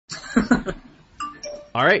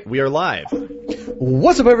All right, we are live.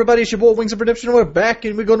 What's up, everybody? It's your boy Wings of Redemption. We're back,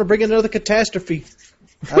 and we're going to bring another catastrophe.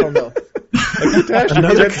 I don't know.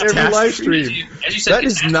 Another every live stream. That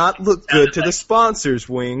does not look good to the sponsors,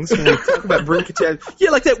 Wings. When we talk about bring catastrophe.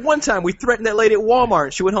 Yeah, like that one time we threatened that lady at Walmart,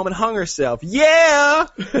 and she went home and hung herself. Yeah!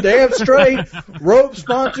 Damn straight. Rope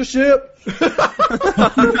sponsorship. Gotta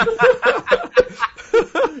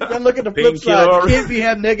look at the flip side. You can't be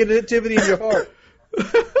have negativity in your heart.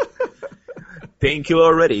 Painkiller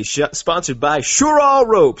already. Sponsored by Sure-All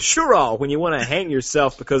Rope. Sure-All, when you want to hang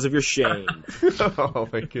yourself because of your shame. Oh,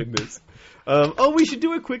 my goodness. We should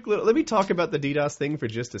do a quick little... Let me talk about the DDoS thing for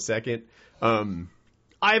just a second.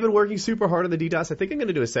 I've been working super hard on the DDoS. I think I'm going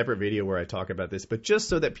to do a separate video where I talk about this. But just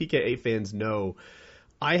so that PKA fans know,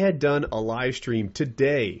 I had done a live stream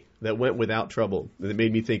today that went without trouble. And it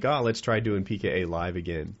made me think, let's try doing PKA live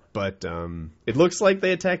again. But it looks like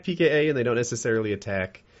they attack PKA and they don't necessarily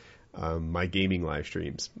attack... my gaming live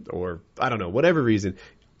streams, or I don't know, whatever reason.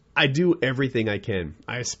 I do everything I can.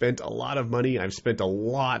 I spent a lot of money. I've spent a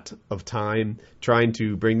lot of time trying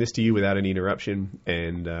to bring this to you without any interruption,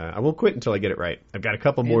 and I won't quit until I get it right. I've got a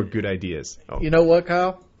couple more good ideas. You know what,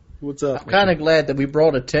 Kyle? What's up? I'm kind of glad that we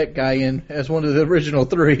brought a tech guy in as one of the original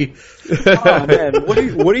three. Oh, man.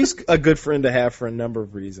 Woody's a good friend to have for a number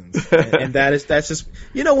of reasons. And that's just,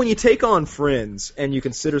 when you take on friends and you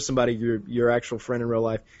consider somebody your actual friend in real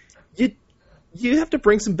life, you have to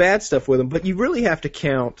bring some bad stuff with them, but you really have to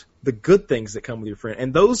count the good things that come with your friend,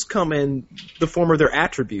 and those come in the form of their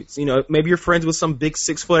attributes. Maybe you're friends with some big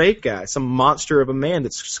 6'8" guy, some monster of a man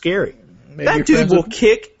that's scary. Maybe that dude will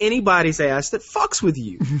kick anybody's ass that fucks with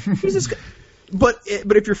you. He's just, but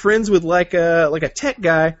if you're friends with like a tech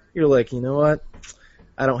guy, you're like, you know what?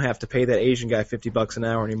 I don't have to pay that Asian guy $50 an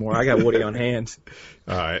hour anymore. I got Woody on hand.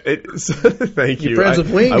 All right. Thank you. You're friends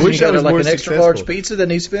with Wings. I wish you I was like more an extra large pizza that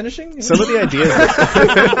needs finishing. Some of the ideas.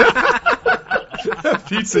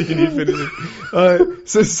 Pizza you need finishing.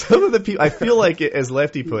 So some of the people, I feel like, as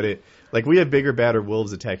Lefty put it, like we have bigger, badder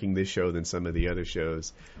wolves attacking this show than some of the other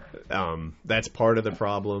shows. That's part of the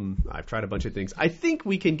problem. I've tried a bunch of things. I think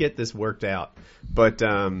we can get this worked out, but.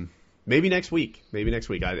 Maybe next week.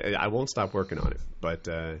 I won't stop working on it. But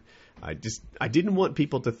I didn't want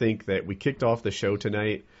people to think that we kicked off the show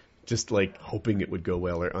tonight just like hoping it would go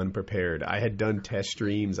well or unprepared. I had done test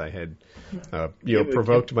streams. I had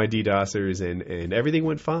provoked my DDoSers and everything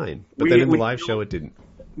went fine. But then in the live show it didn't.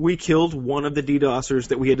 We killed one of the DDoSers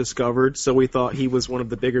that we had discovered, so we thought he was one of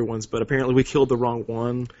the bigger ones, but apparently we killed the wrong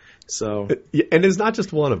one. So, and it's not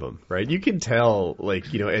just one of them, right? You can tell,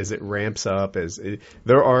 as it ramps up, there's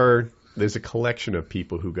a collection of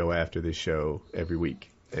people who go after this show every week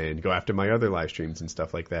and go after my other live streams and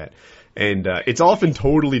stuff like that. And it's often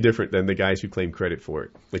totally different than the guys who claim credit for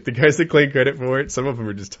it. Like the guys that claim credit for it, some of them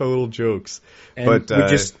are just total jokes. And we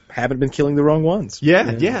just haven't been killing the wrong ones. Yeah.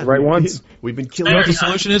 The right ones. We've been killing. You know what the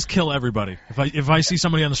solution is? Kill everybody. If I see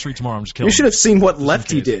somebody on the street tomorrow, I'm just killing them. You should have seen what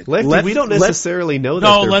Lefty did. Lefty, we don't necessarily know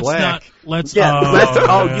that they're black. You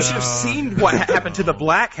should have seen what happened to the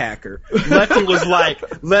black hacker.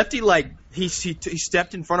 Lefty was he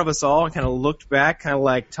stepped in front of us all and kind of looked back, kind of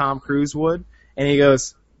like Tom Cruise would, and he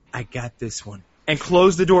goes, I got this one. And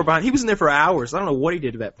closed the door behind. He was in there for hours. I don't know what he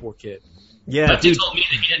did to that poor kid. Yeah, but he told me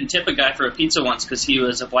that he didn't tip a guy for a pizza once because he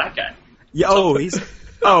was a black guy. Yeah.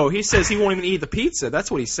 He says he won't even eat the pizza.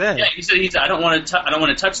 That's what he said. Yeah, he said I don't want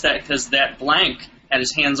to touch that because that blank had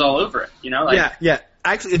his hands all over it. Yeah.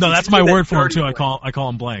 Actually, no, that's my word for him too. I call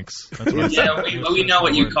them blanks. That's what we know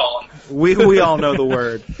what you call them. We all know the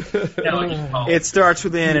word. It starts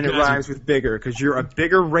with N and it rhymes with bigger because you're a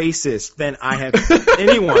bigger racist than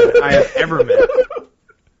anyone I have ever met.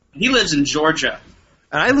 He lives in Georgia.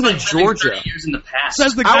 And I live in Georgia. 30 years in the past.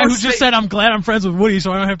 Says the guy who just said, I'm glad I'm friends with Woody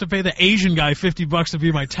so I don't have to pay the Asian guy $50 to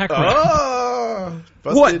be my tech rep.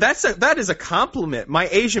 What? That is a compliment. My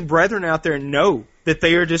Asian brethren out there know that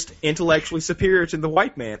they are just intellectually superior to the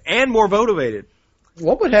white man and more motivated.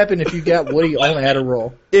 What would happen if you got Woody on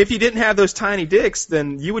Adderall? If you didn't have those tiny dicks,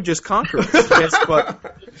 then you would just conquer us. Yes,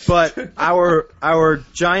 but our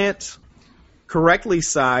giant, correctly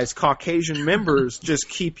sized Caucasian members just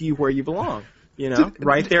keep you where you belong.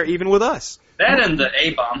 Right there, even with us. That and the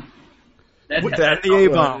A-bomb. That and the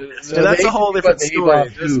A-bomb. So that's a whole different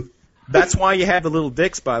story. That's why you have the little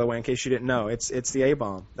dicks, by the way, in case you didn't know. It's the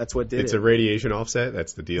A-bomb. That's what did it. It's a radiation offset?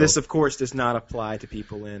 That's the deal? This, of course, does not apply to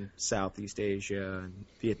people in Southeast Asia and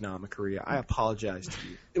Vietnam and Korea. I apologize to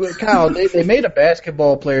you. Kyle, they made a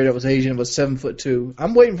basketball player that was Asian, was 7'2".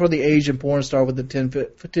 I'm waiting for the Asian porn star with the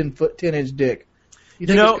 10-inch dick. You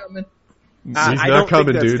think it's coming? He's I not don't coming,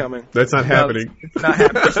 think that's dude. coming. That's not happening. It's not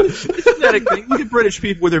happening. It's a genetic thing. Look at British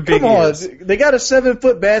people with their big Come on, ears. they got a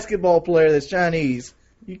 7-foot basketball player that's Chinese.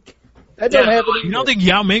 That don't happen. You don't think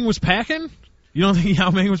Yao Ming was packing? You don't think Yao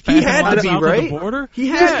Ming was packing? He had to lines be, south of right? the border? He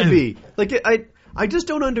has to be. Like, I just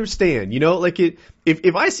don't understand. You know, like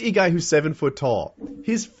if I see a guy who's 7 foot tall,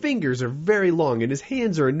 his fingers are very long and his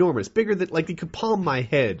hands are enormous, bigger than like he could palm my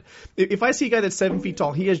head. If I see a guy that's 7 feet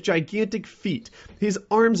tall, he has gigantic feet. His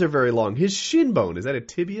arms are very long. His shin bone, is that a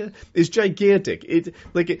tibia? Is gigantic.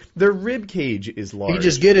 Their rib cage is large. You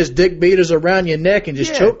just get his dick beaters around your neck and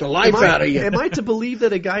just choke the life out of you. Am I to believe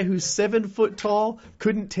that a guy who's 7 foot tall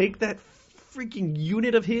couldn't take that freaking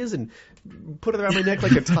unit of his and put it around my neck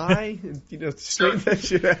like a tie and, straighten that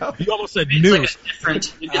shit out? You almost said It's noose. like a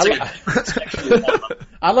different sexual hormone.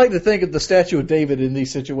 I like to think of the statue of David in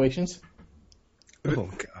these situations. Oh,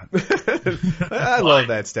 God. I love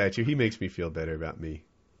that statue. He makes me feel better about me.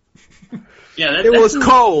 Yeah, It was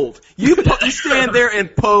cold. You stand there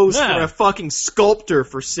and pose Yeah. for a fucking sculptor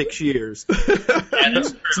for 6 years.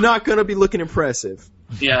 It's not going to be looking impressive.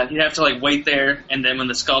 Yeah, you'd have to like wait there, and then when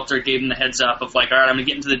the sculptor gave him the heads up of like, all right, I'm gonna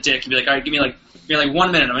get into the dick, you'd be like, all right, give me like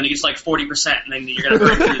 1 minute, I'm gonna get to like 40%, and then you're gonna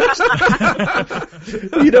break through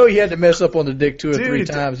this. You had to mess up on the dick 2 or 3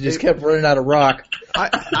 times. You just kept running out of rock.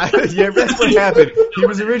 Yeah, that's what happened. He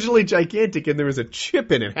was originally gigantic, and there was a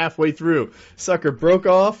chip in it halfway through. Sucker broke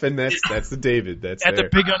off, and that's the David. That's At there.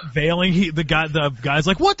 the big unveiling, the guy's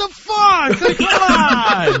like, "What the fuck? Like,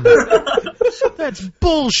 come on, that's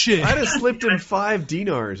bullshit." I'd have slipped him 5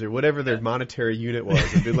 dinars or whatever their monetary unit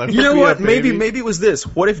was. And been like, You know "Hook me what? up, baby." Maybe it was this.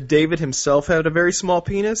 What if David himself had a very small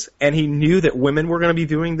penis, and he knew that women were going to be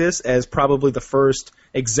viewing this as probably the first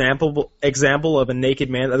example of a naked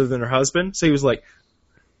man other than her husband? So he was like,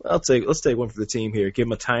 let's take one for the team here. Give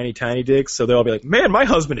him a tiny, tiny dick, so they'll all be like, man, my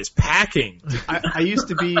husband is packing. I used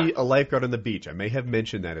to be a lifeguard on the beach. I may have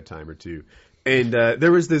mentioned that a time or two. And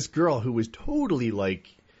there was this girl who was totally like,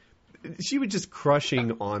 she was just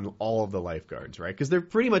crushing on all of the lifeguards, right? Because they're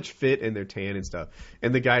pretty much fit and they're tan and stuff.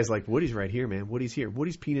 And the guy's like, Woody's right here, man. Woody's here.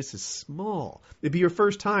 Woody's penis is small. It'd be your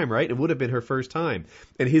first time, right? It would have been her first time.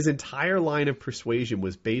 And his entire line of persuasion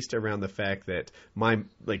was based around the fact that my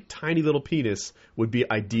tiny little penis would be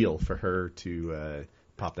ideal for her to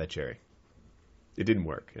pop that cherry. It didn't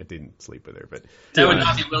work. I didn't sleep with her, but I would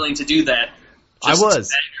not be willing to do that. I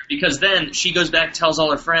was. Because then she goes back, tells all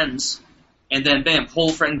her friends, and then bam,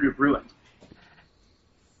 whole friend group ruined.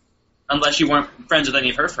 Unless you weren't friends with any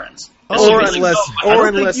of her friends. I don't unless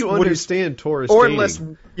think you Woody's- understand Taurus Or dating. unless,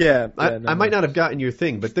 yeah. I might not have gotten your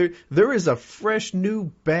thing, but there is a fresh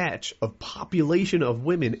new batch of population of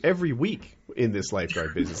women every week in this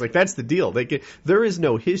lifeguard business. Like, that's the deal. There is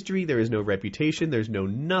no history, there is no reputation, there's no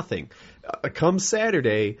nothing. Come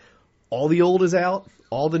Saturday, all the old is out,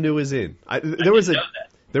 all the new is in. There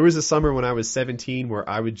was a summer when I was 17 where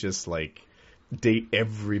I would just date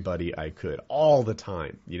everybody I could all the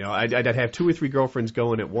time. I'd have 2 or 3 girlfriends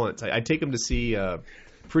going at once. I'd take them to see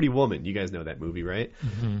Pretty Woman. You guys know that movie, right?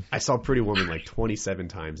 Mm-hmm. I saw Pretty Woman 27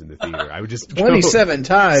 times in the theater. I would just 27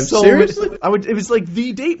 times? Seriously? It was like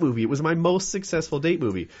the date movie. It was my most successful date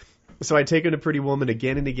movie. So I'd take them to Pretty Woman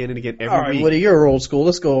again and again and again every All right, week. Woody, you're old school.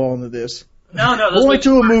 Let's go on to this. No, Going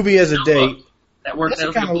to a movie as a date. That worked.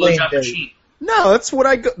 That's That was a like a kinda lame blowjob date. machine. No, that's what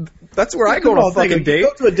I go. That's where I go on a fucking date. You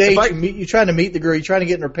go to a date, If I- you're trying to meet the girl, you're trying to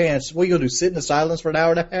get in her pants. What are you going to do, sit in the silence for an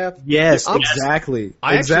hour and a half? Yes, exactly.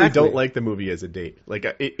 I actually Exactly. don't like the movie as a date.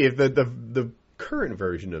 If the current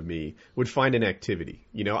version of me would find an activity.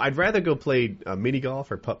 I'd rather go play mini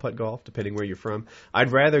golf or putt-putt golf, depending where you're from.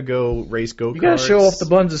 I'd rather go race go-karts. You got to show off the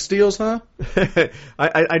buns of steels, huh?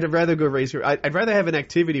 I'd rather go race. I'd rather have an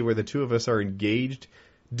activity where the two of us are engaged,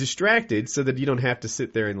 distracted, so that you don't have to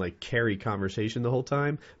sit there and carry conversation the whole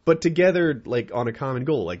time, but together on a common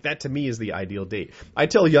goal. That to me is the ideal date. I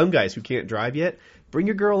tell young guys who can't drive yet, bring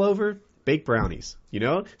your girl over, bake brownies.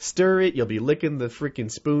 Stir it. You'll be licking the freaking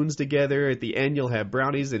spoons together. At the end, you'll have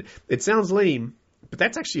brownies. And it sounds lame, but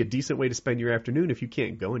that's actually a decent way to spend your afternoon if you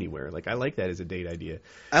can't go anywhere. I like that as a date idea.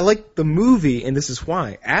 I like the movie, and this is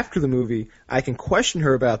why. After the movie, I can question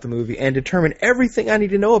her about the movie and determine everything I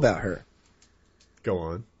need to know about her Go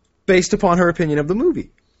on. based upon her opinion of the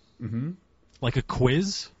movie. Mm-hmm. Like a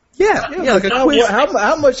quiz? Yeah, like a quiz.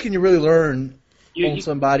 How much can you really learn on You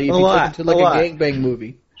somebody if A you lot, take it to a lot. a gangbang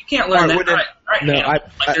movie? can't learn that. Alright, All right, no, Hannibal.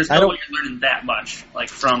 There's I no don't- way you're learning that much,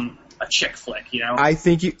 from a chick flick, I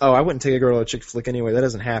think you. Oh, I wouldn't take a girl to a chick flick anyway. That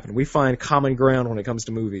doesn't happen. We find common ground when it comes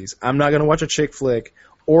to movies. I'm not going to watch a chick flick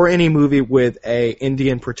or any movie with a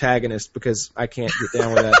Indian protagonist because I can't get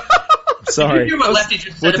down with that. Sorry. Did you hear what Lefty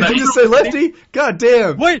just said What did about you just say, Lefty? God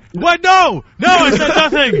damn. Wait, what? No, I said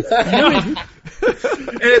nothing. No.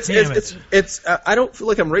 And it's I don't feel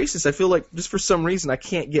like I'm racist. I feel like just for some reason I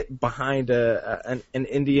can't get behind an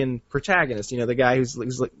Indian protagonist. You know, the guy who's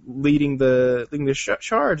like leading the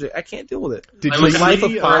charge. I can't deal with it. Did I you was see Life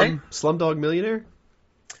of Pi? Slumdog Millionaire?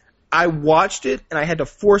 I watched it and I had to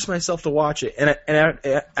force myself to watch it. And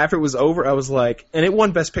after it was over, I was like, and it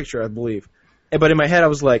won Best Picture, I believe. But in my head, I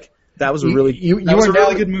was like, that was a really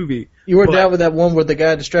good movie. You were But- down with that one where the guy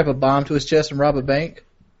had to strap a bomb to his chest and rob a bank?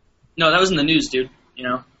 No, that was in the news, dude. You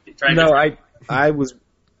know, No, I was.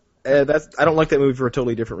 I don't like that movie for a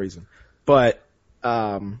totally different reason. But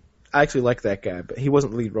I actually like that guy, but he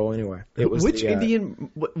wasn't the lead role anyway. It was Which the, Indian?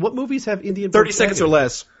 What movies have Indian? 30 seconds or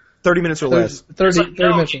less. 30 minutes or less. 30 like, no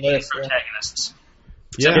minutes or Indian less. Yeah. protagonists.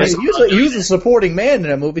 Yeah. Yeah, he was a supporting man in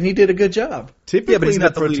that movie, and he did a good job. Typically, Yeah, but he's the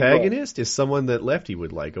not the lead role. protagonist is someone that Lefty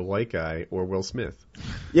would like, a white guy or Will Smith.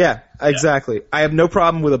 Yeah, exactly. I have no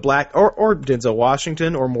problem with a black or Denzel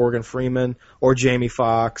Washington or Morgan Freeman or Jamie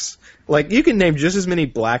Foxx. Like, you can name just as many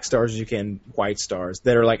black stars as you can white stars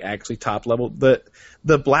that are like actually top level.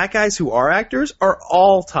 The black guys who are actors are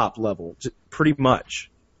all top level, pretty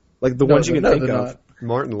much. Like the ones you can think they're of. not.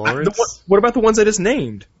 Martin Lawrence. What about the ones I just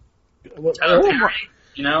named? Tyler Perry,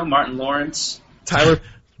 you know, Martin Lawrence. Tyler.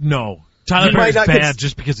 No. Tyler You might Perry's not bad cons-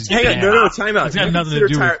 just because he's Hang bad. on, no, time out. It's got You nothing to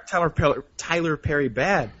consider do with Tyler Perry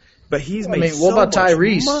bad, but he's made What so about much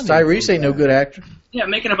Tyrese? money Tyrese from ain't no that. good actor. Yeah,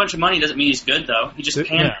 making a bunch of money doesn't mean he's good, though. He just Yeah.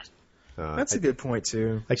 pandered. That's a good point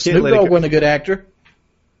too. I can't Snoop let it Dogg go. wasn't a good actor.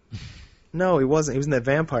 No, he wasn't. He was in that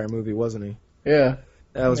vampire movie, wasn't he? Yeah.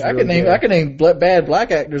 That was. I really can good. name bad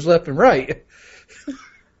black actors left and right.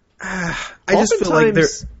 I just feel like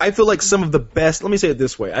Oftentimes- I feel like some of the best. Let me say it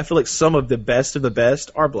this way: I feel like some of the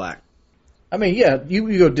best are black. I mean, yeah, you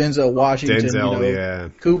go Denzel Washington, Denzel, yeah.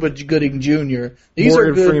 Cuba Gooding Jr. These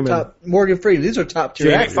Morgan are good. Freeman. Morgan Freeman. These are top tier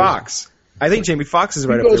Jamie actors. Foxx. I think Jamie Foxx is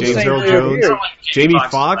right You up go there. the with same him. James way Earl over Jones. here. Jamie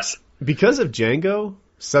Foxx, because of Django,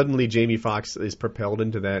 suddenly Jamie Foxx is propelled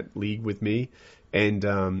into that league with me. And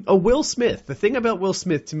Will Smith. The thing about Will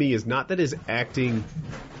Smith to me is not that his acting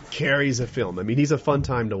carries a film. I mean, he's a fun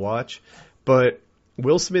time to watch, but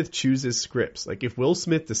Will Smith chooses scripts. Like, if Will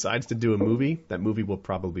Smith decides to do a movie, that movie will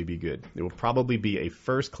probably be good. It will probably be a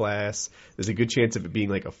first class. There's a good chance of it being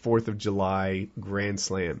like a 4th of July grand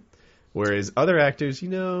slam. Whereas other actors, you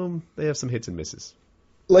know, they have some hits and misses.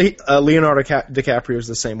 Leonardo DiCaprio is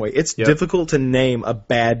the same way. It's Yep. difficult to name a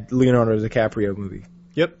bad Leonardo DiCaprio movie.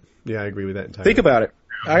 Yep. Yeah, I agree with that entirely. Think about it.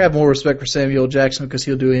 I have more respect for Samuel Jackson because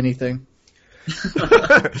he'll do anything.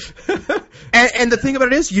 And the thing about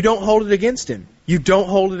it is, you don't hold it against him. You don't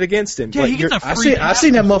hold it against him. Yeah, Like, he gets you're- a I free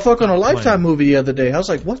seen that motherfucker on a Lifetime movie the other day. I was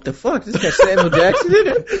like, what the fuck? This got Samuel Jackson in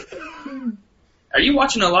it? Are you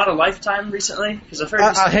watching a lot of Lifetime recently? Because I've heard.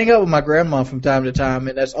 I hang out with my grandma from time to time,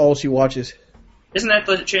 and that's all she watches. Isn't that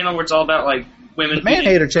the channel where it's all about like women? The Man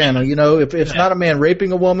Hater channel, you know, if it's not a man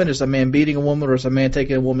raping a woman, it's a man beating a woman, or it's a man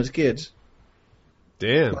taking a woman's kids.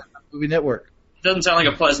 Damn. Movie Network. It doesn't sound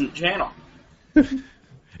like a pleasant channel.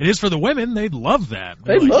 It is for the women. They love that.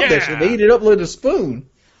 They They're love like, that shit. They eat it up with a spoon.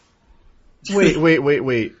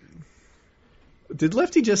 Wait. Did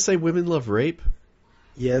Lefty just say women love rape?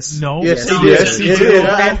 Yes. No. Yes, No. he did. Yes, he Yes,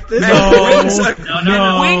 did. did.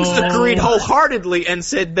 No. Wings agreed wholeheartedly and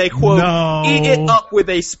said they, quote, No. eat it up with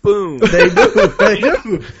a spoon. They do. They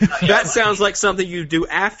do. That sounds like something you do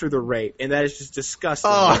after the rape, and that is just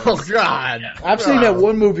disgusting. Oh, God. I've seen that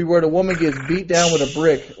one movie where the woman gets beat down with a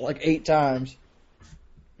brick like 8 times.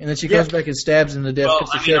 And then she comes back and stabs him to death Well,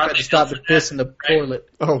 because the I mean, sheriff aren't had to they stop the built for piss that, in the right? toilet.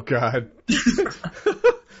 Oh, God.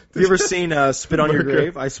 Have you ever seen Spit on Your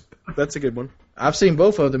America. Grave? That's a good one. I've seen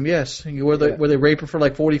both of them, yes. Where they rape her for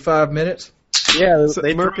like 45 minutes. Yeah, So,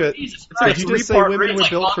 Merca, Jesus like did you just say three-part women rape. were It's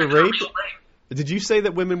built like for longer than rape? real rape. Did you say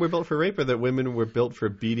that women were built for rape, or that women were built for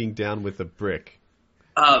beating down with a brick?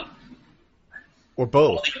 Or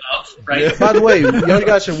both? Holding up, right? By the way, young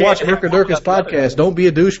guys should watch Merca Durka's podcast. Don't be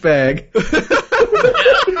a douchebag.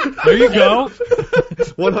 There you go.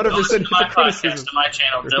 100% Don't listen to my podcast criticism. on my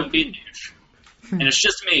channel. Don't be a douche. And it's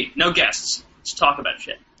just me, no guests. Just talk about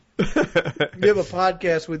shit. You have a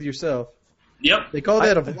podcast with yourself. Yep. They call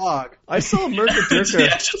that a vlog. I saw Merca Yeah,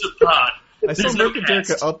 Durka. it's just a pod. I saw There's no Merca Durka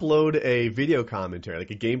guest. upload a video commentary,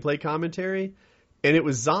 like a gameplay commentary, and it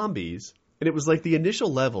was zombies, and it was like the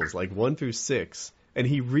initial levels, like 1 through 6, and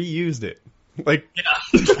he reused it. Like, Yeah.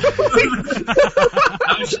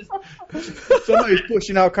 I was just, Somebody's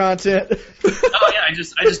pushing out content. oh yeah, I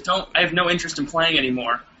just don't. I have no interest in playing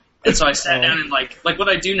anymore. And so I sat down and like what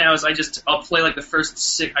I do now is I'll play like the first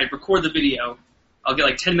 6. I record the video, I'll get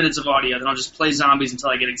like 10 minutes of audio, then I'll just play zombies until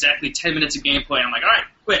I get exactly 10 minutes of gameplay. And I'm like, all right,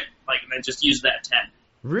 quit. Like, and then just use that 10.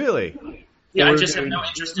 Really? Yeah, I just have no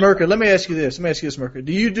interest in Merker, let me ask you this, Merker.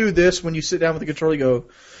 Do you do this when you sit down with the controller? You go,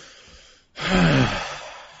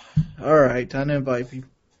 all right, time to invite people.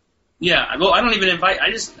 Yeah, well, I don't even invite.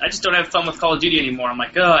 I just don't have fun with Call of Duty anymore. I'm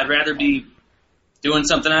like, I'd rather be doing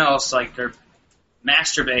something else, like or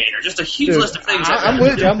masturbate, or just a huge list of things. I'm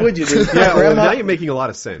with you, dude. Yeah, well, now you're making a lot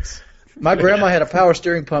of sense. My grandma had a power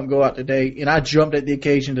steering pump go out today, and I jumped at the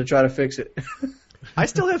occasion to try to fix it. I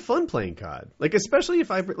still have fun playing COD. Like, especially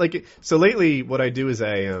if I like. So lately, what I do is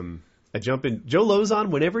I jump in. Joe Lozon,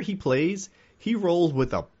 whenever he plays, he rolls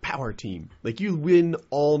with a power team. Like, you win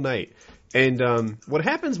all night. And what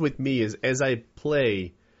happens with me is, as I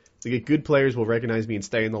play, like, good players will recognize me and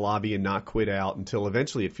stay in the lobby and not quit out until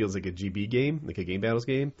eventually it feels like a GB game, like a Game Battles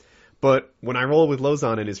game. But when I roll with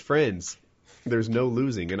Lozon and his friends, there's no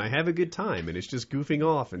losing, and I have a good time, and it's just goofing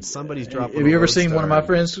off, and somebody's dropping. Have you ever seen one of my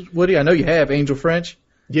friends, Woody? I know you have, Angel French.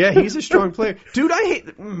 Yeah, he's a strong player. Dude, I hate...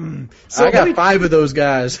 So I got 5 of those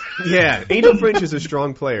guys. Yeah, Angel French is a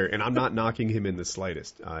strong player, and I'm not knocking him in the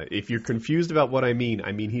slightest. If you're confused about what I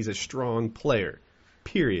mean he's a strong player,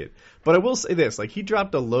 period. But I will say this, like, he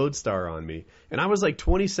dropped a Lodestar on me, and I was like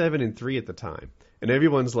 27-3 at the time. And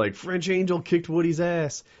everyone's like, French Angel kicked Woody's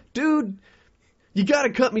ass. Dude... You gotta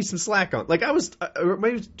cut me some slack on. Like, I was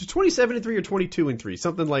maybe 27-3 or 22-3,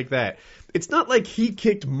 something like that. It's not like he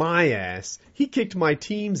kicked my ass. He kicked my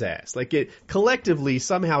team's ass. Like, collectively,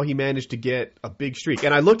 somehow he managed to get a big streak.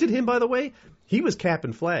 And I looked at him, by the way. He was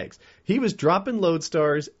capping flags. He was dropping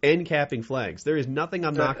Lodestars and capping flags. There is nothing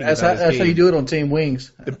I'm knocking about his game. That's how you do it on Team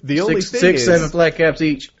Wings. The only thing six, is, 7 flag caps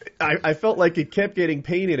each. I felt like it kept getting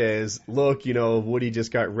painted as, look, Woody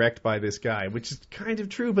just got wrecked by this guy, which is kind of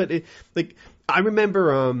true. But I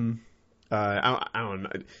remember, I don't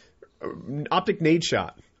know, Optic Nade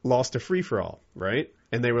Shot lost a free-for-all, right?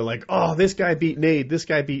 And they were like, oh, this guy beat Nade, this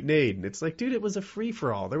guy beat Nade. And it's like, dude, it was a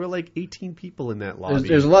free-for-all. There were like 18 people in that lobby.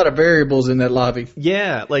 There's a lot of variables in that lobby.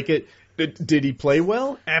 Yeah, like did he play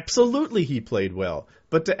well? Absolutely he played well.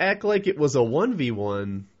 But to act like it was a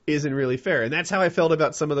 1v1 isn't really fair. And that's how I felt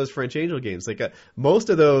about some of those French Angel games. Like, most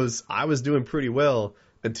of those, I was doing pretty well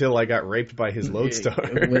until I got raped by his Lodestar.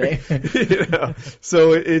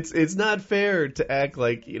 So it's not fair to act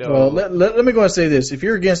like, Well, let me go and say this. If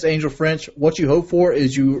you're against Angel French, what you hope for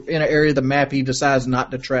is you're in an area of the map he decides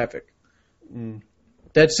not to traffic.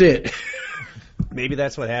 That's it. Maybe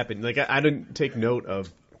that's what happened. Like, I didn't take note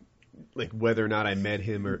of, like, whether or not I met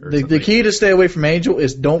him or something. The key to stay away from Angel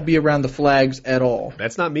is don't be around the flags at all.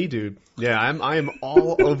 That's not me, dude. Yeah, I am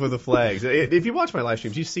all over the flags. If you watch my live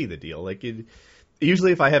streams, you see the deal. Like,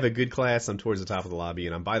 usually if I have a good class, I'm towards the top of the lobby,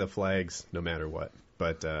 and I'm by the flags no matter what.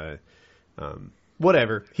 But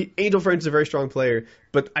whatever. Angel French is a very strong player,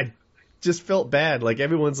 but I just felt bad. Like,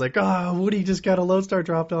 everyone's like, oh, Woody just got a Lodestar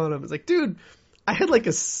dropped on him. It's like, dude, I had like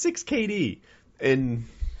a 6 KD, and,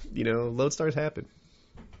 Lodestars happen.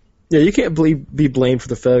 Yeah, you can't be blamed for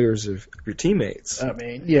the failures of your teammates. I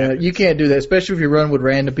mean, yeah, you can't do that, especially if you run with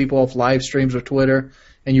random people off live streams or Twitter,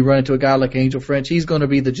 and you run into a guy like Angel French. He's going to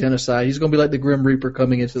be the genocide. He's going to be like the Grim Reaper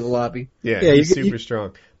coming into the lobby. Yeah, he's super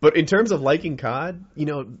strong. But in terms of liking COD,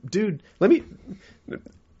 dude,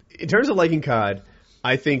 in terms of liking COD,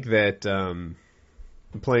 I think that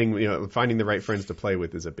playing, finding the right friends to play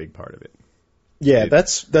with is a big part of it. Yeah,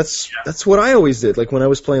 that's what I always did. Like, when I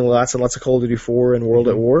was playing lots and lots of Call of Duty 4 and World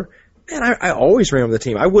at War, man, I always ran with a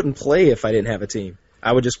team. I wouldn't play if I didn't have a team.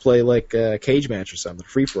 I would just play like a cage match or something,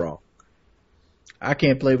 free for all. I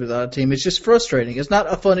can't play without a team. It's just frustrating. It's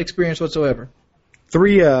not a fun experience whatsoever.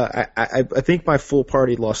 I think my full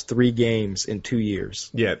party lost 3 games in 2 years.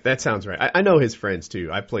 Yeah, that sounds right. I know his friends too.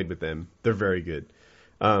 I played with them. They're very good.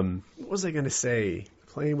 What was I going to say?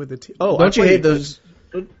 Playing with the team. Oh, don't you hate those?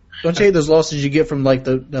 Don't you hate those losses you get from like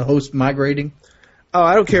the host migrating? Oh,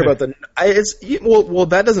 I don't care about well,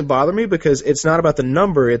 that doesn't bother me because it's not about the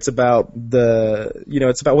number. It's about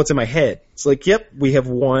it's about what's in my head. It's like, yep, we have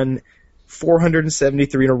won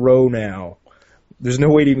 473 in a row now. There's no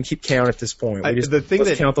way to even keep count at this point.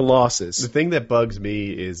 Let's count the losses. The thing that bugs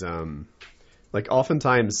me is, like,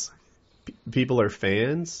 oftentimes people are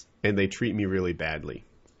fans and they treat me really badly,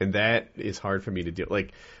 and that is hard for me to deal.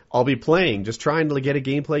 Like, I'll be playing, just trying to get a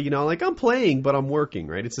gameplay, like, I'm playing, but I'm working,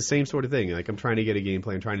 right? It's the same sort of thing. Like, I'm trying to get a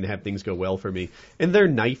gameplay, I'm trying to have things go well for me, and they're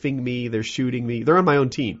knifing me, they're shooting me, they're on my own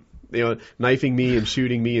team. Knifing me and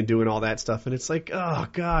shooting me and doing all that stuff. And it's like, oh,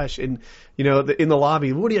 gosh. And, in the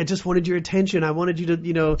lobby, Woody, I just wanted your attention. I wanted you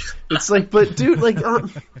to, it's like, but, dude, like,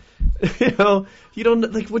 you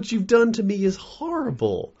don't, like, what you've done to me is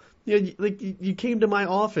horrible. You came to my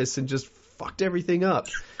office and just fucked everything up.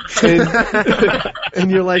 And,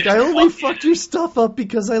 and you're like, I only fucked your stuff up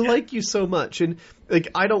because I like you so much. And like,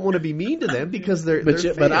 I don't want to be mean to them because they're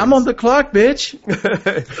But I'm on the clock, bitch.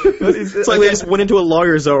 It's like they just went into a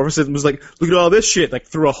lawyer's office and was like, look at all this shit, like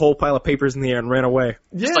threw a whole pile of papers in the air and ran away.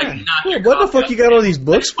 Yeah. Just, like, knock your What the coffee fuck you over. got all these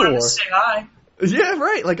books I just wanted for? to say hi. Yeah,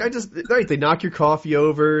 right. Like they knock your coffee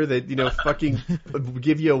over, they fucking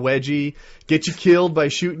give you a wedgie, get you killed by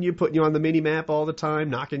shooting you, putting you on the mini map all the time,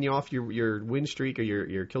 knocking you off your win streak or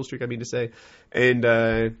your kill streak, I mean to say. And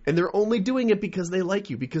they're only doing it because they like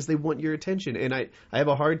you, because they want your attention. And I have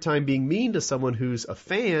a hard time being mean to someone who's a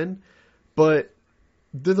fan, but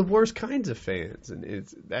they're the worst kinds of fans, and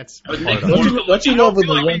that's I would hard think on more me. What you I know don't with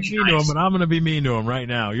feel the like one being Mean to him, nice. and I'm going to be mean to him right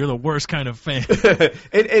now. You're the worst kind of fan.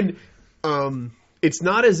 and it's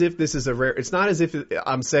not as if this is a rare. It's not as if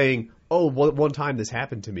I'm saying, oh, one time this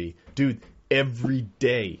happened to me, dude. Every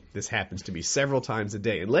day this happens to me, several times a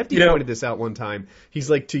day. And Lefty pointed this out one time. He's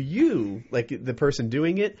like, to you, like the person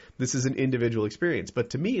doing it, this is an individual experience, but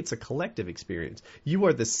to me, it's a collective experience. You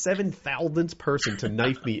are the 7,000th person to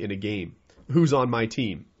knife me in a game who's on my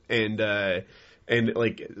team, and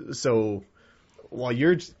like so. While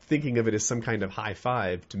you're thinking of it as some kind of high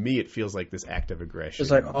five, to me it feels like this act of aggression.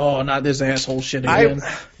 It's like, oh, not this asshole shit again.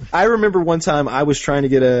 I remember one time I was trying to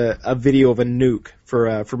get a video of a nuke for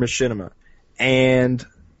Machinima, and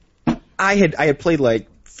I had played like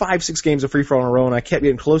 5-6 games of free for all in a row, and I kept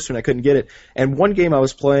getting closer and I couldn't get it. And one game I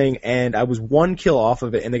was playing, and I was 1 kill off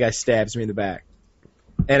of it, and the guy stabs me in the back.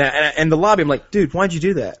 And the lobby, I'm like, dude, why'd you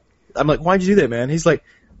do that? I'm like, why'd you do that, man? He's like,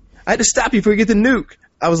 I had to stop you before you get the nuke.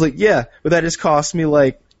 I was like, yeah, but that just cost me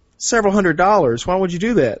like several $100s. Why would you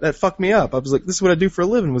do that? That fucked me up. I was like, this is what I do for a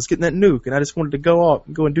living, was getting that nuke, and I just wanted to go off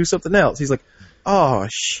and go and do something else. He's like, oh,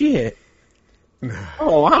 shit.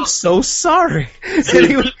 Oh, I'm so sorry. And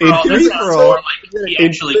he was- Well, free that sounds for more all- like he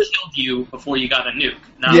actually killed you before you got a nuke.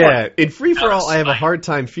 Not Yeah, like, in free for all, I have a spite. hard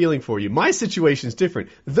time feeling for you. My situation's different.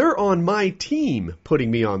 They're on my team, putting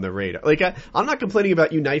me on the radar. Like I'm not complaining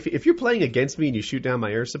about you knifing. If you're playing against me and you shoot down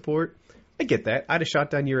my air support, I get that. I'd have shot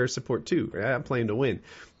down your air support too. Right? I'm playing to win.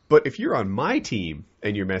 But if you're on my team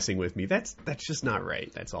and you're messing with me, that's just not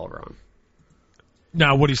right. That's all wrong.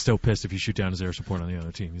 Now, Woody's still pissed if you shoot down his air support on the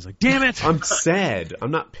other team. He's like, damn it! I'm sad. I'm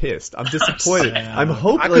not pissed. I'm disappointed. sad. I'm I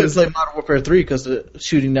hopeless. couldn't play Modern Warfare 3 because of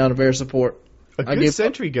shooting down of air support. A I good gave-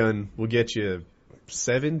 sentry gun will get you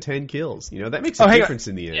 7-10 kills. You know, that makes Oh, a hang on. difference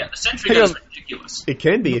in the end. Yeah, the sentry Hang gun's on. ridiculous. It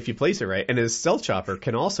can be if you place it right, and a stealth chopper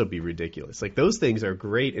can also be ridiculous. Like those things are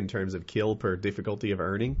great in terms of kill per difficulty of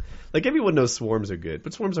earning. Like everyone knows swarms are good,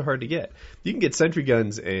 but swarms are hard to get. You can get sentry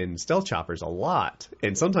guns and stealth choppers a lot,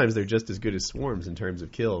 and sometimes they're just as good as swarms in terms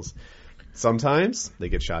of kills. Sometimes they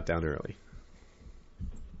get shot down early.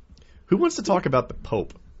 Who wants to talk about the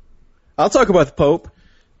Pope? I'll talk about the Pope.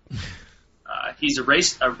 He's a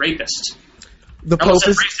rapist. The I almost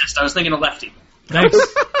Pope said is racist. I was thinking of lefty. Thanks.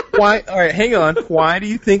 why? All right, hang on. Why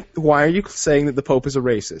are you saying that the Pope is a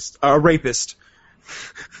racist? A rapist?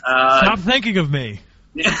 Stop thinking of me.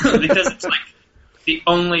 Because it's like the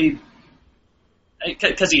only.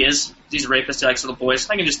 Because he's a rapist. He likes little boys.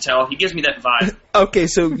 I can just tell. He gives me that vibe. Okay,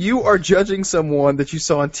 so you are judging someone that you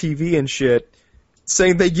saw on TV and shit,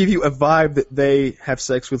 saying they give you a vibe that they have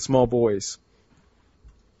sex with small boys.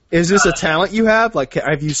 Is this a talent you have? Like,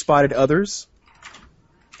 have you spotted others?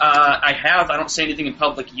 I have. I don't say anything in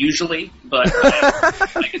public usually, but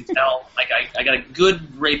I can tell. Like I got a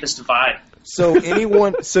good rapist vibe. So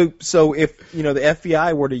anyone, so if the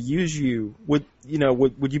FBI were to use you, would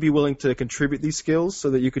you be willing to contribute these skills so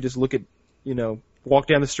that you could just look at, walk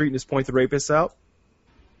down the street and just point the rapists out?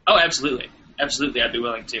 Oh, absolutely. Absolutely, I'd be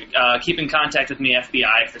willing to. Keep in contact with me,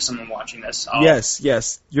 FBI, if there's someone watching this. I'll Yes.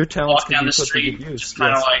 Your talents walk can down be the put to street, good use. just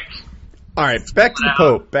kind of Yes. like, All right, back to the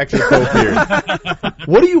Pope. Back to the Pope here.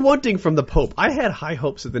 What are you wanting from the Pope? I had high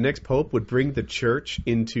hopes that the next Pope would bring the church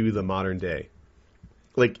into the modern day.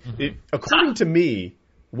 Like, according to me,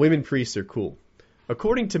 women priests are cool.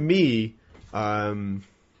 According to me,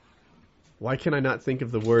 why can I not think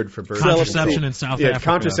of the word for birth? Contraception in South Africa.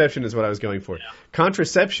 Contraception is what I was going for. Yeah.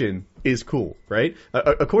 Contraception is cool, right?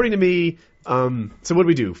 According to me, so what do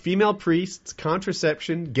we do? Female priests,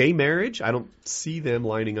 contraception, gay marriage. I don't see them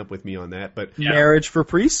lining up with me on that, but Marriage for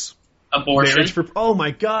priests? abortion. marriage for oh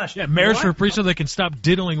my gosh, Yeah, marriage What? for priests so they can stop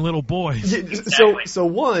diddling little boys. Yeah, Exactly. So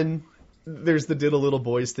one, there's the diddle little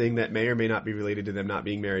boys thing that may or may not be related to them not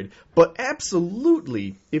being married. But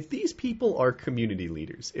absolutely, if these people are community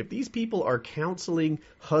leaders, if these people are counseling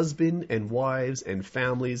husband and wives and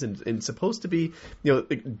families and supposed to be,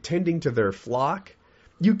 tending to their flock,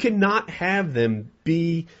 You cannot have them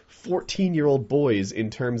be 14-year-old boys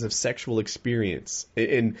in terms of sexual experience.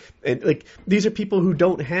 And like, these are people who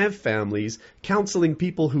don't have families counseling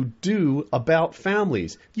people who do about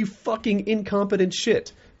families. You fucking incompetent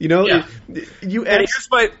shit. You know, Yeah.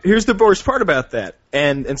 Here's the worst part about that.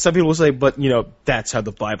 And some people will say, but, that's how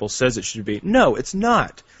the Bible says it should be. No, it's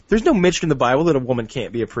not. There's no mention in the Bible that a woman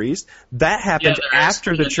can't be a priest. That happened Yeah, there is.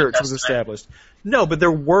 after the In the church New was Testament. established. No, but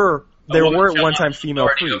there were A at woman shall one not time have female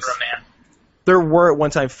authority priests. over a man. There were at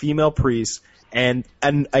one time female priests, and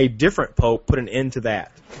a different pope put an end to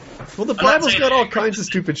that. Well, the not Bible's saying got I all agree kinds of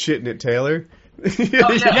stupid shit in it, Taylor. Yeah,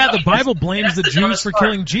 the Bible blames the That's Jews dumbest for part.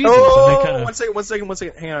 killing Jesus. Oh, and they kinda, one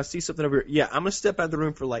second. Hang on, I see something over here. Yeah, I'm going to step out of the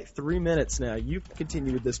room for like 3 minutes now. You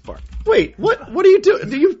continue with this part. Wait, what are you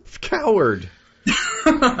doing? You coward.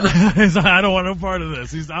 I don't want no part of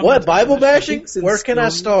this. I'm What, not- Bible bashing? Sticks and Where can I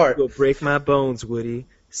stones start? Will break my bones, Woody.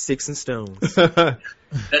 Sticks and stones.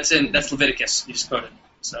 That's Leviticus. You just quoted.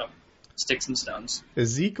 So, sticks and stones.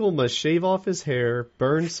 Ezekiel must shave off his hair,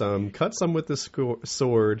 burn some, cut some with the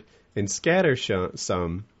sword, and scatter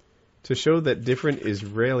some to show that different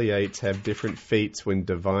Israelites have different fates when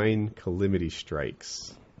divine calamity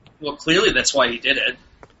strikes. Well, clearly that's why he did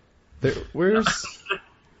it. Where's...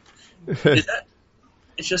 Is that?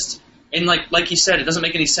 It's just, and like you said, it doesn't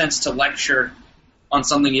make any sense to lecture on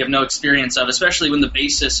something you have no experience of, especially when the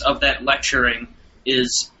basis of that lecturing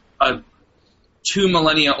is a 2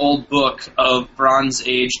 millennia old book of Bronze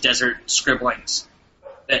Age desert scribblings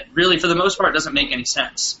that really, for the most part, doesn't make any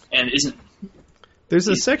sense and isn't. There's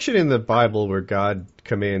a section in the Bible where God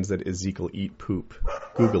commands that Ezekiel eat poop.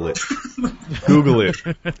 Google it. Google it.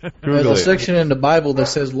 There's Google a it. section in the Bible that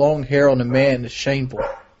says long hair on a man is shameful.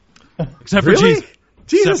 Except for Really? Jesus.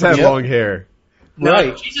 Jesus had Yep. long hair. No,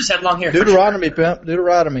 Right. Jesus had long hair. Deuteronomy, pimp.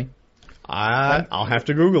 Deuteronomy. I'll have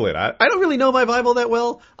to Google it. I don't really know my Bible that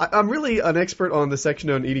well. I'm really an expert on the section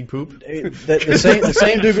on eating poop. In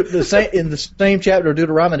the same chapter of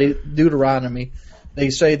Deuteronomy, they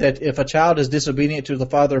say that if a child is disobedient to the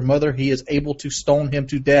father or mother, he is able to stone him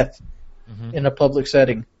to death in a public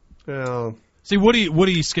setting. Well, See,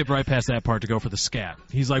 Woody skipped right past that part to go for the scat.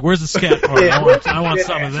 He's like, "Where's the scat part? Yeah. I want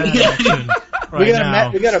some of that action right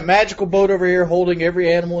now." We got a magical boat over here holding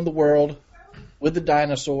every animal in the world with the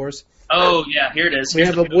dinosaurs. Oh, yeah, here it is. We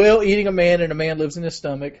have a whale eating a man, and a man lives in his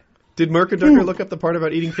stomach. did Mercaducker look up the part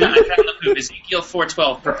about eating Yeah, poop? I found the poop. Ezekiel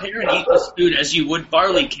 4:12. Prepare and eat this food as you would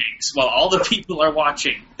barley cakes while all the people are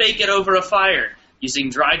watching. Bake it over a fire,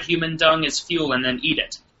 using dried human dung as fuel, and then eat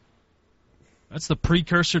it. That's the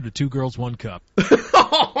precursor to 2 Girls, 1 Cup.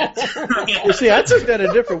 You see, I took that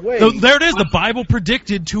a different way. So there it is. The Bible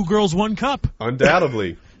predicted 2 Girls, 1 Cup.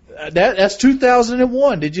 Undoubtedly. That's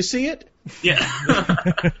 2001. Did you see it? Yeah.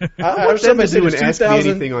 I want them to do it's an Ask Me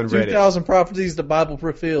Anything on Reddit. 2,000 prophecies the Bible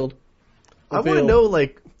fulfilled. I want to know,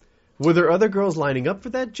 like, were there other girls lining up for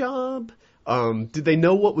that job? Did they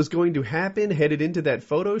know what was going to happen headed into that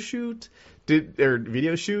photo shoot? Or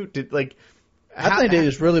video shoot? I think they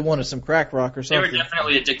just really wanted some crack rock or They were something.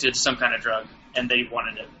 definitely addicted to some kind of drug, and they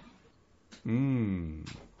wanted it.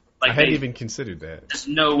 I Like, hadn't even considered that. there's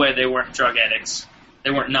no way they weren't drug addicts. They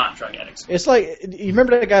weren't not drug addicts. It's like, you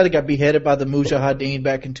remember that guy that got beheaded by the Mujahideen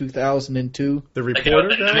back in 2002? The Like, reporter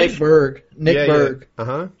the guy? knife? Nick Berg. Nick Berg. Yeah.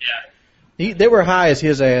 Uh-huh. Yeah. They were high as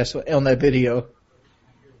his ass on that video.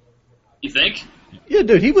 You think? Yeah,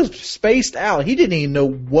 dude, he was spaced out. He didn't even know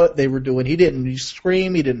what they were doing. He didn't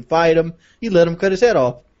scream. He didn't fight him. He let him cut his head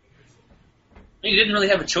off. I mean, you didn't really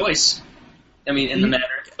have a choice. I mean, in the matter.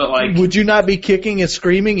 But, like, Would you not be kicking and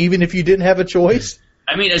screaming even if you didn't have a choice?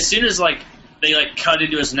 I mean, as soon as, like, they, like, cut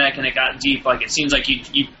into his neck and it got deep, like, it seems like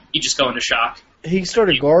you just go into shock. He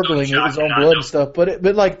started gargling with his own blood and stuff, but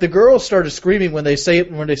like the girls started screaming when they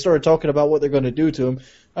started talking about what they're going to do to him.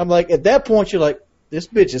 I'm like, at that point, you're like, this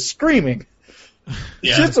bitch is screaming.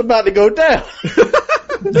 Yeah. Shit's about to go down.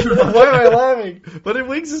 Why am I laughing? But it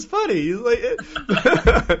Wings is funny. He's like,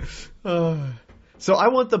 so I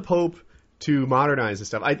want the Pope to modernize this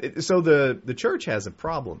stuff. So the church has a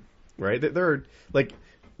problem, right? They're like,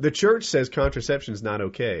 the church says contraception is not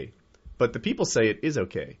okay, but the people say it is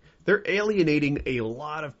okay. They're alienating a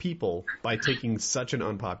lot of people by taking such an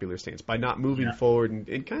unpopular stance, by not moving forward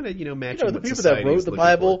and kind of, matching The what people society that wrote is the looking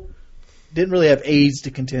Bible didn't really have AIDS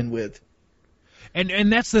to contend with.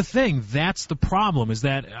 And that's the thing. That's the problem. Is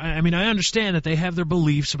that I mean I understand that they have their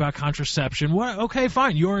beliefs about contraception. Well, okay,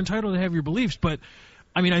 fine. You're entitled to have your beliefs, but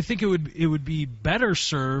I mean I think it would be better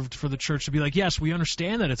served for the church to be like, yes, we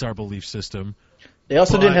understand that it's our belief system. They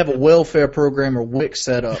also didn't have a welfare program or WIC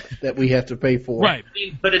set up that we have to pay for. Right. I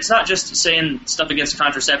mean, but it's not just saying stuff against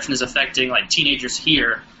contraception is affecting, like, teenagers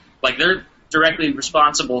here. Like, directly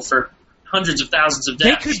responsible for hundreds of thousands of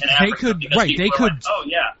deaths in Africa. Oh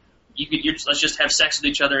yeah, let's just have sex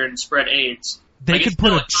with each other and spread AIDS. They could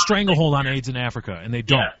put a stranglehold on AIDS in Africa, and they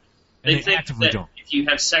don't. Yeah. And they think actively that don't. if you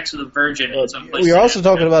have sex with a virgin in some place, we're also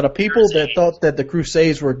talking about a people that thought that the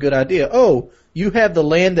Crusades were a good idea. Oh, you have the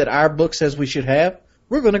land that our book says we should have.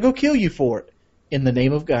 We're going to go kill you for it in the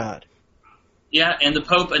name of God. Yeah, and the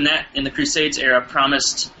Pope in the Crusades era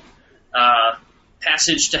promised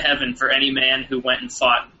passage to heaven for any man who went and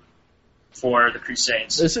fought for the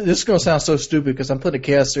Crusades. This is going to sound so stupid because I'm putting a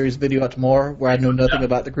Chaos Series video out tomorrow where I know nothing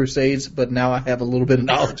about the Crusades, but now I have a little bit of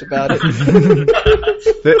knowledge about it.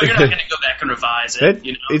 But you're not going to go back and revise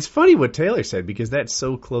it. It's funny what Taylor said, because that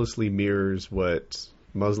so closely mirrors what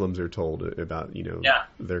Muslims are told about,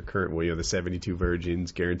 their current way, the 72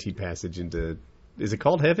 virgins, guaranteed passage into, is it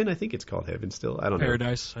called heaven? I think it's called heaven still. I don't know.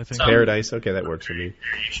 Paradise, I think. Paradise, okay, that works for me.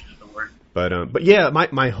 But yeah,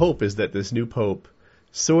 my hope is that this new Pope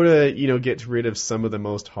sort of, gets rid of some of the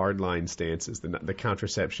most hardline stances, the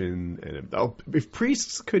contraception, and if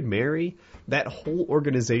priests could marry, that whole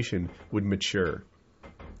organization would mature.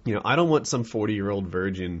 I don't want some 40-year-old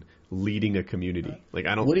virgin leading a community. Like,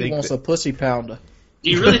 I don't Woody think wants a pussy pounder. Do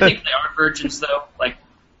you really think they are virgins, though?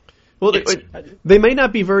 Well, they may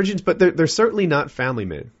not be virgins, but they're certainly not family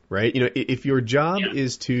men, right? If your job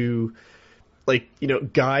is to,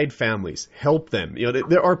 guide families, help them.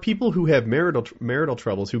 There are people who have marital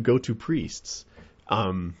troubles who go to priests.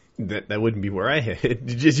 That wouldn't be where I head,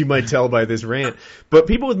 as you might tell by this rant. But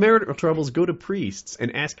people with marital troubles go to priests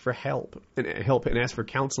and ask for help and ask for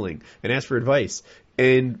counseling and ask for advice.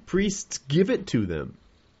 And priests give it to them.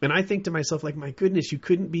 And I think to myself, my goodness, you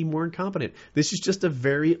couldn't be more incompetent. This is just a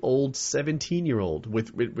very old 17-year-old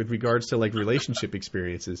with regards to relationship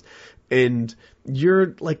experiences. And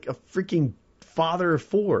you're like a freaking father of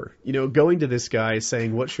four, going to this guy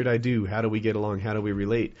saying, what should I do? How do we get along? How do we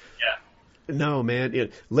relate? Yeah. No, man.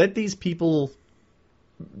 Let these people,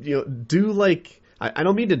 do I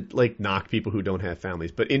don't mean to knock people who don't have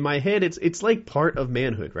families, but in my head, it's like part of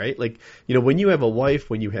manhood, right? When you have a wife,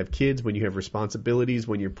 when you have kids, when you have responsibilities,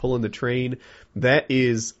 when you're pulling the train, that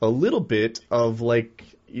is a little bit of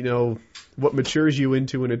what matures you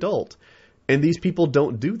into an adult. And these people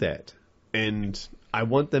don't do that. And I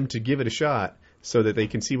want them to give it a shot so that they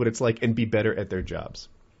can see what it's like and be better at their jobs.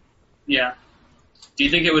 Yeah. Do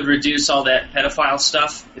you think it would reduce all that pedophile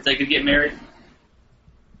stuff if they could get married?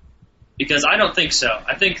 Because I don't think so.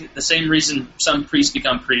 I think the same reason some priests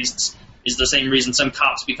become priests is the same reason some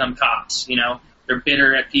cops become cops. They're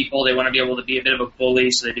bitter at people. They want to be able to be a bit of a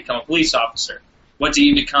bully, so they become a police officer. What do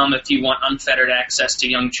you become if you want unfettered access to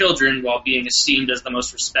young children while being esteemed as the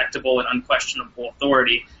most respectable and unquestionable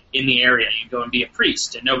authority in the area? You go and be a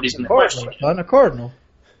priest, and nobody's going to question you. Not a cardinal.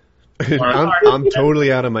 I'm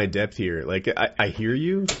totally out of my depth here. I hear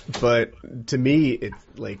you, but to me, it's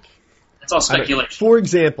it's all speculation. For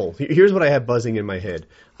example, here's what I have buzzing in my head.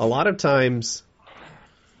 A lot of times,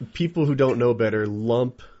 people who don't know better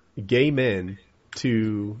lump gay men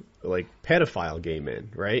to pedophile gay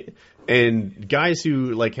men, right? And guys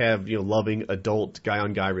who have loving adult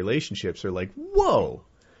guy-on-guy relationships are like, whoa,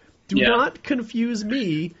 do not confuse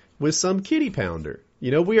me with some kitty pounder.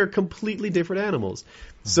 We are completely different animals.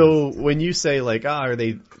 So when you say are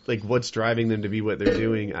they what's driving them to be what they're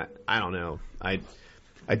doing? I don't know.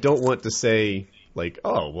 I don't want to say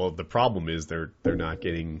oh well, the problem is they're not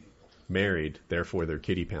getting married, therefore they're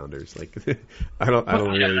kitty pounders. I don't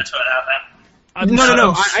really.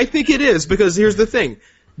 No. I think it is, because here's the thing.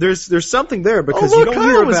 There's something there, because you don't Kyle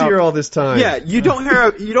hear about. Was here all this time. Yeah, you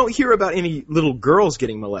don't hear about any little girls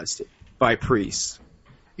getting molested by priests.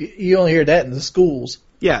 You only hear that in the schools.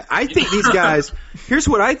 Yeah, I think these guys. Here's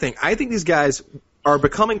what I think. I think these guys are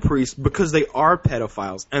becoming priests because they are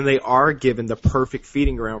pedophiles, and they are given the perfect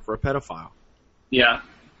feeding ground for a pedophile. Yeah.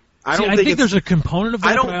 I think there's a component of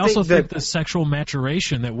that, but I also think the sexual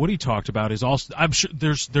maturation that Woody talked about is also. I'm sure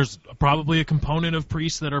there's probably a component of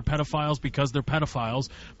priests that are pedophiles because they're pedophiles,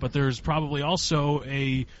 but there's probably also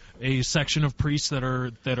a section of priests that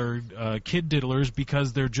are kid diddlers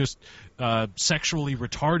because they're just sexually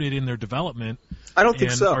retarded in their development. I don't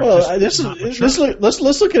think so. Well, let's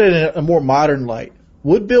look at it in a more modern light.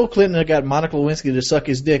 Would Bill Clinton have got Monica Lewinsky to suck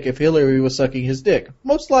his dick if Hillary was sucking his dick?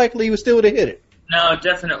 Most likely, he still would have hit it. No,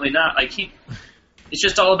 definitely not. It's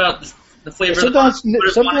just all about the flavor.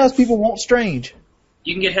 Sometimes people want strange.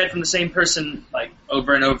 You can get head from the same person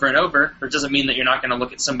over and over and over, but it doesn't mean that you're not going to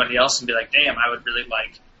look at somebody else and be like, "Damn, I would really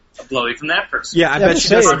like a blowy from that person." Yeah, I bet she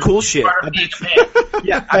does some cool shit.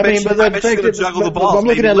 Yeah, I bet she's going to juggle the balls. I'm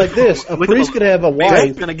looking at it like this: a priest could have a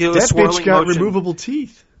wife. That bitch got removable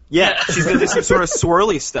teeth. Yeah, she's gonna do some sort of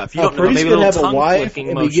swirly stuff. You don't know, Priest maybe a could little have a tongue wife flicking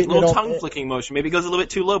and be motion. getting Little it on- tongue flicking motion. Maybe it goes a little bit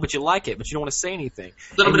too low, but you like it, but you don't want to say anything.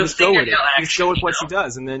 Little And bit you of just go with it. fingernail You just go with action, what she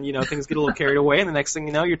does, and then things get a little carried away, and the next thing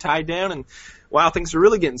you know, you're tied down, and wow, things are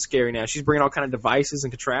really getting scary now. She's bringing all kind of devices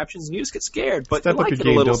and contraptions, and you just get scared. But Step you up like your it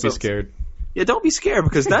game. a little. Don't be so- scared. Yeah, don't be scared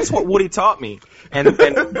because that's what Woody taught me, and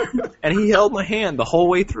he held my hand the whole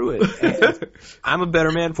way through it. And I'm a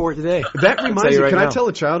better man for it today. That I'll reminds tell me. you right Can I now. tell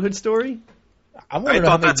a childhood story? I I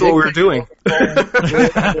thought that's what we were doing.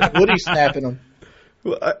 Woody snapping them.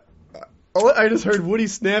 Well, I just heard Woody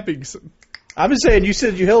snapping. I'm just saying, you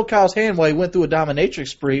said you held Kyle's hand while he went through a dominatrix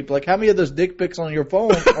spree. Like, how many of those dick pics on your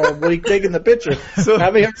phone are Woody taking the picture?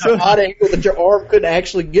 How many have odd angle that your arm couldn't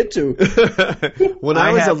actually get to? When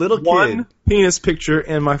I was a have little one kid, penis picture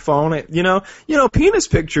in my phone. Penis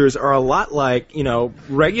pictures are a lot like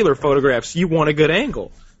regular photographs. You want a good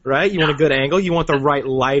angle, right? You want a good angle. You want the right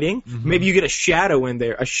lighting. Mm-hmm. Maybe you get a shadow in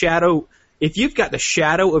there. A shadow. If you've got the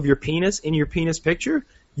shadow of your penis in your penis picture,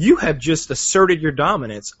 you have just asserted your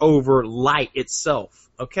dominance over light itself.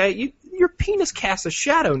 Okay, your penis casts a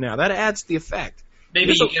shadow now. That adds to the effect.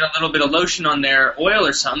 Maybe you get a little bit of lotion on there, oil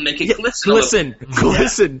or something, make it glisten.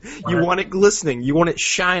 Glisten. You want it glistening. You want it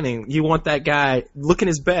shining. You want that guy looking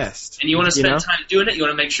his best. And you want to spend time doing it. You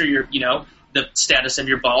want to make sure the status of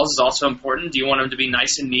your balls is also important. Do you want them to be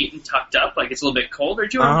nice and neat and tucked up, like it's a little bit cold, or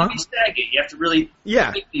do you want them to be saggy? You have to really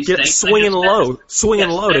make these get things. swinging low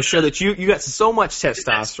to show that you got so much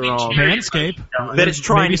testosterone Manscape. that it's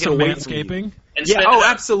trying Maybe to get some away from you. manscaping. And Yeah. spend Oh, it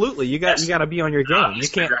up. absolutely. You got to be on your game. You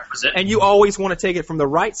can't. prerequisite. And you always want to take it from the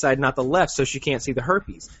right side, not the left, so she can't see the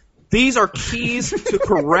herpes. These are keys to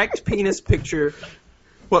correct penis picture.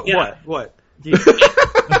 What? Yeah. What?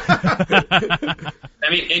 I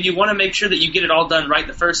mean, and you want to make sure that you get it all done right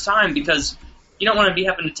the first time, because you don't want to be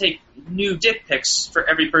having to take new dick pics for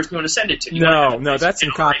every person you want to send it to. You want to No, that's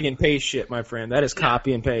some copy and paste shit, my friend. That is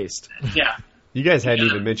copy and paste. Yeah. you guys hadn't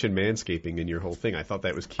even mentioned manscaping in your whole thing. I thought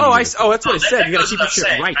that was key. That's what I said. You got to keep your your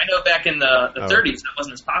shit right. I know back in the 30s that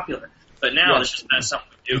wasn't as popular, but now it's just been something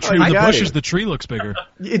to do. Tree I the got bushes, it. the tree looks bigger.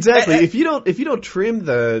 Exactly. If you don't trim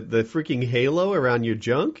the freaking halo around your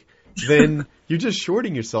junk, then you're just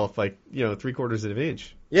shorting yourself like 3/4 of an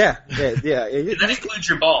inch. Yeah. And that includes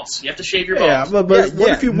your balls. You have to shave your balls. Yeah, but what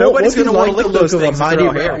if you Nobody's what if you gonna wanna like the lick look those of a things if mighty they're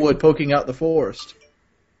all hairy. redwood poking out the forest?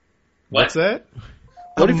 What's that?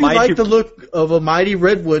 What if you mighty- like the look of a mighty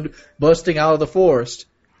redwood busting out of the forest?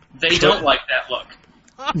 They don't like that look.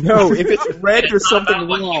 No, if it's red, It's there's not something about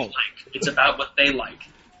what you wrong. like. It's about what they like.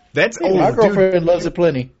 That's My dude, girlfriend loves it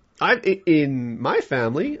plenty. in my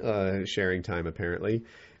family, sharing time apparently,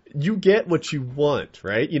 you get what you want,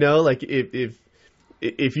 right? Like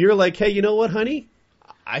if you're like, hey, you know what, honey?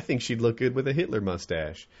 I think she'd look good with a Hitler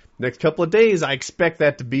mustache. Next couple of days, I expect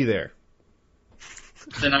that to be there.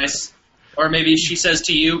 It's a nice, or maybe she says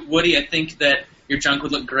to you, Woody, I think that your junk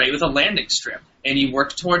would look great with a landing strip, and you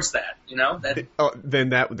work towards that. Then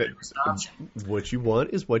that was an option. what you want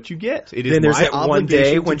is what you get. It is Then there's my that one obligation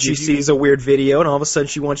day to when she give you- sees a weird video, and all of a sudden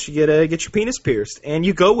she wants you to get your penis pierced, and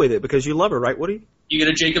you go with it because you love her, right, Woody? You get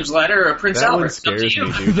a Jacob's Ladder or a Prince That Albert. one It's up to scares you.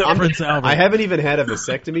 me, dude. The Prince Albert. I haven't even had a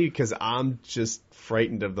vasectomy because I'm just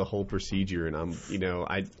frightened of the whole procedure, and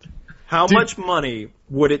How much money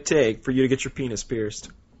would it take for you to get your penis pierced?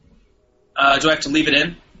 Do I have to leave it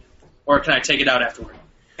in, or can I take it out afterward?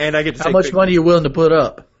 And I get to How take much pic- money are you willing to put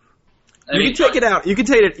up? You can take it out. You can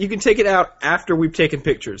take it out after we've taken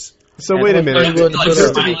pictures. So And wait a what minute. are you willing to put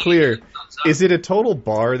Just to up? be clear, is it a total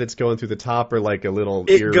bar that's going through the top, or like a little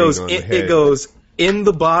earring on the head? It goes in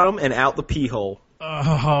the bottom and out the pee hole.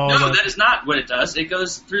 Oh, No, that- that is not what it does. It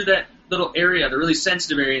goes through that little area, the really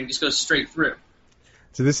sensitive area, and just goes straight through.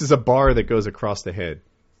 So this is a bar that goes across the head.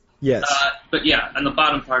 Yes. But yeah, on the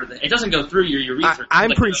bottom part of it doesn't go through your urethra. I'm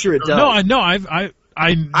Like, pretty sure it does.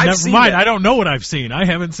 I never seen mind. that. I don't know what I've seen. I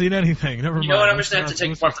haven't seen anything. Never mind. You know what? I'm just going to have to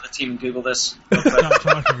take one for the team and Google this. Stop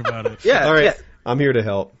talking about it. yeah. All right, Yeah. I'm here to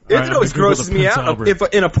help. It All right, always I'm gonna Google grosses the me Prince out. Albert. If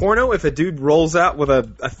in a porno, if a dude rolls out with a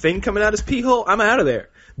thing coming out his pee hole, I'm out of there.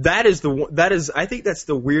 That is I think that's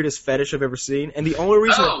the weirdest fetish I've ever seen, and the only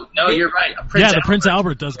reason. Oh, no, you're right. A Yeah, the Prince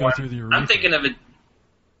Albert does go through the urethra. I'm thinking of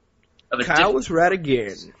a Kyle different. was right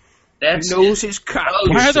again. That's He knows his cock. Oh,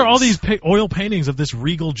 Why are there all these piercings. oil paintings of this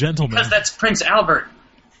regal gentleman? because that's Prince Albert.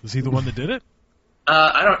 Was he the one that did it?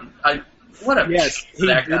 What a Yes, he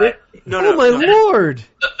that did guy. it. No, Oh my no. lord!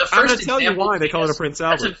 The I'm first gonna tell you example why of they call it a penis, Prince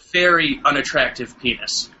That's Albert. a very unattractive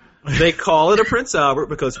penis. They call it a Prince Albert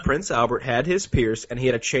because Prince Albert had his pierced, and he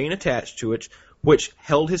had a chain attached to it, which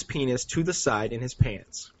held his penis to the side in his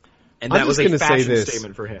pants. And that I'm was just a gonna say fashion this.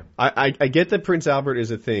 statement for him. I get that Prince Albert is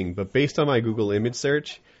a thing, but based on my Google image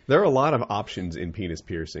search, there are a lot of options in penis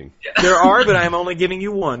piercing. There are, but I'm only giving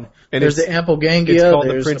you one. And There's it's, the Amplegangia. it's called the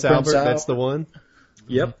there's Prince the Albert. Albert. That's the one.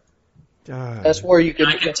 Yep. God. That's where you can,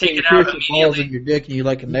 I can take it pierce out your balls immediately. in your dick and you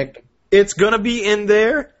like connect them. It's gonna be in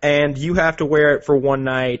there, and you have to wear it for one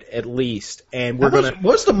night at least. And we're gonna.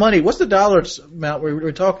 What's the money? What's the dollars amount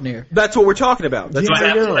we're talking here? That's what we're talking about. That's Yeah, Do I I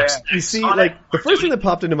have to know. wear You specs see, on like it, the or first do thing we- that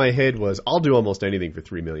popped into my head was, I'll do almost anything for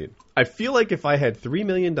 $3 million. I feel like if I had $3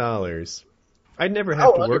 million, I'd never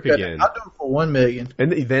have to work again. I'll do it for $1 million.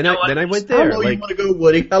 And then know what? I went How there. low you Like, want to go,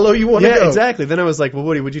 Woody? How low you want to yeah, go? exactly. Then I was like, well,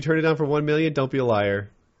 Woody, would you turn it down for $1 million? Don't be a liar.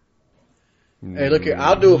 Hey, look here.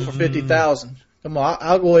 I'll do it for 50,000. Come on,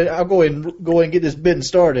 I'll go in and get this bidding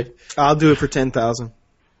started. I'll do it for 10,000.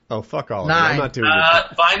 Oh, fuck all of you. I'm Nine. not doing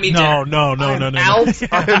it. Buy me No, dinner. no. Out.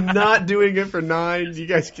 I'm not doing it for 9. You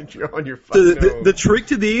guys can go on your fucking The trick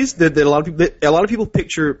to these that a lot of people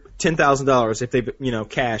picture $10,000 if they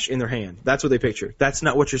cash in their hand. That's what they picture. That's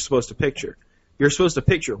not what you're supposed to picture. You're supposed to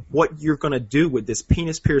picture what you're going to do with this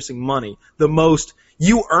penis piercing money.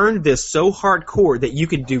 You earned this so hardcore that you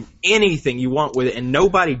can do anything you want with it, and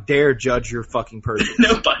nobody dare judge your fucking purchase.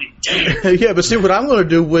 Nobody dare. Yeah, but see, what I'm going to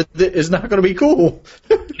do with it is not going to be cool.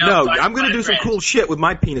 No, I'm going to do some cool shit with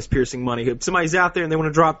my penis piercing money. If somebody's out there and they want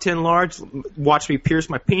to drop 10 large, watch me pierce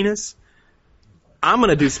my penis, I'm going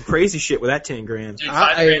to do some crazy shit with that 10 grand. Dude,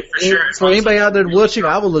 $5 for sure. For anybody out there watching,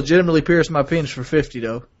 I will legitimately pierce my penis for 50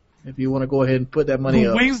 though. If you want to go ahead and put that money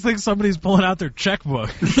up. Wings thinks somebody's pulling out their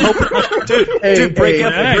checkbook. Dude, break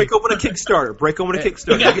open a Kickstarter. Break open a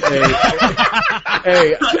Kickstarter.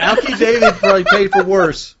 Hey, Alki David probably paid for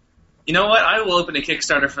worse. You know what? I will open a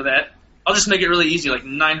Kickstarter for that. I'll just make it really easy, like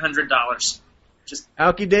 $900. Just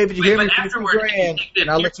Alki David, you Wait, hear me? but 50 afterward, grand, you think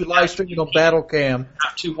and I'll let you live stream it on Battle Cam.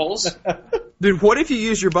 have 2 holes. Dude, what if you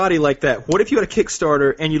use your body like that? What if you had a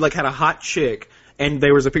Kickstarter and you had a hot chick and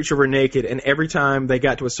there was a picture of her naked, and every time they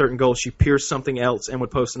got to a certain goal, she pierced something else and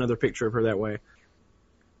would post another picture of her that way?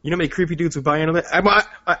 You know how many creepy dudes would buy into that? I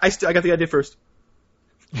got the idea first.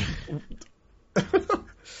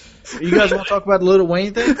 You guys want to talk about the Lil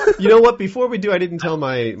Wayne thing? You know what? Before we do, I didn't tell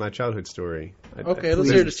my childhood story. Okay, let's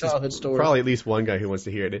hear the childhood story. Probably at least one guy who wants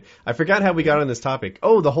to hear it. I forgot how we got on this topic.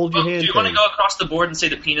 Oh, the hold your Well, hand do you thing. want to go across the board and say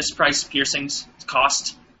the penis price piercings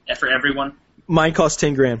cost for everyone? Mine cost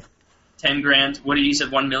 10 grand. 10 grand. What do you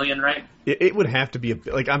said? 1 million, right? It would have to be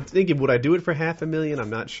like, I'm thinking, would I do it for $500,000?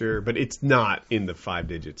 I'm not sure, but it's not in the 5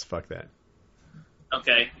 digits. Fuck that.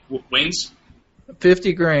 Okay. Wings?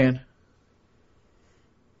 50 grand.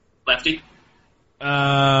 Lefty?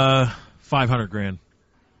 500 grand.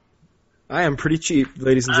 I am pretty cheap,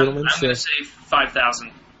 ladies and gentlemen. I'm going to say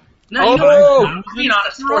 5,000. No, Oh, you know, I'm being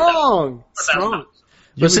honest. strong. 4,000.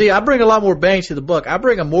 But see, I bring a lot more bang to the buck. I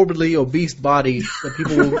bring a morbidly obese body that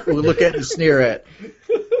people will look at and sneer at.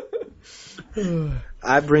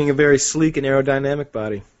 I bring a very sleek and aerodynamic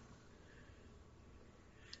body.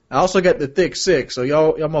 I also got the thick 6, so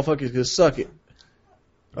y'all motherfuckers can suck it.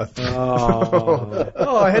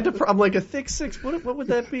 Oh, I had to. I'm like a thick 6. What would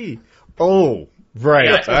that be? Oh, right.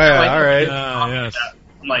 Yeah, all right. Yes.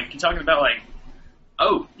 I'm like, you're talking about like,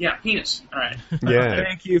 oh, yeah, penis. All right. Yeah.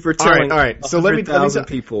 Thank you for All telling right. So let me 100,000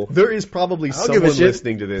 people. There is probably I'll give a someone shit.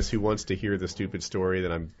 listening to this who wants to hear the stupid story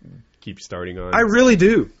that I'm keep starting on. I really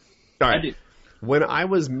do. All I right. do. When I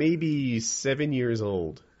was maybe 7 years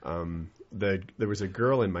old, there was a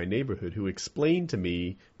girl in my neighborhood who explained to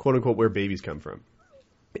me, quote unquote, where babies come from.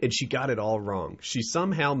 And she got it all wrong. She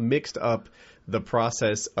somehow mixed up the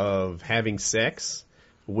process of having sex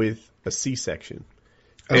with a C-section.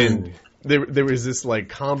 And there was this like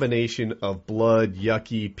combination of blood,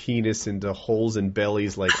 yucky, penis into holes in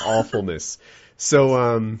bellies, like awfulness. So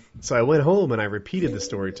I went home and I repeated the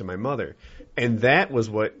story to my mother. And that was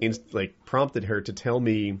what prompted her to tell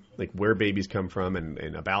me like where babies come from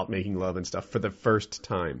and about making love and stuff for the first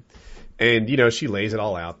time. And, she lays it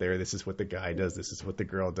all out there. This is what the guy does. This is what the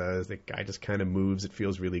girl does. The guy just kind of moves. It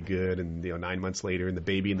feels really good. And, 9 months later, and the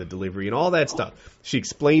baby and the delivery and all that stuff. She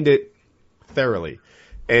explained it thoroughly.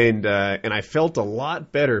 And I felt a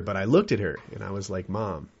lot better, but I looked at her and I was like,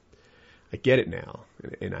 Mom, I get it now.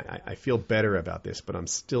 And I feel better about this, but I'm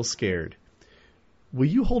still scared. Will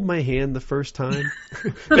you hold my hand the first time?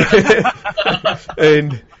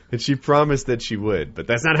 and she promised that she would, but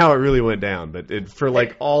that's not how it really went down. But for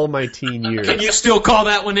like all my teen years, Can you still call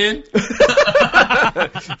that one in?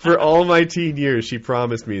 for all my teen years, she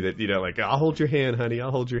promised me that I'll hold your hand, honey,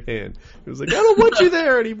 I'll hold your hand. It was like, I don't want you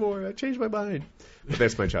there anymore. I changed my mind. But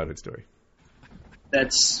that's my childhood story.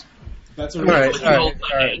 That's That's All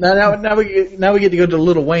right. Now we get to go to the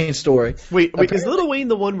Lil Wayne story. Wait, is Lil Wayne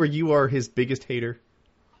the one where you are his biggest hater?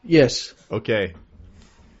 Yes. Okay.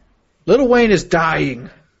 Lil Wayne is dying.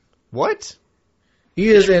 What? He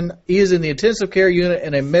is in the intensive care unit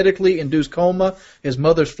in a medically induced coma. His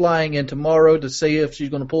mother's flying in tomorrow to see if she's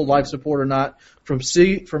going to pull life support or not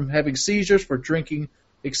from having seizures for drinking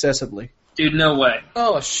excessively. Dude, no way.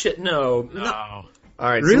 Oh shit, no. All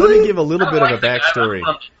right, Really? so let me give a little bit of a I backstory.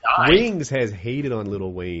 want him to die. Wings has hated on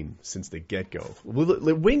Lil Wayne since the get-go.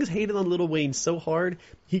 Wings hated on Lil Wayne so hard,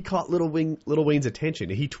 he caught Lil Wayne's attention.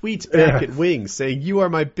 He tweets back at Wings saying, "You are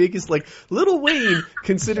my biggest..." Lil Wayne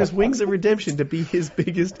considers Wings of Redemption to be his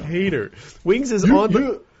biggest hater. Wings is on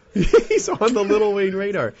the... He's on the Lil Wayne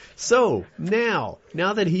radar. So, now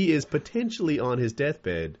that he is potentially on his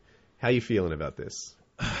deathbed, how you feeling about this?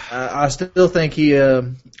 I still think he...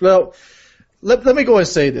 Let me go and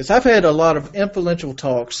say this. I've had a lot of influential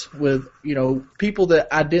talks with, people that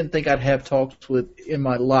I didn't think I'd have talks with in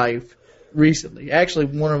my life recently. Actually,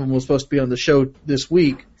 one of them was supposed to be on the show this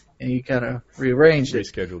week, and he kind of rearranged it.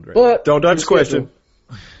 Rescheduled, right? But Don't dodge the question.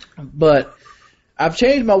 But I've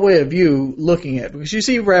changed my way of view looking at it, because you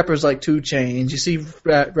see rappers like 2 Chainz, you see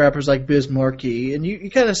rappers like Biz Markie, and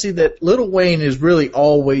you kind of see that Lil Wayne has really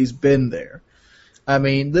always been there. I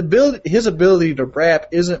mean, his ability to rap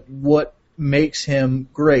isn't what makes him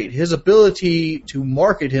great. His ability to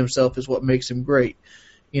market himself is what makes him great.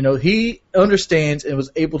 He understands and was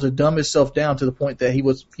able to dumb himself down to the point that he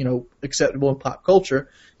was, acceptable in pop culture,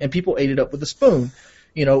 and people ate it up with a spoon.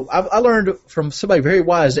 I learned from somebody very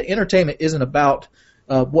wise that entertainment isn't about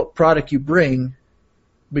what product you bring,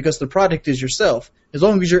 because the product is yourself. As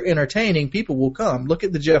long as you're entertaining, people will come. Look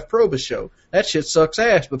at the Jeff Probst show. That shit sucks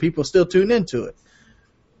ass, but people still tune into it.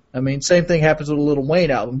 I mean, same thing happens with the Lil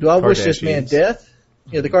Wayne album. Do I wish this man death?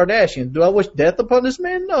 Yeah, the Kardashians. Do I wish death upon this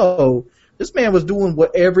man? No. This man was doing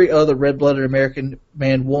what every other red-blooded American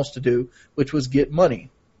man wants to do, which was get money.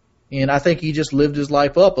 And I think he just lived his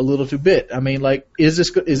life up a little too bit. I mean, is this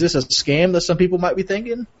a scam that some people might be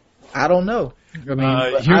thinking? I don't know. I mean,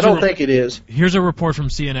 I don't think it is. Here's a report from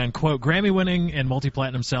CNN, quote, Grammy-winning and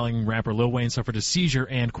multi-platinum selling rapper Lil Wayne suffered a seizure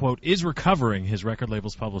and, quote, is recovering, his record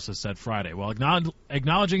label's publicist said Friday. While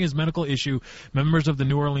acknowledging his medical issue, members of the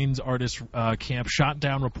New Orleans artist camp shot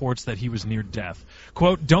down reports that he was near death.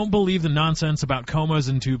 Quote, don't believe the nonsense about comas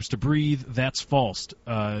and tubes to breathe. That's false.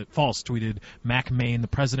 False, tweeted Mac Main, the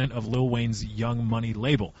president of Lil Wayne's Young Money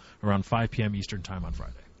label, around 5 p.m. Eastern time on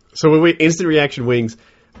Friday. So wait, instant reaction, Wings.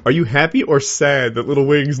 Are you happy or sad that Lil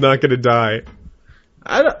Wayne's not going to die?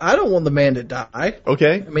 I don't want the man to die.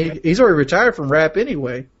 Okay. I mean, he's already retired from rap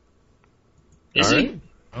anyway. Is he?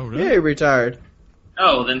 Oh, really? Yeah, he retired.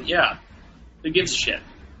 Oh, then yeah. Who gives a shit?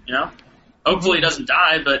 Hopefully he doesn't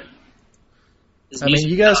die, but... I mean,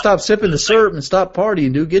 you got to stop sipping the syrup and stop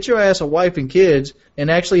partying, dude. Get your ass a wife and kids and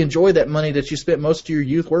actually enjoy that money that you spent most of your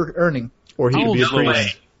youth earning. Or he could be a No way.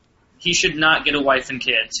 priest. He should not get a wife and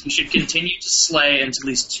kids. He should continue to slay until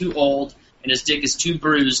he's too old and his dick is too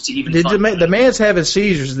bruised to even The man's having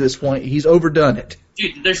seizures at this point. He's overdone it.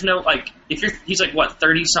 Dude, there's no, he's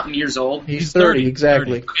 30-something years old? He's 30,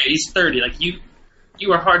 exactly. 30. Okay, he's 30.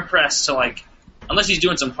 You are hard-pressed to, unless he's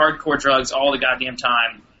doing some hardcore drugs all the goddamn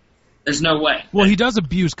time, there's no way. Well, he does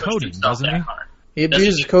abuse codeine, doesn't he? He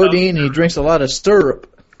abuses codeine and he drinks a lot of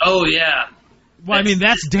syrup. Oh, yeah. Well, I mean,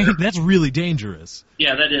 that's really dangerous.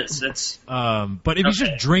 Yeah, that is. That's. But if he's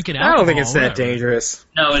just drinking alcohol, I don't think it's that whatever. dangerous.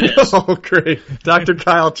 No, it is. Oh, great. Dr.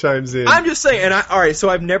 Kyle chimes in. I'm just saying, all right, so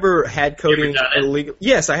I've never had codeine done it? illegal.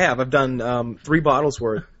 Yes, I have. I've done 3 bottles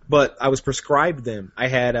worth, but I was prescribed them. I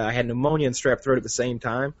had pneumonia and strep throat at the same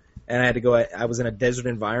time, and I had to go. I was in a desert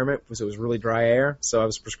environment, so it was really dry air, so I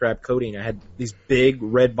was prescribed codeine. I had these big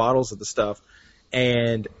red bottles of the stuff,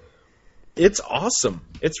 and it's awesome.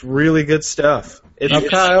 It's really good stuff. Now,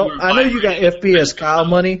 Kyle, I know you got FBS Kyle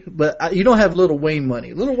money, but you don't have Lil Wayne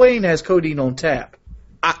money. Lil Wayne has codeine on tap.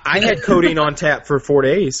 I had codeine on tap for 4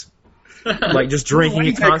 days. Just drinking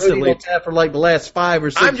it constantly. Had codeine on tap for the last 5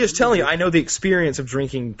 or 6 I'm just telling you, I know the experience of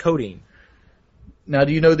drinking codeine. Now,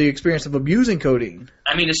 do you know the experience of abusing codeine?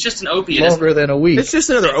 I mean, it's just an opiate. Longer than a week. It's just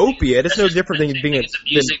another opiate. It's no different than being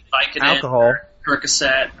abusing Vicodin alcohol or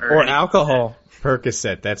Percocet or alcohol.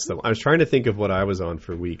 Percocet, that's the one. I was trying to think of what I was on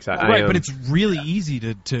for weeks. Right, but it's really easy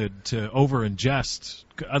to over-ingest.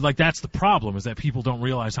 That's the problem, is that people don't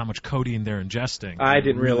realize how much codeine they're ingesting. I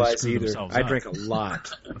didn't really realize screw either. themselves I up. drank a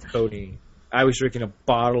lot of codeine. I was drinking a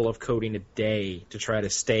bottle of codeine a day to try to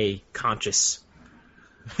stay conscious.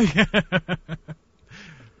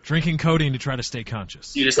 Drinking codeine to try to stay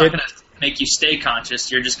conscious. Dude, it's not going to make you stay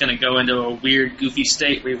conscious. You're just going to go into a weird, goofy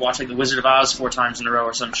state where you watch like The Wizard of Oz 4 times in a row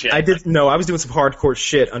or some shit. I was doing some hardcore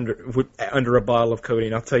shit under a bottle of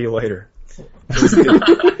codeine. I'll tell you later.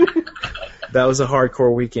 That was a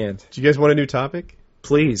hardcore weekend. Do you guys want a new topic?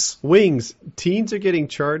 Please. Wings. Teens are getting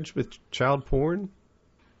charged with child porn.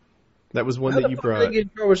 That was one that you brought. They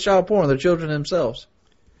get charged with child porn. They're children themselves.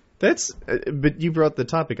 But you brought the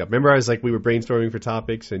topic up. Remember, I was like, we were brainstorming for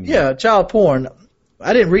topics, and Yeah, child porn.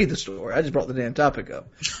 I didn't read the story. I just brought the damn topic up.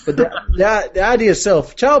 But the idea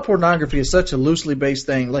itself, child pornography is such a loosely based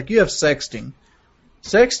thing. Like, you have sexting.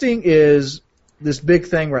 Sexting is this big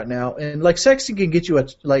thing right now, and like sexting can get you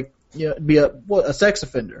be a sex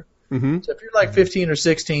offender. Mm-hmm. So if you're like 15 or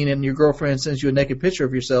 16 and your girlfriend sends you a naked picture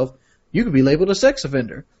of yourself, you could be labeled a sex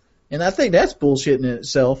offender. And I think that's bullshit in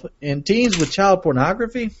itself. And teens with child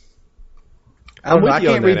pornography, I'm with you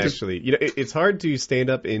on that, actually. You know, it's hard to stand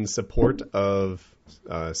up in support of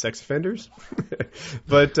sex offenders,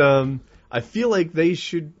 but I feel like they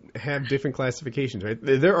should have different classifications, right?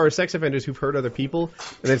 There are sex offenders who've hurt other people,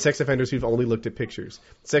 and then sex offenders who've only looked at pictures.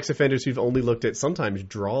 Sex offenders who've only looked at sometimes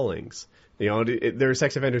drawings. You know, there are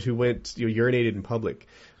sex offenders who went urinated in public.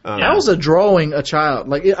 How is a drawing a child?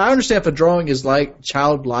 Like, I understand if a drawing is like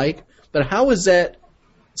childlike, but how is that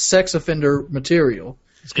sex offender material?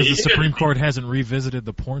 It's because the Supreme Court hasn't revisited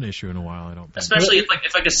the porn issue in a while, I don't think. Especially if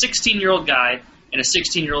like a 16-year-old guy and a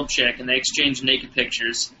 16-year-old chick and they exchange naked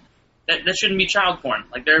pictures, that shouldn't be child porn.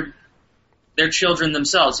 Like, they're children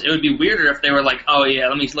themselves. It would be weirder if they were like, oh yeah,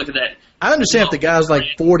 let me look at that. I understand if the guy's like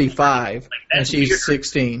 45 and she's weird.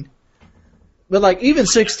 16. But like even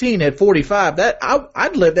 16 at 45,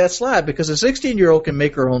 I'd let that slide because a 16-year-old can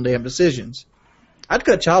make her own damn decisions. I'd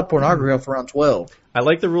cut child pornography off around 12. I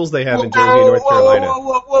like the rules they have in Jersey and North Carolina.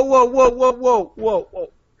 Whoa.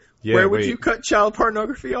 Yeah, Where would you cut child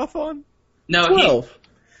pornography off on? No, 12.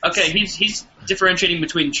 he's differentiating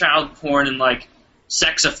between child porn and like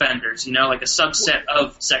sex offenders. You know, like a subset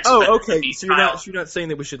of sex. offenders. Oh, okay. Be So child. you're not saying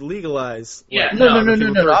that we should legalize? Yeah, like, No.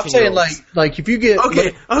 people I'm saying 13-year-olds. like if you get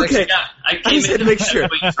Okay. Yeah, I I just had to make sure.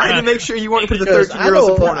 I had to make sure you weren't put the because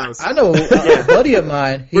 13-year-olds in pornos. I know a buddy of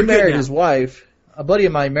mine. He We're good married now. his wife. A buddy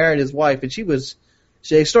of mine married his wife, and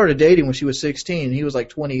they started dating when she was 16. And he was like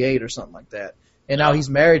 28 or something like that. And now he's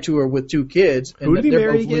married to her with 2 kids. And Who did he they're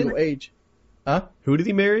marry both again? legal age. Huh? Who did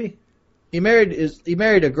he marry? He married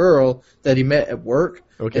a girl that he met at work,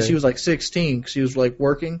 Okay. and she was like 16. She was like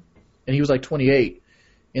working, and he was like 28.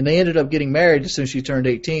 And they ended up getting married as soon as she turned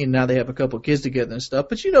 18. Now they have a couple of kids together and stuff.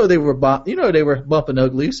 But they were bumping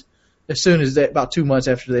uglies as soon as about 2 months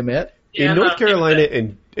after they met. Yeah, in North no, Carolina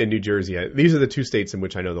and New Jersey, these are the 2 states in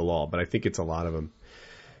which I know the law, but I think it's a lot of them.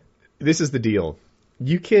 This is the deal.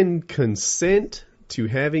 You can consent to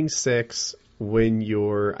having sex when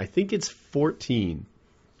you're, I think it's 14,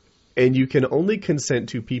 and you can only consent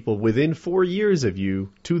to people within 4 years of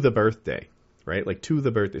you to the birthday, right? Like to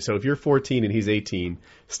the birthday. So if you're 14 and he's 18,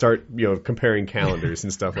 start, comparing calendars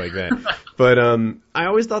and stuff like that. But I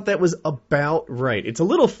always thought that was about right. It's a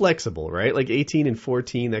little flexible, right? Like 18 and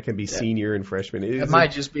 14, that can be senior and freshman. It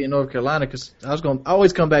might just be in North Carolina because I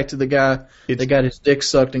always come back to the guy that got his dick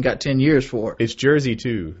sucked and got 10 years for it. It's Jersey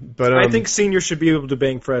too, but I think seniors should be able to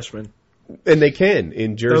bang freshmen. and they can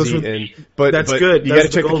in Jersey. But that's but good. You Those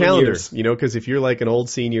got to are the check the golden calendar, years. because if you're like an old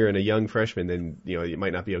senior and a young freshman, then it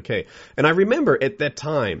might not be okay. And I remember at that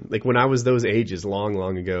time, like when I was those ages,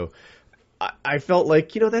 long ago. I felt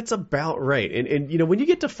like, that's about right. And when you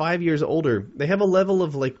get to 5 years older, they have a level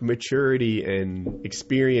of like maturity and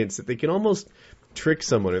experience that they can almost trick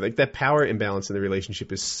someone, or like that power imbalance in the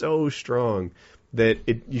relationship is so strong that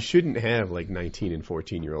you shouldn't have like 19 and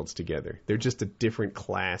 14-year-olds together. They're just a different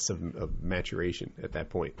class of maturation at that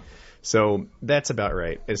point. So that's about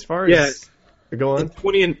right. As far as go on. And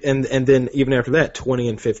 20 and then even after that, 20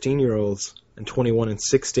 and 15-year-olds. And 21 and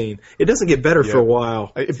 16. It doesn't get better for a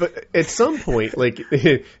while. But at some point, like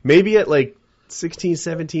maybe at like 16,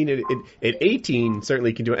 17, at 18,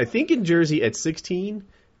 certainly can do it. I think in Jersey at 16,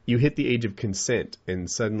 you hit the age of consent,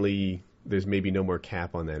 and suddenly there's maybe no more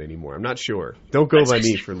cap on that anymore. I'm not sure. Don't go by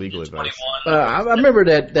me for legal advice. I remember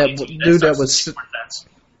that dude that was.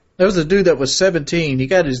 There was a dude that was 17. He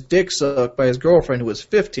got his dick sucked by his girlfriend who was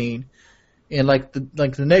 15. And like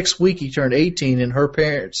the next week he turned 18, and her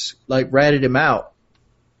parents like ratted him out.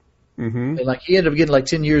 Mm-hmm. And like he ended up getting like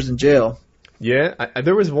 10 years in jail. Yeah,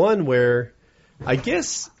 there was one where I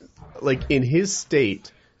guess like in his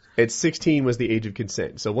state at 16 was the age of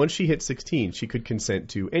consent. So once she hit 16, she could consent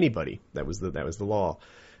to anybody. That was the law.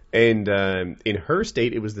 And in her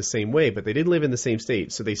state, it was the same way, but they didn't live in the same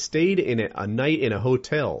state. So they stayed in a night in a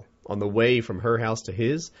hotel on the way from her house to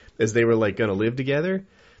his, as they were like going to live together.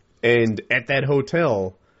 And at that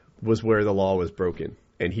hotel was where the law was broken,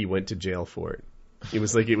 and he went to jail for it. It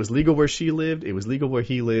was like it was legal where she lived, it was legal where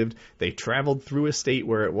he lived. They traveled through a state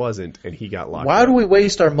where it wasn't, and he got locked up. Why do we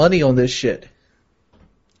waste our money on this shit?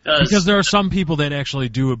 Because there are some people that actually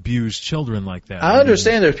do abuse children like that. I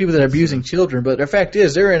understand there's people that are abusing children, but the fact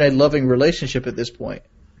is they're in a loving relationship at this point.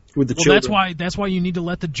 With the Well, children. that's why you need to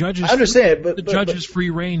let the judges. I understand, but the judges free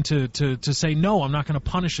reign to say no. I'm not going to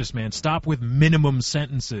punish this man. Stop with minimum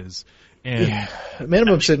sentences and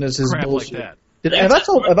minimum sentence is crap bullshit. like that.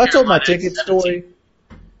 Have I told my ticket story?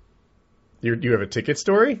 You have a ticket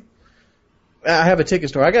story? I have a ticket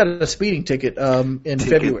story. I got a speeding ticket in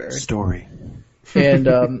February. Story. And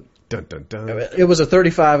Dun, dun, dun. it was a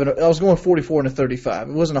 35, and I was going 44 and a 35.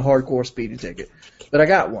 It wasn't a hardcore speeding ticket, but I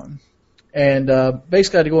got one. And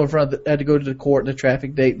basically, I had to go had to go to the court, the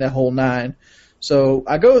traffic date, and that whole nine. So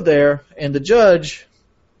I go there, and the judge.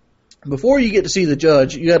 Before you get to see the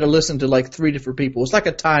judge, you got to listen to like 3 different people. It's like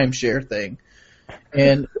a timeshare thing,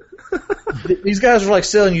 and these guys are like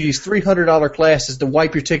selling you these $300 classes to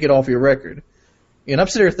wipe your ticket off your record. And I'm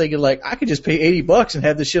sitting there thinking, like, I could just pay $80 and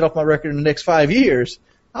have this shit off my record in the next 5 years.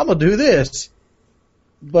 I'm gonna do this,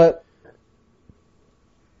 but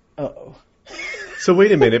So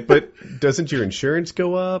wait a minute, but doesn't your insurance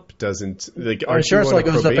go up? Doesn't like our insurance only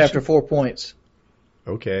goes up after 4 points.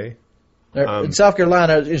 Okay. In South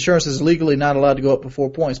Carolina, insurance is legally not allowed to go up to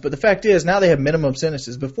 4 points. But the fact is, now they have minimum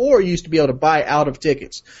sentences. Before, you used to be able to buy out of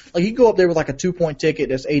tickets. Like, you go up there with like a 2-point ticket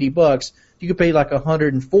that's $80. You could pay like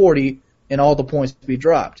 $140 and all the points be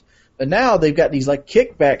dropped. But now they've got these like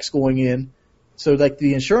kickbacks going in. So like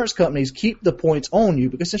the insurance companies keep the points on you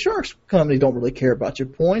because insurance companies don't really care about your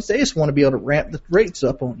points. They just want to be able to ramp the rates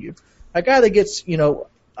up on you. A guy that gets,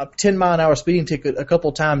 a 10-mile-an-hour speeding ticket a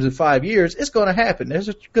couple times in 5 years, it's going to happen. There's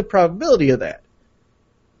a good probability of that.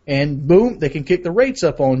 And boom, they can kick the rates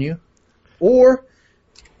up on you. Or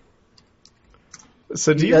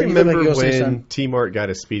So do you remember when T-Mart got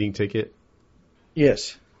a speeding ticket?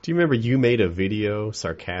 Yes. Do you remember you made a video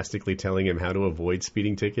sarcastically telling him how to avoid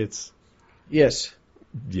speeding tickets? Yes.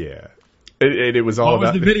 Yeah. It was all What was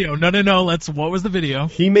about the video? No. What was the video?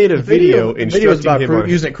 He made a video instructing about him on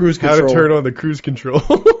using cruise how control. to turn on the cruise control.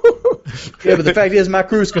 Yeah, but the fact is, my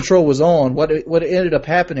cruise control was on. What ended up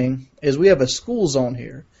happening is we have a school zone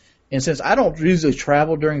here, and since I don't usually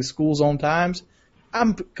travel during school zone times,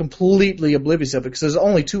 I'm completely oblivious of it because there's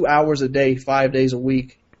only 2 hours a day, 5 days a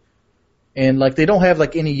week, and like they don't have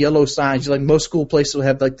like any yellow signs. Like most school places will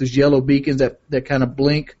have like those yellow beacons that kind of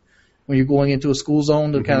blink when you're going into a school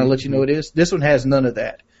zone to kind of let you know it is. This one has none of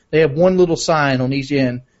that. They have one little sign on each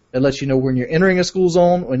end that lets you know when you're entering a school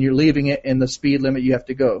zone, when you're leaving it, and the speed limit you have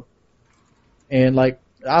to go. And like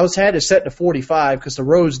I had it set to 45 because the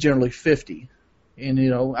road's generally 50, and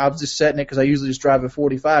I was just setting it because I usually just drive at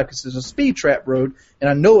 45 because it's a speed trap road, and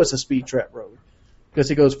I know it's a speed trap road because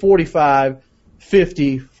it goes 45,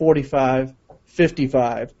 50, 45,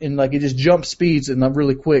 55, and like it just jumps speeds in a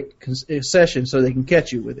really quick session so they can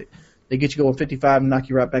catch you with it. They get you going 55 and knock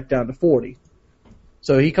you right back down to 40.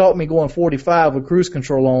 So he caught me going 45 with cruise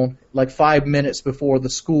control on like 5 minutes before the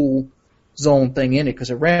school zone thing in it because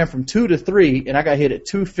it ran from 2 to 3 and I got hit at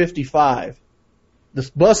 2:55.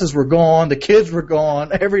 The buses were gone, the kids were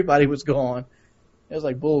gone, everybody was gone. It was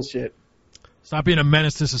like bullshit. Stop being a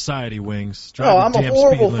menace to society, Wings. Oh, I'm a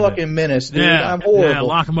horrible fucking menace, dude. Yeah, I'm horrible. Yeah,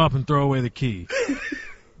 lock him up and throw away the key.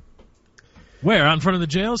 Where? Out in front of the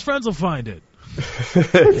jail? His friends will find it.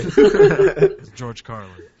 George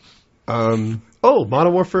Carlin.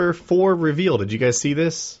 Modern Warfare 4 reveal. Did you guys see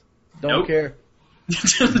this? Don't care.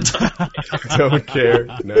 Don't care.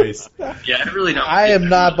 Nice. Yeah, I really don't. I am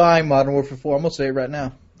not buying Modern Warfare 4. I'm going to say it right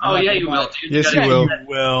now. Oh, yeah, you will, dude. Yes, you will.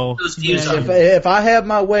 Will. If I have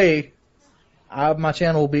my way, my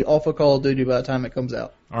channel will be off of Call of Duty by the time it comes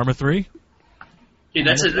out. Arma 3? Dude,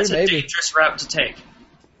 that's a Maybe. dangerous route to take.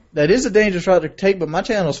 That is a dangerous route to take, but my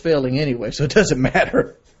channel's failing anyway, so it doesn't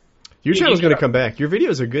matter. Your channel's going to come back. Your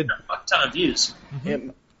videos are good. A fuck ton of views.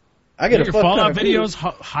 I get Your a fuck ton Fallout of videos,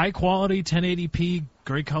 high quality, 1080p,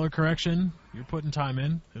 great color correction. You're putting time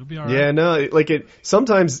in. It'll be all right. Yeah, no,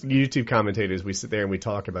 sometimes YouTube commentators, we sit there and we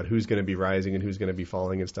talk about who's going to be rising and who's going to be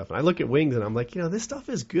falling and stuff. And I look at Wings and I'm like, this stuff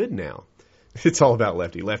is good now. It's all about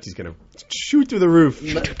Lefty. Lefty's going to shoot through the roof.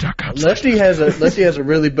 Lefty has a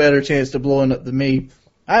really better chance to blowing up than me.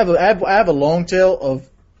 I have a long tail of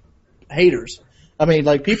haters. I mean,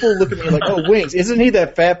 like, people look at me like, oh, Wings, isn't he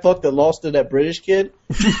that fat fuck that lost to that British kid?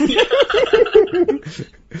 And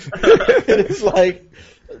it's like,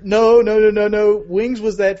 no. Wings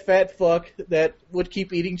was that fat fuck that would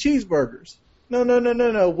keep eating cheeseburgers.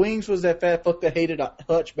 No. Wings was that fat fuck that hated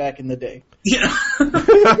Hutch back in the day. Yeah.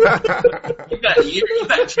 you got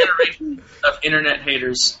generations of internet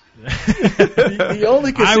haters. The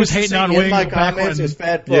only I was hating on in Wings my back comments when- is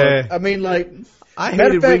fat fuck. Yeah. I mean, like, I matter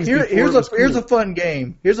hated of fact, Wings before it was here's cool. a fun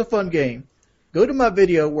game. Here's a fun game. Go to my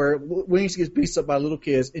video where Wings gets beat up by little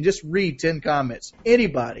kids and just read 10 comments.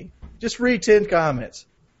 Anybody. Just read 10 comments.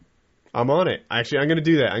 I'm on it. Actually, I'm going to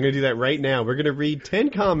do that. I'm going to do that right now. We're going to read 10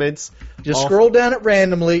 comments. Just scroll down it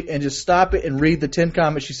randomly and just stop it and read the 10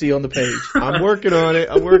 comments you see on the page. I'm working on it.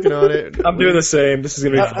 I'm doing the same. This is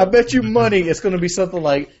going to be I bet you money it's going to be something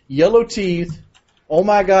like yellow teeth, oh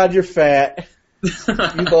my God, you're fat, you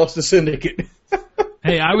lost the syndicate.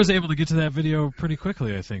 Hey, I was able to get to that video pretty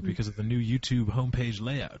quickly, I think, because of the new YouTube homepage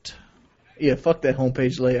layout. Yeah, fuck that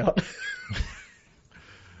homepage layout.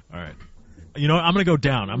 All right. You know what? I'm going to go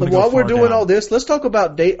down. I'm going But to go while we're far doing down. all this, let's talk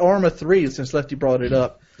about Arma 3 since Lefty brought it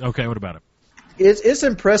up. Okay, what about it? It's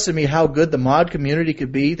impressing me how good the mod community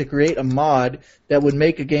could be to create a mod that would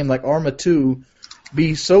make a game like Arma 2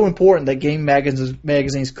 be so important that game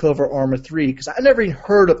magazines cover Arma 3. Because I never even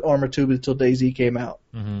heard of Arma 2 until DayZ came out.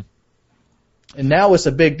 Mm-hmm. And now it's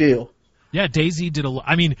a big deal. Yeah, DayZ did a lot.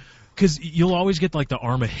 I mean, because you'll always get like the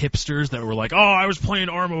Arma hipsters that were like, oh, I was playing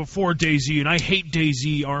Arma before DayZ, and I hate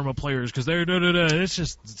DayZ Arma players because they're da-da-da. It's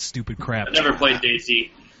just stupid crap. I never played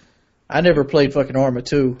DayZ. I never played fucking Arma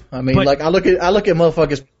 2. I mean, But- like I look at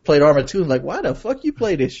motherfuckers played Arma 2 and like, why the fuck you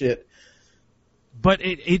play this shit? But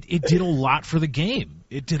it did a lot for the game.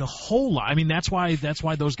 It did a whole lot. I mean, that's why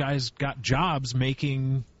those guys got jobs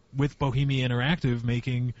making with Bohemia Interactive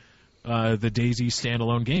making the DayZ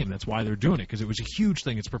standalone game. That's why they're doing it, because it was a huge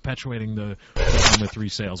thing. It's perpetuating the Arma 3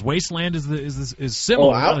 sales. Wasteland is Oh,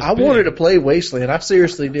 similar. I wanted to play Wasteland. I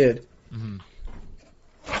seriously did. Mm-hmm.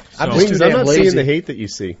 I'm So- just Wings, too I'm damn not lazy. seeing the hate that you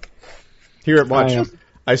see. Here, watch. I am.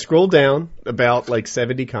 I scrolled down about like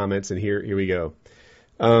 70 comments, and here we go.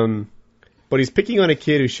 But he's picking on a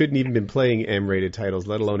kid who shouldn't even been playing M-rated titles,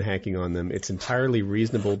 let alone hacking on them. It's entirely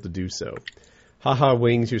reasonable to do so. Haha,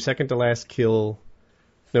 Wings, your second to last kill.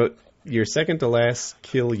 No, your second to last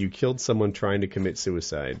kill. You killed someone trying to commit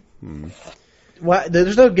suicide. Why,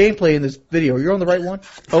 there's no gameplay in this video. You're on the right one?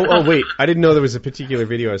 Oh, wait. I didn't know there was a particular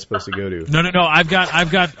video I was supposed to go to. No. I've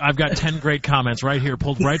got 10 great comments right here,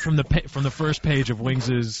 pulled right from the first page of Wings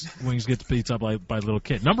gets beat up by little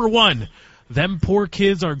kid. Number 1, them poor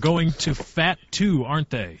kids are going to fat too, aren't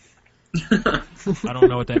they? I don't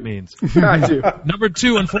know what that means. I do. Number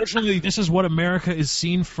 2, unfortunately, this is what America is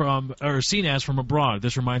seen as from abroad.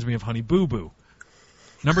 This reminds me of Honey Boo Boo.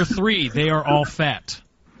 Number 3, they are all fat.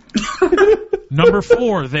 Number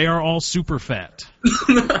 4, they are all super fat.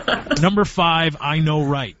 Number 5, I know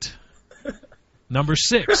right. Number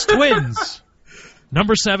 6, twins.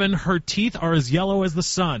 Number 7, her teeth are as yellow as the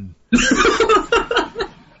sun.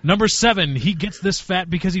 Number 7, he gets this fat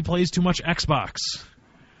because he plays too much Xbox.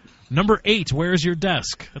 Number 8, where's your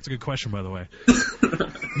desk? That's a good question, by the way.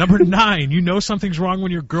 Number 9, you know something's wrong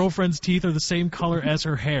when your girlfriend's teeth are the same color as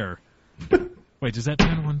her hair. Wait, is that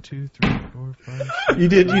 10? 1, 2, 3, 4, 5? You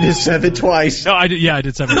did 7 twice. No, I did. Yeah, I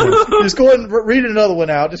did 7 times. Just go ahead and read another one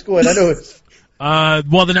out. Just go ahead. I know it's...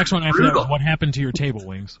 Well, the next one after that Brutal. was what happened to your table,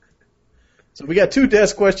 Wings? So we got 2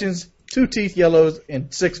 desk questions, 2 teeth yellows,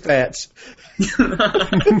 and 6 fats. Is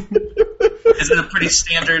it a pretty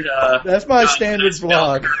standard? That's my standard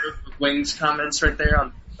vlog. Wings comments right there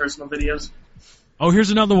on personal videos. Oh, here's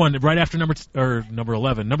another one right after number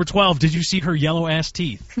 11. Number 12, did you see her yellow ass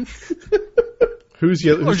teeth? Who's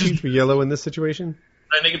yellow? Or Who's just- teeth were yellow in this situation?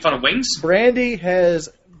 Am I making fun of Wings? Brandy has...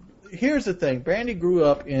 Here's the thing. Brandy grew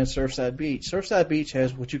up in Surfside Beach. Surfside Beach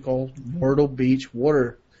has what you call Myrtle Beach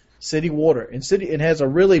water, city water. And it has a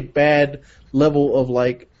really bad level of,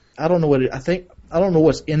 like, I don't know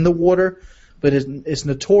what's in the water, but it's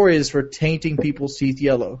notorious for tainting people's teeth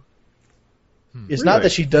yellow. It's not Really?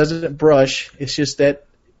 that she doesn't brush. It's just that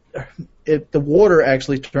the water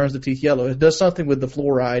actually turns the teeth yellow. It does something with the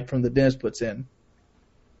fluoride from the dentist puts in.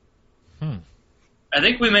 I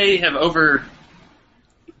think we may have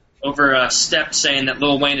overstepped saying that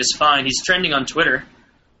Lil Wayne is fine. He's trending on Twitter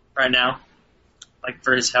right now, like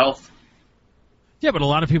for his health. Yeah, but a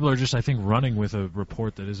lot of people are just, I think, running with a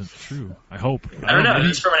report that isn't true. I hope. I don't know. maybe-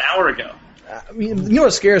 It's from an hour ago. I mean, you know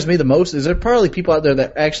what scares me the most is there are probably people out there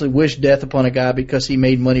that actually wish death upon a guy because he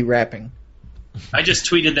made money rapping. I just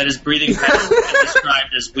tweeted that his breathing pattern is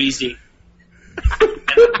described as wheezy.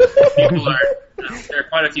 And there are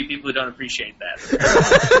quite a few people who don't appreciate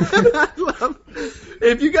that.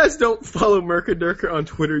 If you guys don't follow Mercadurker on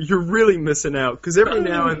Twitter, you're really missing out. Because every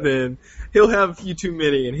now and then, he'll have a few too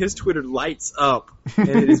many, and his Twitter lights up, and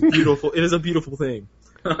it is beautiful. It is a beautiful thing.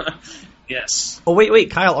 Yes. Oh,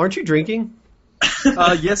 wait, Kyle, aren't you drinking?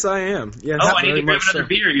 Yes, I am. Yes, Oh, I need to very grab much another so.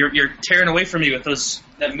 beer. You're tearing away from me with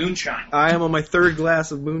that moonshine. I am on my third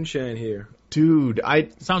glass of moonshine here. Dude,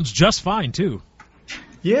 Sounds just fine too.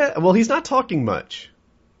 yeah, well, he's not talking much.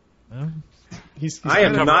 He's I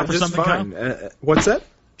am cover not up for just something, fine. What's that?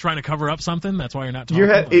 Trying to cover up something. That's why you're not talking.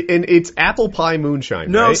 and it's apple pie moonshine,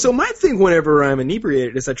 No, right? so my thing whenever I'm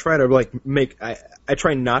inebriated is I try to I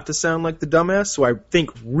try not to sound like the dumbass, so I think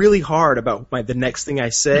really hard about the next thing I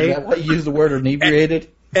Is say. that why you use the word inebriated?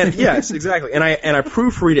 And yes, exactly. And I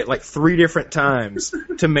proofread it like 3 different times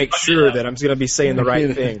to make sure that I'm going to be saying the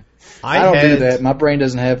right thing. I don't do that. My brain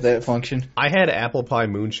doesn't have that function. I had apple pie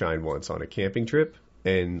moonshine once on a camping trip,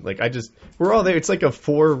 and we're all there. It's like a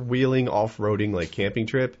 4-wheeling off-roading like camping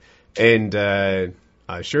trip, and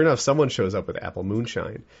sure enough, someone shows up with apple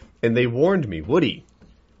moonshine, and they warned me, Woody,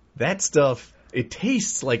 that stuff, it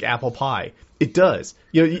tastes like apple pie. It does.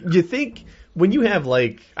 You think when you have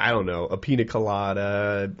I don't know, a pina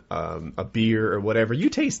colada, a beer or whatever, you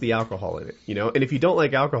taste the alcohol in it, and if you don't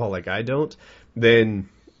like alcohol like I don't, then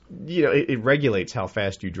it regulates how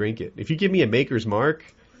fast you drink it. If you give me a Maker's Mark,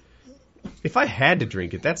 if I had to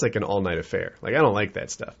drink it, that's like an all-night affair. I don't like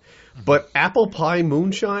that stuff. But apple pie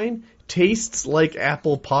moonshine tastes like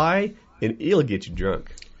apple pie, and it'll get you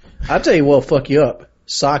drunk. I'll tell you what'll fuck you up.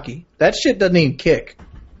 Sake. That shit doesn't even kick.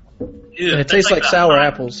 Ew, And it tastes like sour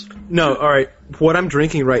apples. No, all right. What I'm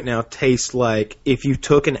drinking right now tastes like if you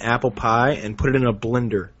took an apple pie and put it in a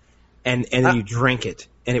blender, and then you drank it,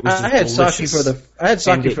 and it was just I had delicious. sake for the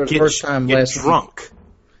first time last week. drunk.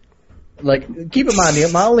 Keep in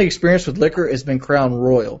mind, my only experience with liquor has been Crown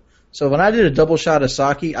Royal. So when I did a double shot of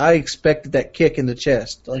sake, I expected that kick in the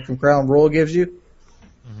chest, like from Crown Royal gives you.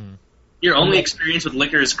 Your only experience with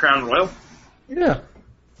liquor is Crown Royal? Yeah.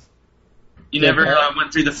 You never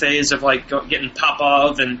went through the phase of getting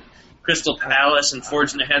Popov and Crystal Palace and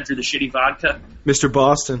forging ahead through the shitty vodka? Mr.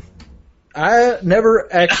 Boston. I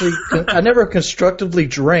never constructively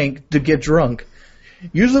drank to get drunk.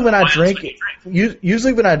 Usually when I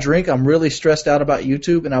drink, I'm really stressed out about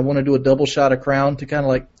YouTube, and I want to do a double shot of Crown to kind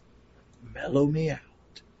of mellow me out.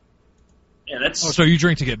 Yeah, that's. Oh, so you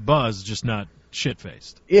drink to get buzzed, just not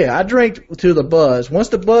shit-faced. Yeah, I drink to the buzz. Once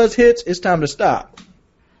the buzz hits, it's time to stop.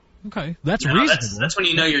 Okay, that's No, reasonable. that's when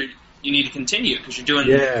you know you need to continue because you're doing.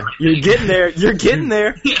 Yeah, you're getting there. You're getting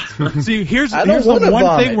there. See, here's I the don't wanna one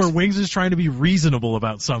vomit. thing where Wings is trying to be reasonable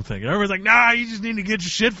about something. And everyone's like, nah, you just need to get your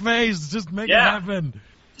shit-faced. Just make it happen.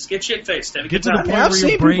 Just get shit faced. Get to the point I've where your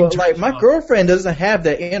seen brain people, turns my off. girlfriend doesn't have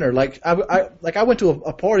that in her. I went to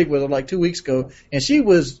a party with her 2 weeks ago, and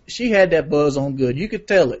she had that buzz on good. You could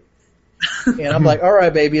tell it. And I'm like, all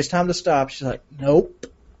right, baby, it's time to stop. She's like, nope,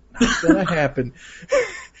 not gonna happen.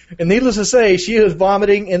 And needless to say, she was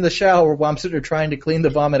vomiting in the shower while I'm sitting there trying to clean the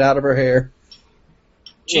vomit out of her hair.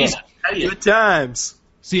 Jesus, how do you? Good times.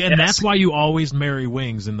 See, and Yes. that's why you always marry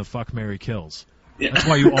Wings in the Fuck, Marry, Kills. Yeah. That's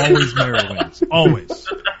why you always marry Wings. Always.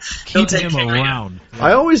 He'll Keep take him care of you. around.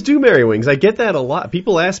 I always do marry Wings. I get that a lot.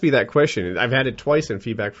 People ask me that question. I've had it twice in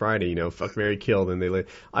Feedback Friday. Fuck, marry, kill. Then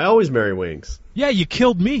I always marry Wings. Yeah, you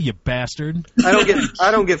killed me, you bastard.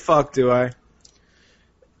 I don't get fucked, do I?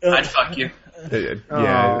 I'd fuck you. You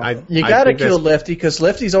gotta kill Lefty, because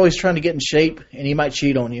Lefty's always trying to get in shape, and he might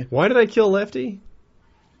cheat on you. Why did I kill Lefty?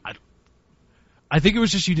 I think it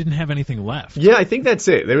was just you didn't have anything left. Yeah, I think that's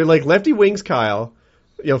it. They were like Lefty, Wings, Kyle.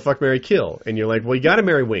 Fuck, marry, kill. And you're like, well, you got to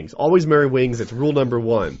marry Wings. Always marry Wings. It's rule number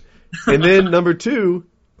 1. And then number 2,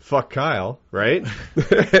 fuck Kyle, right?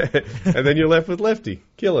 And then you're left with Lefty.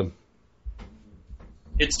 Kill him.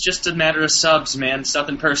 It's just a matter of subs, man. It's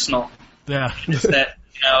nothing personal. Yeah. It's that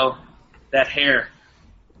that hair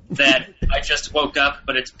that I just woke up,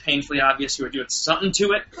 but it's painfully obvious you were doing something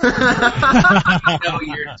to it. I know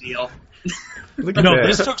your deal. Look at No, that.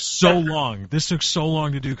 this took so long. This took so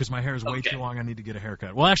long to do because my hair is way Okay. too long. I need to get a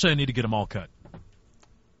haircut. Well, actually, I need to get them all cut.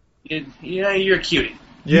 Yeah, you're a cutie.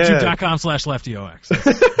 Yeah. YouTube.com/LeftyOX.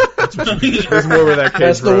 There's more where that came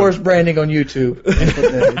That's from. the worst branding on YouTube. That's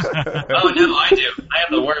what that is. Oh no, I do. I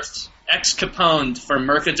have the worst. Ex Capone for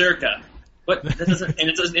Mercadurka. What? That doesn't. And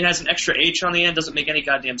it has an extra H on the end. Doesn't make any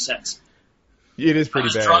goddamn sense. It is I pretty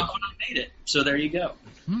was bad. drunk when I made it, so there you go.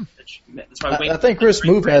 That's why I think Chris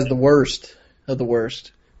Move has the worst of the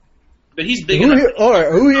worst. But he's big Who enough. here, all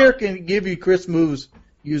right, who here can give you Chris Move's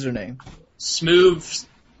username? Smooth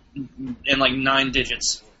in 9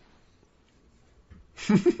 digits.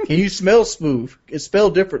 Can you spell smooth? It's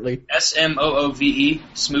spelled differently. SMOOVE.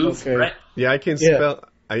 Smooth, Okay. right? Yeah, I can Yeah. spell.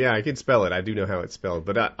 Yeah, I can spell it. I do know how it's spelled,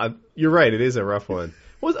 but you're right. It is a rough one.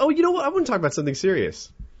 Well, you know what? I want to talk about something serious.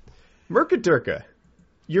 Mercadurka.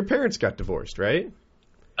 Your parents got divorced, right?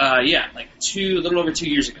 Yeah, like a little over 2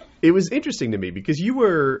 years ago. It was interesting to me because you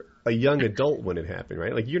were a young adult when it happened,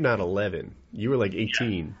 right? Like, you're not 11. You were like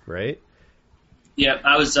 18, right? Yeah,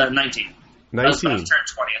 I was 19. 19. I was turned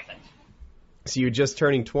 20, I think. So you're just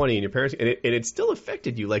turning 20, and your parents, and it still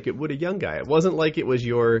affected you like it would a young guy. It wasn't like it was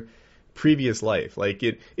your previous life. Like,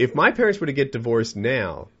 if my parents were to get divorced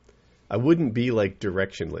now, I wouldn't be like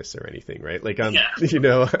directionless or anything, right? Like, I'm, you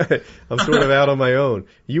know, I'm sort of out on my own.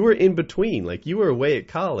 You were in between. Like, you were away at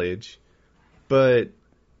college, but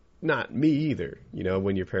not me either, you know,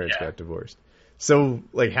 when your parents got divorced. So,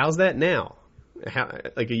 like, how's that now? How,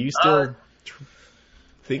 like, are you still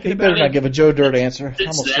thinking about it? He better not give a Joe Dirt answer. I'm going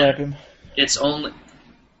to slap him.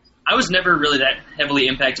 I was never really that heavily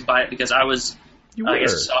impacted by it because I was, I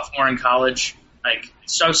guess, a sophomore in college. Like,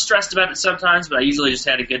 so I was stressed about it sometimes, but I usually just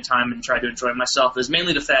had a good time and tried to enjoy myself. It was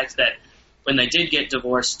mainly the fact that when they did get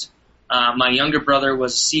divorced, my younger brother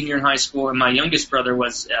was a senior in high school, and my youngest brother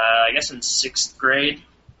was, I guess, in 6th grade.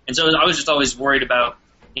 And so I was just always worried about,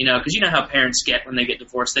 you know, because you know how parents get when they get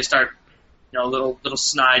divorced. They start, you know, little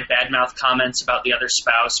snide, bad-mouth comments about the other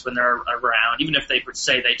spouse when they're around. Even if they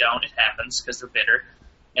say they don't, it happens because they're bitter.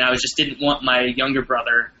 And I just didn't want my youngest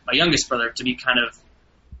brother, to be kind of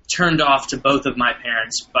turned off to both of my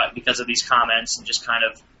parents, but because of these comments and just kind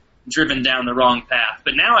of driven down the wrong path.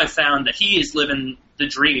 But now I've found that he is living the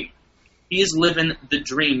dream. He is living the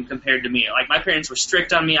dream compared to me. Like, my parents were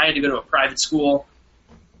strict on me. I had to go to a private school.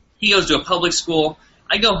 He goes to a public school.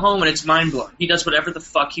 I go home and it's mind-blowing. He does whatever the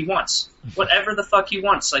fuck he wants. Whatever the fuck he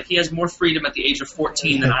wants. Like, he has more freedom at the age of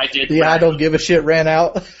 14 than I did. I don't give a shit ran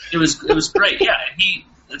out. It was great, yeah.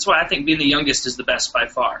 That's why I think being the youngest is the best by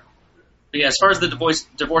far. But yeah, as far as the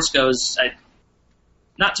divorce goes,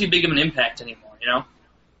 not too big of an impact anymore, you know?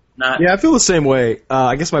 Yeah, I feel the same way.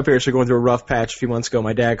 I guess my parents were going through a rough patch a few months ago.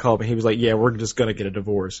 My dad called me. He was like, yeah, we're just going to get a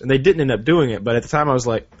divorce. And they didn't end up doing it, but at the time I was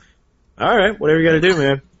like, all right, whatever you got to do,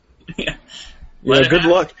 man. Yeah, good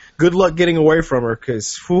luck. Good luck getting away from her,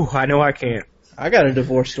 because I know I can't. I got a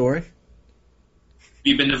divorce story.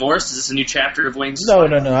 You been divorced? Is this a new chapter of Wayne's No.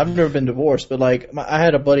 I've never been divorced, but like I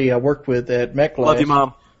had a buddy I worked with at MetLife. Love you,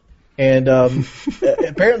 Mom. And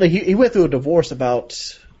apparently he went through a divorce about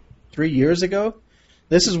 3 years ago.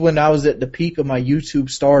 This is when I was at the peak of my YouTube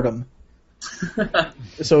stardom.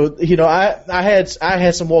 So, you know, I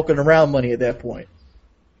had some walking around money at that point.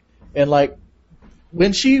 And like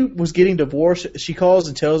when she was getting divorced, she calls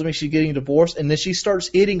and tells me she's getting divorced, and then she starts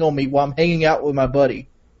hitting on me while I'm hanging out with my buddy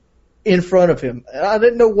in front of him. I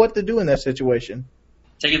didn't know what to do in that situation.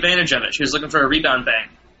 Take advantage of it. She was looking for a rebound bang.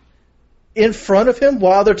 In front of him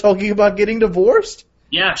while they're talking about getting divorced?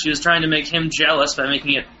 Yeah, she was trying to make him jealous by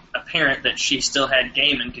making it apparent that she still had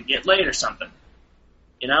game and could get laid or something.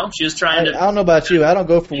 You know? She was trying to... I don't know about you. I don't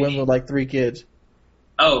go for women with like 3 kids.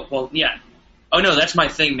 Oh, well, yeah. Oh, no, that's my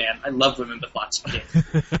thing, man. I love women with lots of kids.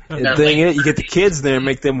 The thing is, you get the kids there and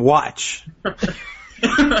make them watch.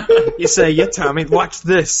 You say, yeah, Tommy, watch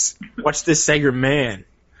this. Watch this, say you're man.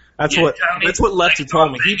 That's what Lefty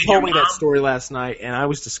told me. He told me that story last night, and I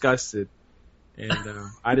was disgusted. And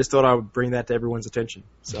I just thought I would bring that to everyone's attention.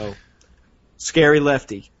 So, Scary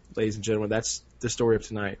Lefty, ladies and gentlemen. That's the story of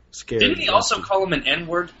tonight. Scary. Didn't he also call him an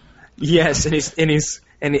N-word? Yes, and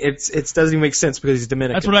it doesn't even make sense because he's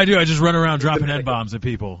Dominican. That's what I do. I just run around dropping N-bombs at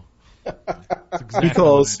people. Exactly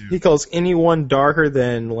he calls anyone darker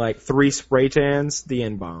than like 3 spray tans the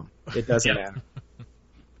N-bomb. It doesn't matter.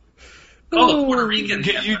 Oh, Puerto Rican.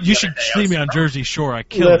 You should see me on Jersey Shore. I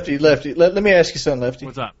killed Lefty. Let me ask you something, Lefty.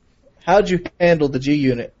 What's up? How'd you handle the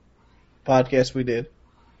G-Unit podcast we did?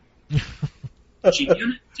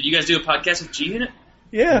 G-Unit? Did you guys do a podcast with G-Unit?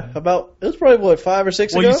 Yeah, it was probably, 5 or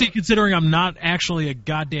 6 ago? Well, you see, considering I'm not actually a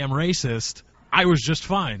goddamn racist, I was just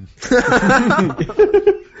fine. You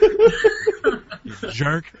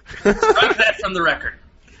jerk. Strike that from the record.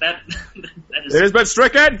 That is... It has been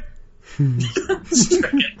stricken!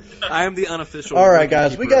 stricken. I am the unofficial... All right,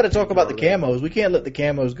 guys, we got to talk about the camos. We can't let the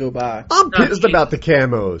camos go by. I'm pissed about the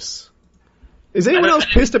camos. Is anyone else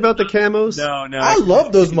pissed about the camos? No. I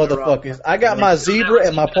love those motherfuckers. I got my zebra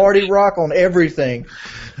and my party rock on everything.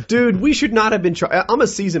 Dude, we should not have been I'm a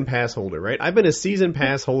season pass holder, right? I've been a season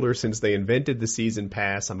pass holder since they invented the season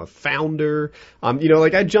pass. I'm a founder.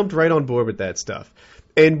 I jumped right on board with that stuff.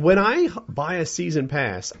 And when I buy a season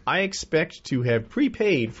pass, I expect to have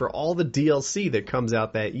prepaid for all the DLC that comes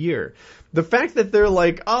out that year. The fact that they're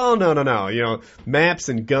like, oh, no, maps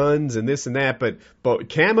and guns and this and that, but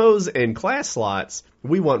camos and class slots,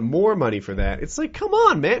 we want more money for that. It's like, come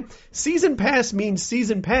on, man. Season pass means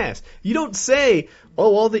season pass. You don't say,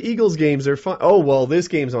 oh, all the Eagles games are fun. Oh, well, this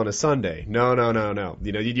game's on a Sunday. No.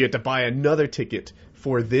 You have to buy another ticket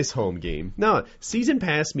for this home game. No, season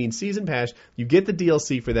pass means season pass. You get the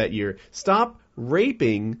DLC for that year. Stop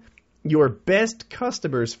raping your best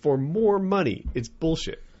customers for more money. It's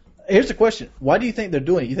bullshit. Here's the question. Why do you think they're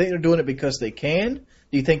doing it? You think they're doing it because they can?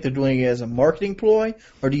 Do you think they're doing it as a marketing ploy?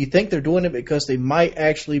 Or do you think they're doing it because they might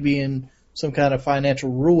actually be in some kind of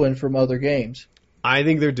financial ruin from other games? I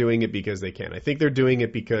think they're doing it because they can. I think they're doing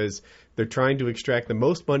it because they're trying to extract the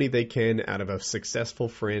most money they can out of a successful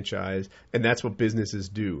franchise, and that's what businesses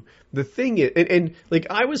do. The thing is, and like,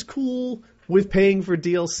 I was cool with paying for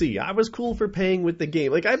DLC. I was cool for paying with the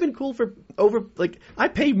game. Like, I've been cool for I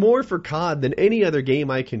pay more for COD than any other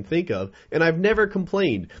game I can think of, and I've never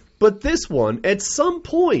complained. But this one, at some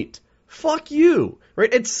point, fuck you,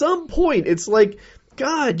 right? At some point, it's like,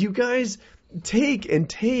 God, you guys take and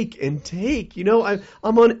take and take. You know,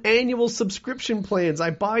 I'm on annual subscription plans.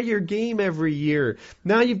 I buy your game every year.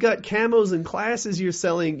 Now you've got camos and classes you're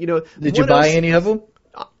selling. You know, did you buy any of them?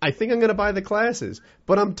 I think I'm going to buy the classes,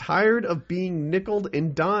 but I'm tired of being nickeled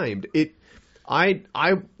and dimed. I'll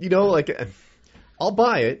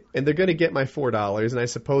buy it, and they're going to get my $4, and I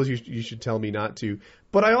suppose you should tell me not to.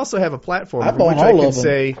 But I also have a platform from which I can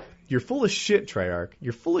say, you're full of shit, Treyarch.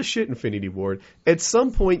 You're full of shit, Infinity Ward. At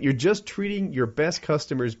some point, you're just treating your best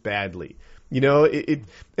customers badly. You know,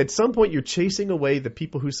 at some point, you're chasing away the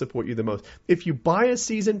people who support you the most. If you buy a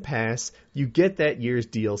season pass, you get that year's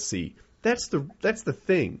DLC. That's the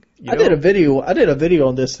thing. You know? I did a video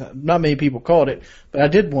on this. Not many people caught it, but I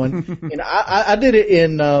did one, and I did it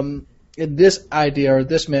in this idea or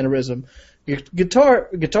this mannerism. Guitar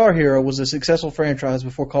Hero was a successful franchise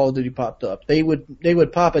before Call of Duty popped up. They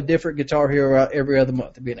would pop a different Guitar Hero out every other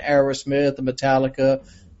month. It'd be an Aerosmith, a Metallica,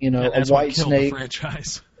 a White Snake. The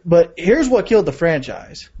franchise. But here's what killed the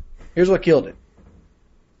franchise. Here's what killed it.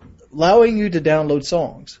 Allowing you to download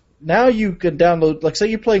songs. Now you can download, like, say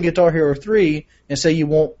you're playing Guitar Hero 3 and say you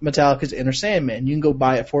want Metallica's Enter Sandman. You can go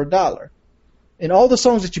buy it for $1. And all the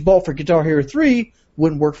songs that you bought for Guitar Hero 3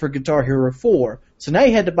 wouldn't work for Guitar Hero 4. So now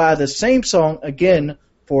you had to buy the same song again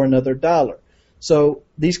for another $1. So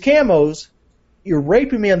these camos, you're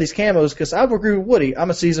raping me on these camos because I would agree with Woody.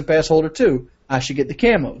 I'm a season pass holder too. I should get the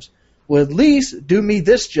camos. Well, at least do me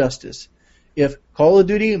this justice. If Call of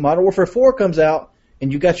Duty Modern Warfare 4 comes out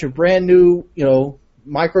and you got your brand new,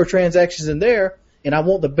 microtransactions in there, and I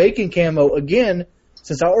want the bacon camo again,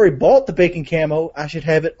 since I already bought the bacon camo, I should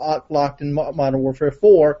have it locked in Modern Warfare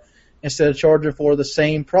 4 instead of charging for the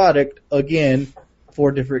same product again for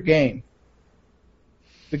a different game.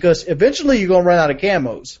 Because eventually you're going to run out of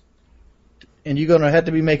camos, and you're going to have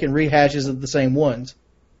to be making rehashes of the same ones.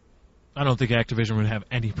 I don't think Activision would have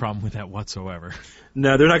any problem with that whatsoever.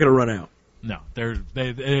 No, they're not going to run out. No,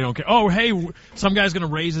 they don't care. Oh, hey, some guy's going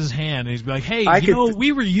to raise his hand and he's like, hey,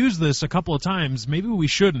 we reused this a couple of times. Maybe we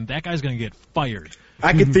shouldn't. That guy's going to get fired.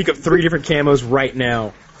 I can think of 3 different camos right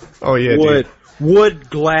now. Oh, yeah, Wood,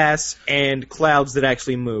 glass, and clouds that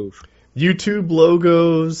actually move. YouTube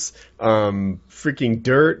logos, freaking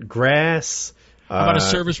dirt, grass. How about a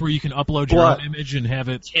service where you can upload your own image and have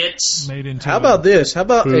it made into... How about this? How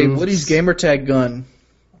about a Woody's gamertag gun?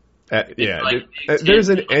 There's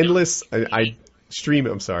an endless. I stream.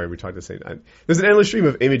 I'm sorry, we talked the same time. There's an endless stream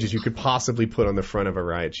of images you could possibly put on the front of a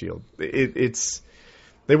riot shield.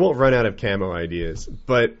 They won't run out of camo ideas,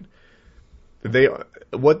 but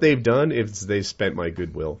what they've done is they've spent my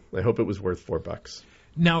goodwill. I hope it was worth $4.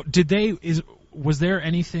 Now, was there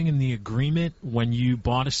anything in the agreement when you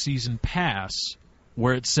bought a season pass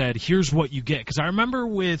where it said, here's what you get? Because I remember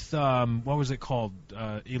with what was it called,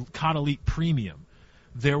 COD Elite Premium.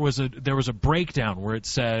 There was a breakdown where it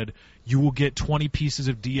said you will get 20 pieces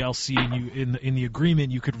of DLC, and in the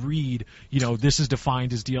agreement you could read, this is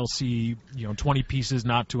defined as DLC, 20 pieces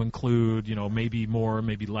not to include, maybe more,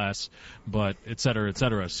 maybe less, but et cetera, et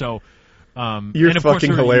cetera. So you're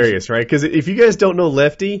fucking hilarious, right? Because if you guys don't know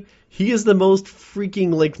Lefty, he is the most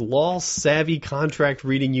freaking law savvy contract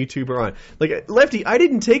reading YouTuber on. Lefty, I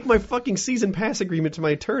didn't take my fucking season pass agreement to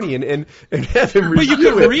my attorney and have him review it. But you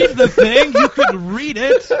could read the thing. You could read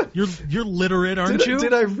it. You're literate, aren't you?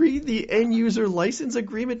 Did I read the end user license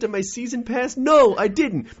agreement to my season pass? No, I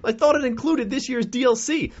didn't. I thought it included this year's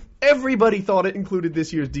DLC. Everybody thought it included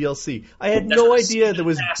this year's DLC. I had no idea there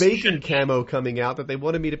was bacon camo coming out that they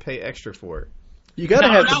wanted me to pay extra for. You gotta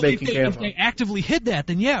have the bacon camo. If they actively hid that,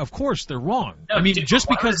 then yeah, of course they're wrong. No, I mean, just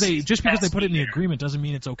because they put it in the agreement doesn't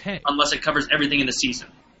mean it's okay. Unless it covers everything in the season.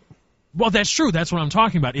 Well, that's true. That's what I'm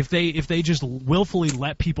talking about. If they just willfully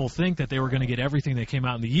let people think that they were going to get everything that came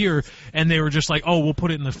out in the year, and they were just like, oh, we'll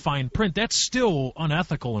put it in the fine print, that's still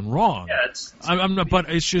unethical and wrong. Yeah, I'm not, but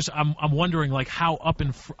it's just I'm wondering like how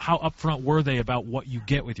upfront were they about what you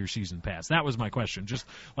get with your season pass? That was my question. Just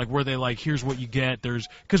like were they like, here's what you get?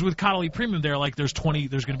 Because with COD Elite Premium, they're like there's going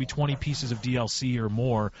to be 20 pieces of DLC or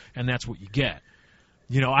more, and that's what you get.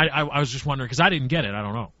 You know, I was just wondering because I didn't get it. I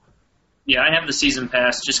don't know. Yeah, I have the season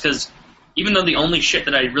pass just because even though the only shit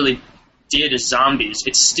that I really did is zombies,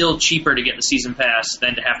 it's still cheaper to get the season pass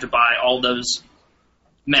than to have to buy all those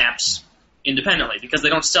maps independently because they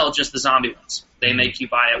don't sell just the zombie ones. They make you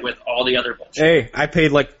buy it with all the other bullshit. Hey, I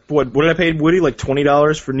paid like what did I pay Woody? Like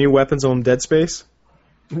 $20 for new weapons on Dead Space.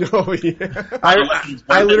 Oh yeah.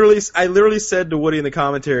 I literally said to Woody in the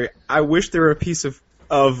commentary, I wish there were a piece of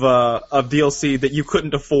DLC that you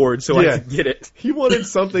couldn't afford, so I could get it. He wanted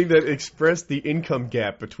something that expressed the income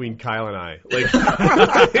gap between Kyle and I. Like,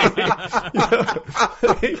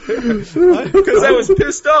 because I was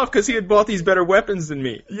pissed off because he had bought these better weapons than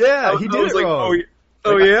me. Yeah, he did it like, wrong.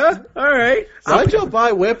 Oh yeah? All right. Why'd y'all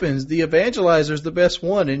buy weapons? The Evangelizer's the best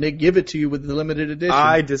one, and they give it to you with the limited edition.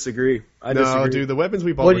 I disagree. No, dude, the weapons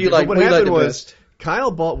we bought. What do you like? What what happened you like the was best?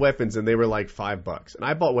 Kyle bought weapons and they were like $5, and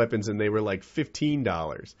I bought weapons and they were like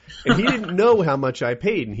 $15, and he didn't know how much I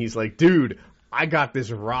paid, and he's like, "Dude, I got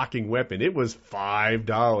this rocking weapon. It was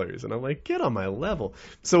 $5," and I'm like, "Get on my level."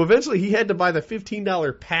 So eventually, he had to buy the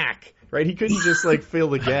 $15 pack. Right, he couldn't just like fill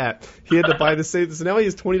the gap. He had to buy the same. So now he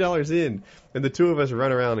has $20 in, and the two of us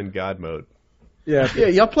run around in God mode. Yeah,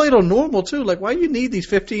 y'all played on normal too. Like, why you need these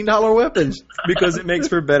 $15 weapons? Because it makes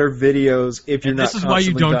for better videos if you're And not. this is why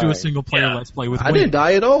you don't do a dying. single player Let's Play with I Wayne. didn't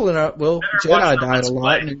die at all, and Jedi watched the died Let's a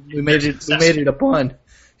lot, Play. and we made it a pun.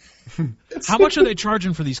 How much are they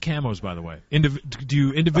charging for these camos, by the way? Do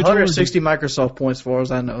you individually 160 Microsoft points, as far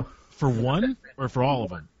as I know, for one or for all of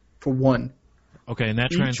them? for one. Okay, and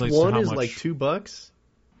that Each translates one to how is much? like $2.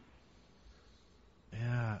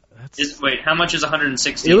 Yeah, that's. Wait, how much is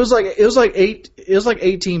 160? It was like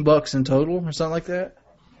 $18 in total or something like that.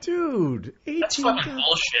 Dude, That's 18. fucking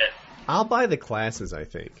bullshit. I'll buy the classes, I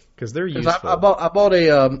think, because they're 'Cause useful. I bought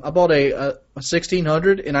a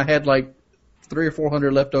 1600, and I had like 300 or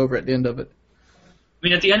 400 left over at the end of it. I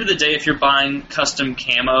mean, at the end of the day, if you're buying custom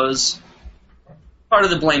camos, part of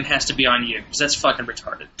the blame has to be on you, because that's fucking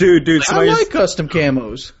retarded. Dude, I somebody like custom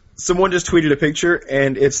camos. someone just tweeted a picture,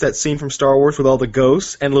 and it's that scene from Star Wars with all the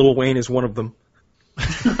ghosts, and Lil Wayne is one of them.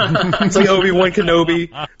 It's like Obi-Wan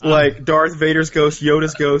Kenobi, like Darth Vader's ghost,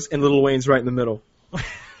 Yoda's ghost, and Lil Wayne's right in the middle.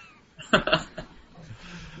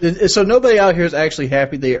 So nobody out here is actually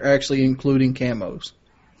happy they are actually including camos.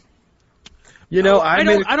 You know, I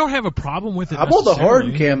don't have a problem with it. I bought the hard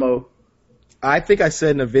necessarily. camo. I think I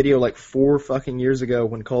said in a video like 4 fucking years ago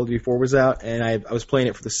when Call of Duty 4 was out, and I was playing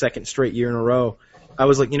it for the second straight year in a row. I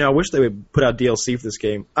was like, I wish they would put out DLC for this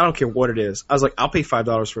game. I don't care what it is. I was like, I'll pay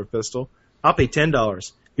 $5 for a pistol. I'll pay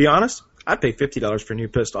 $10. Be honest, I'd pay $50 for a new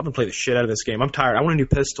pistol. I'm gonna play the shit out of this game. I'm tired. I want a new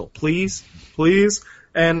pistol, please.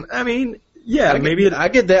 And I mean, yeah, I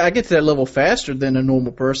get to that level faster than a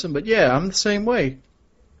normal person, but yeah, I'm the same way.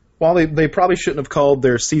 While they probably shouldn't have called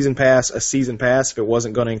their season pass a season pass if it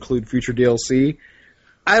wasn't going to include future DLC,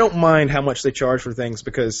 I don't mind how much they charge for things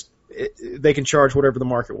because they can charge whatever the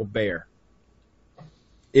market will bear.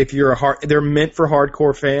 If you're they're meant for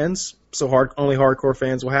hardcore fans, so only hardcore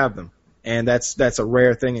fans will have them, and that's a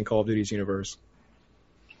rare thing in Call of Duty's universe.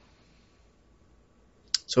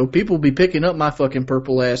 So people will be picking up my fucking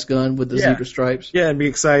purple ass gun with the zebra stripes. Yeah, and be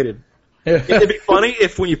excited. It'd be funny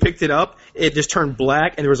if when you picked it up, it just turned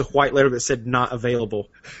black and there was a white letter that said "not available."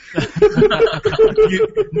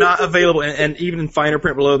 Not available, and even in finer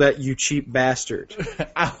print below that, "you cheap bastard."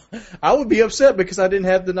 I would be upset because I didn't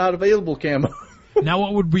have the not available camo. Now,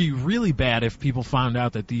 what would be really bad if people found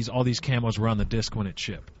out that all these camos were on the disc when it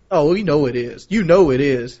shipped? Oh, you know it is. You know it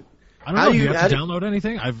is. I don't know. Do you have to download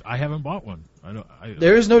anything? I haven't bought one.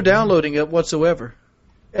 There is no downloading it whatsoever.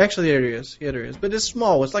 Actually, there is. Yeah, there is. But it's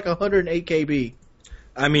small. It's like 108 KB.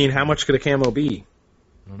 I mean, how much could a camo be?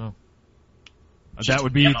 I don't know. That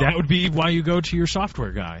would be why you go to your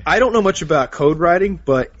software guy. I don't know much about code writing,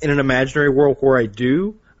 but in an imaginary world where I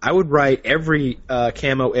do, I would write every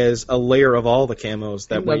camo as a layer of all the camos.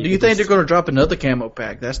 That way. Do you think they're going to drop another camo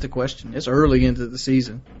pack? That's the question. It's early into the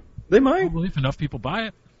season. They might. Probably if enough people buy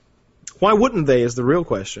it. Why wouldn't they? Is the real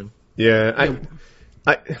question. Yeah,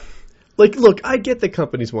 look, I get that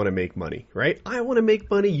companies want to make money, right? I want to make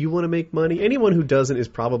money, you want to make money. Anyone who doesn't is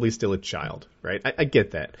probably still a child, right? I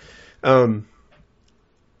get that. I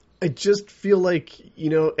just feel like,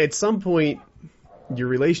 at some point, your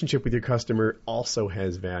relationship with your customer also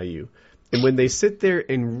has value. And when they sit there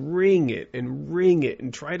and wring it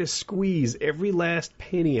and try to squeeze every last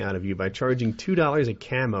penny out of you by charging $2 a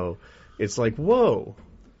camo, it's like, whoa,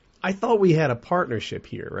 I thought we had a partnership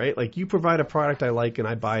here, right? Like, you provide a product I like and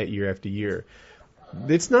I buy it year after year.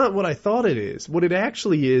 It's not what I thought it is. What it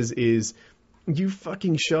actually is you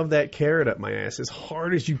fucking shove that carrot up my ass as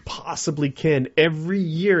hard as you possibly can every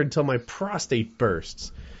year until my prostate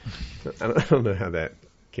bursts. I don't know how that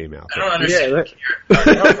came out. I don't understand. I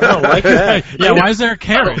don't like that. Yeah, why is there a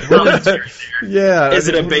carrot? Yeah. Is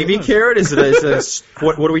it a baby carrot? Is it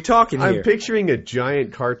what are we talking here? I'm picturing a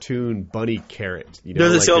giant cartoon bunny carrot. You know,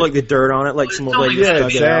 Does it still like the dirt on it? Like some like yeah, dug it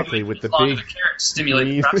out? exactly, with the Long big as the carrots stimulate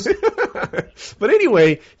the prostate. But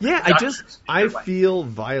anyway, yeah, I feel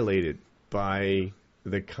violated by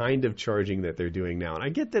the kind of charging that they're doing now. And I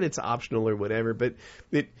get that it's optional or whatever, but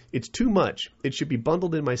it's too much. It should be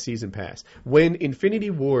bundled in my season pass. When Infinity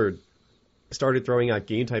Ward started throwing out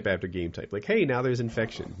game type after game type, like, hey, now there's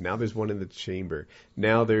Infection. Now there's One in the Chamber.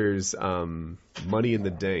 Now there's Money in the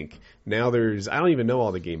Dank. Now there's, I don't even know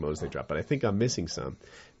all the game modes they dropped, but I think I'm missing some.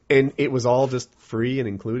 And it was all just free and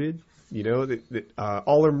included. You know,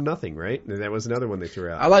 all or nothing, right? And that was another one they threw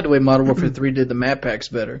out. I like the way Modern Warfare 3 did the map packs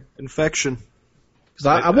better. Infection. Because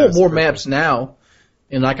I want more maps now,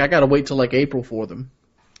 and like I got to wait till like April for them.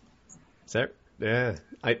 Is that, yeah.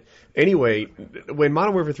 Anyway, when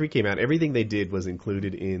Modern Warfare 3 came out, everything they did was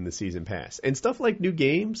included in the season pass. And stuff like new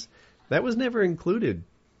games, that was never included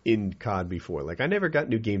in COD before. Like, I never got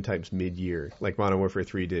new game types mid-year like Modern Warfare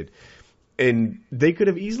 3 did. And they could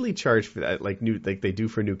have easily charged for that, like they do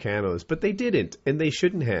for new camos, but they didn't, and they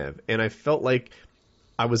shouldn't have. And I felt like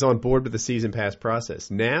I was on board with the season pass process.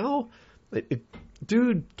 Now,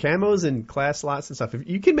 dude, camos and class slots and stuff,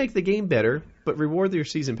 you can make the game better, but reward your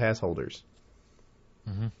season pass holders.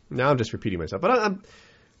 Mm-hmm. Now I'm just repeating myself, but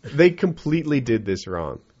they completely did this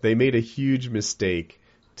wrong. They made a huge mistake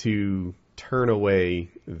to turn away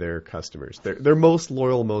their customers, their most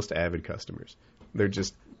loyal, most avid customers. They're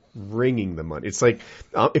just wringing the money. It's like,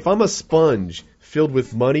 if I'm a sponge filled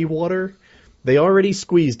with money water, they already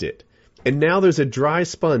squeezed it, and now there's a dry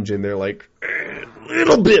sponge, and they're like, a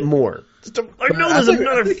little bit more. I know there's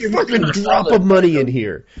another fucking drop of money in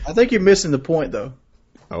here. I think you're missing the point, though.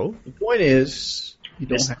 Oh? The point is, you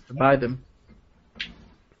don't have to buy them.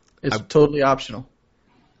 It's totally optional.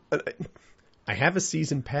 I have a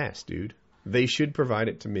season pass, dude. They should provide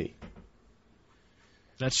it to me.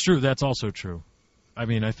 That's true. That's also true. I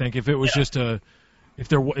mean, I think if it was just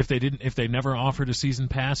if they never offered a season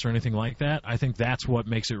pass or anything like that, I think that's what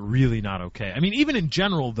makes it really not okay. I mean, even in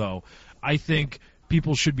general, though, I think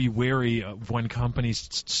people should be wary of when companies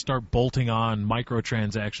start bolting on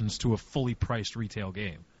microtransactions to a fully priced retail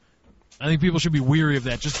game. I think people should be weary of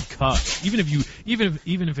that just because, even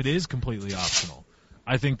if it is completely optional,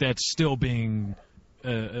 I think that's still being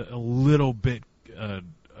a little bit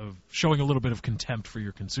of showing a little bit of contempt for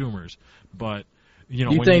your consumers. But you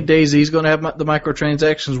know, you think DayZ's going to have the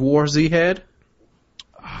microtransactions War Z had?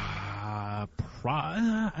 I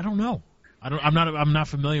don't know. I'm not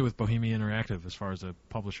familiar with Bohemia Interactive as far as a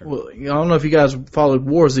publisher. Well, I don't know if you guys followed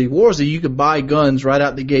War Z. War Z, you could buy guns right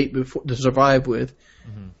out the gate to survive with.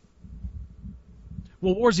 Mm-hmm.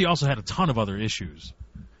 Well, War Z also had a ton of other issues.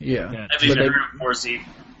 Yeah. I've even heard of War Z.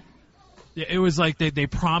 Yeah, it was like they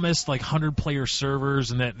promised like 100-player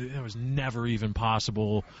servers, and that was never even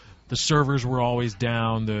possible. The servers were always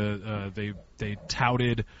down. They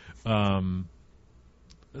touted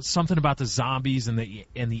something about the zombies and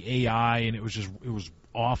the AI, and it was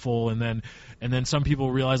awful. And then some people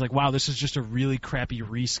realized, like, wow, this is just a really crappy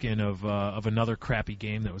reskin of another crappy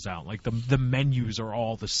game that was out. Like the menus are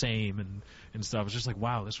all the same and stuff. It's just like,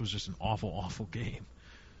 wow, this was just an awful game.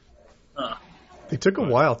 It took a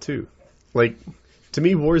while too. Like, to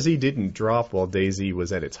me, War Z didn't drop while DayZ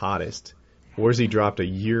was at its hottest. War Z dropped a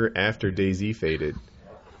year after DayZ faded,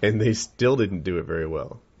 and they still didn't do it very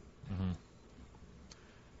well. Mm-hmm.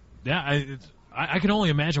 Yeah, I can only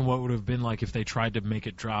imagine what it would have been like if they tried to make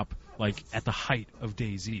it drop like at the height of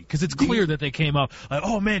DayZ, because it's clear that they came up like,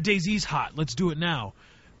 oh man, DayZ's hot, let's do it now,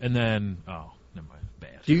 and then never mind,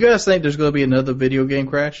 bad. Do you guys think there's going to be another video game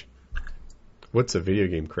crash? What's a video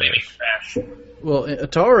game crash? Well,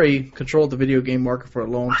 Atari controlled the video game market for a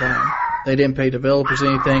long time. They didn't pay developers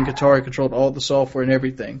anything. Atari controlled all the software and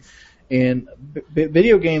everything. And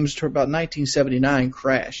video games to about 1979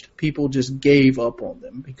 crashed. People just gave up on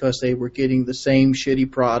them because they were getting the same shitty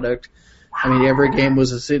product. I mean, every game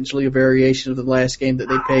was essentially a variation of the last game that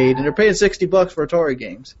they paid, and they're paying $60 for Atari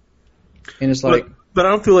games. And it's like, But I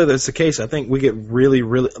don't feel like that's the case. I think we get really,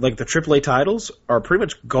 really like the AAA titles are pretty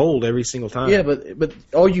much gold every single time. Yeah, but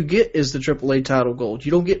all you get is the AAA title gold.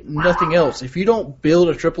 You don't get nothing else. If you don't build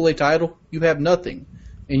a AAA title, you have nothing.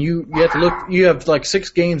 And you have to look. You have like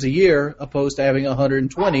 6 games a year, opposed to having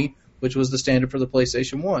 120, which was the standard for the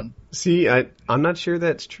PlayStation 1. See, I'm not sure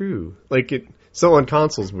that's true. So on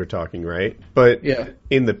consoles we're talking, right? But Yeah.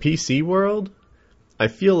 in the PC world, I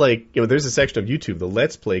feel like there's a section of YouTube, the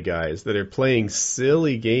Let's Play guys, that are playing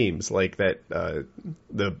silly games like that,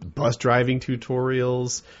 the bus driving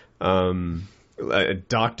tutorials,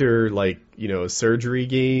 doctor surgery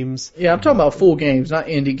games. Yeah, I'm talking about full games, not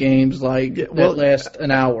indie games like that last an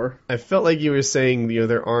hour. I felt like you were saying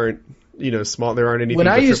there aren't anything When but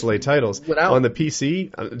I used- AAA titles when I- on the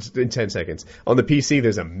PC. In 10 seconds, on the PC,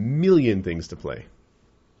 there's a million things to play.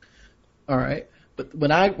 All right. But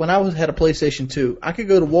when I had a PlayStation 2, I could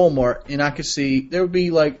go to Walmart and I could see there would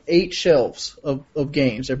be like 8 shelves of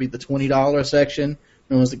games. There'd be the $20 section,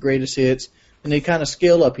 known as the greatest hits, and they kind of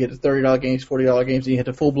scale up. You had the $30 games, $40 games, and you had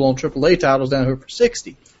the full-blown AAA titles down here for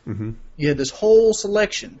 $60. Mm-hmm. You had this whole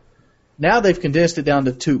selection. Now they've condensed it down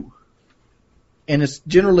to 2, and it's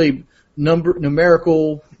generally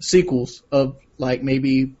numerical sequels of like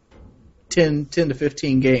maybe 10 to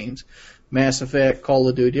 15 games. Mass Effect, Call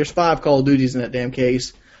of Duty. There's 5 Call of Duties in that damn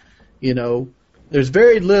case. There's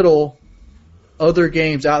very little other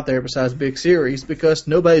games out there besides big series because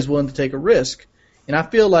nobody's willing to take a risk. And I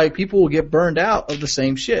feel like people will get burned out of the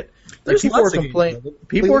same shit. There's People are lots of games, complaining. brother.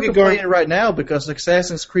 People are We could complaining right now because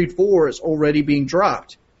Assassin's Creed 4 is already being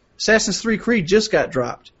dropped. Assassin's Creed just got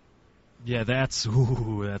dropped. Yeah, that's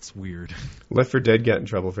weird. Left 4 Dead got in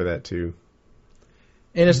trouble for that too.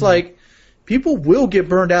 And it's like, people will get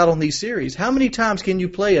burned out on these series. How many times can you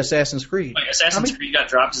play Assassin's Creed? Like Assassin's Creed got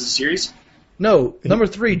dropped as a series? No, number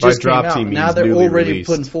 3 By just came dropped, out. he means Now they're newly already released.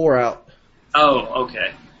 putting 4 out. Oh,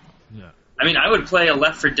 okay. Yeah. I mean, I would play a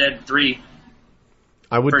Left 4 Dead 3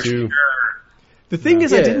 I would for too. sure. The thing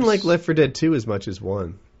is, I Yes. didn't like Left 4 Dead 2 as much as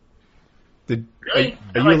 1. Really? Are I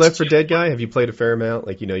you a liked Left 4 2. Dead guy? Have you played a fair amount?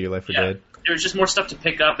 You're Left 4 Yeah. Dead? There was just more stuff to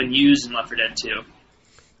pick up and use in Left 4 Dead 2.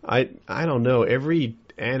 I don't know. Every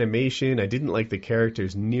animation, I didn't like the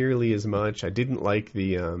characters nearly as much. I didn't like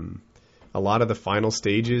a lot of the final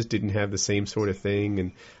stages didn't have the same sort of thing,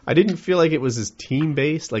 and I didn't feel like it was as team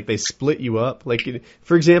based. Like they split you up.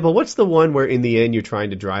 For example, what's the one where in the end you're trying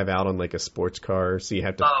to drive out on like a sports car, so you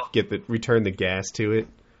have to return the gas to it?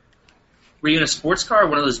 Were you in a sports car or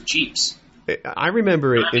one of those Jeeps? I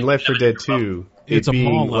remember it in Left 4 Dead 2. It's it a being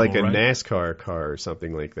mall level, like a right? NASCAR car or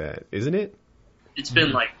something like that, isn't it? It's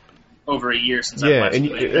been like over a year since I've Yeah, watched and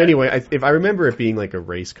it. anyway, if I remember it being like a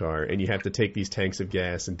race car, and you have to take these tanks of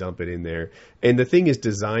gas and dump it in there, and the thing is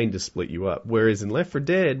designed to split you up. Whereas in Left 4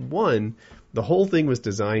 Dead 1, the whole thing was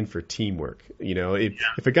designed for teamwork.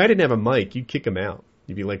 If a guy didn't have a mic, you'd kick him out.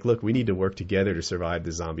 You'd be like, "Look, we need to work together to survive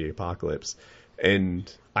the zombie apocalypse."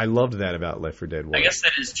 And I loved that about Left 4 Dead 1. I guess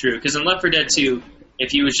that is true, because in Left 4 Dead 2,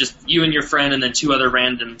 if you was just you and your friend and then 2 other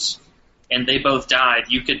randoms, and they both died,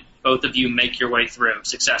 you could both of you make your way through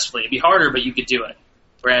successfully. It'd be harder, but you could do it.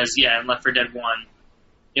 Whereas, in Left 4 Dead 1,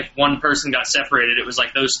 if one person got separated, it was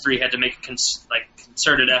like those 3 had to make a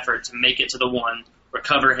concerted effort to make it to the one,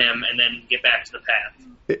 recover him, and then get back to the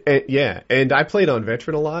path. Yeah, and I played on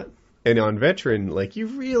Veteran a lot. And on Veteran, you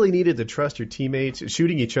really needed to trust your teammates.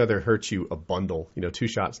 Shooting each other hurts you a bundle. 2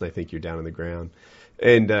 shots and I think you're down on the ground.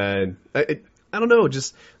 And I don't know,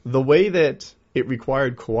 just the way that it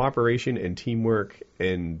required cooperation and teamwork,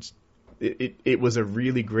 and it was a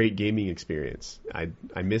really great gaming experience.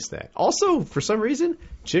 I miss that. Also, for some reason,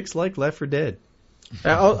 chicks like Left 4 Dead.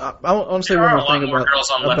 I want to say There one are more a lot thing more girls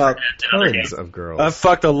on Left 4 Dead than other Tons games. of girls. I've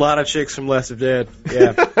fucked a lot of chicks from Left 4 Dead.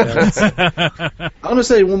 Yeah. I want to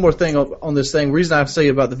say one more thing on this thing. The reason I say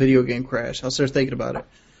about the video game crash, I was started thinking about it.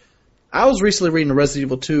 I was recently reading the Resident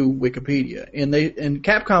Evil 2 Wikipedia, and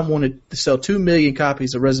Capcom wanted to sell 2 million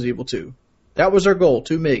copies of Resident Evil 2. That was their goal,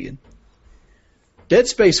 2 million. Dead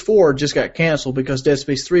Space 4 just got canceled because Dead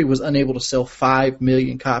Space 3 was unable to sell 5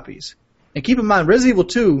 million copies. And keep in mind, Resident Evil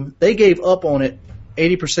 2, they gave up on it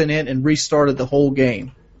 80% in and restarted the whole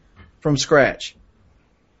game from scratch.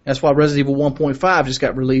 That's why Resident Evil 1.5 just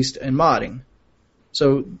got released in modding.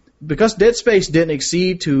 So, because Dead Space didn't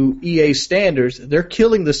exceed to EA's standards, they're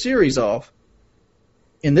killing the series off.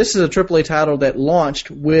 And this is a AAA title that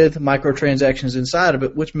launched with microtransactions inside of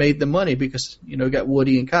it, which made them money because, you got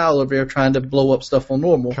Woody and Kyle over there trying to blow up stuff on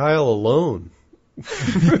normal. Kyle alone.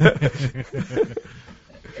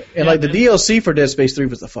 And the DLC for Dead Space 3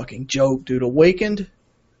 was a fucking joke, dude. Awakened,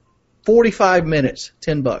 45 minutes,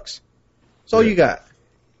 $10. That's all you got.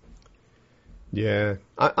 Yeah,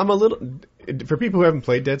 I'm a little. for people who haven't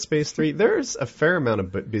played Dead Space 3, there's a fair amount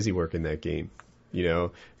of busy work in that game. You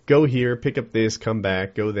know, go here, pick up this, come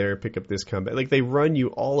back, go there, pick up this, come back. Like, they run you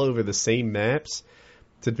all over the same maps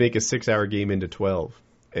to make a 6-hour game into 12.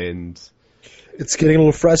 And it's getting a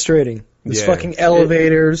little frustrating. There's fucking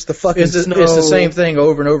elevators, the fucking snow. It's the same thing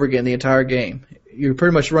over and over again the entire game. You're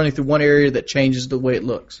pretty much running through one area that changes the way it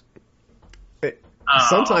looks.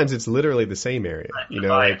 Sometimes it's literally the same area. You know,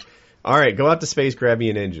 like, all right, go out to space, grab me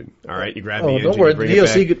an engine. All right, you grab the engine. Don't worry,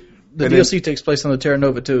 the DLC takes place on the Terra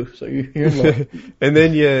Nova too, so you're in luck. And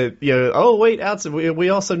then oh wait, outside we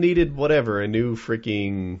also needed a new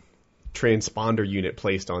freaking transponder unit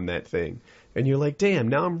placed on that thing. And you're like, damn,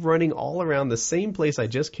 now I'm running all around the same place I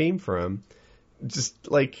just came from.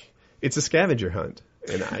 Just like, it's a scavenger hunt.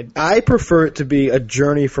 And I prefer it to be a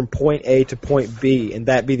journey from point A to point B, and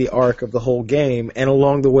that be the arc of the whole game, and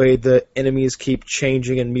along the way the enemies keep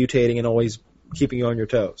changing and mutating and always keeping you on your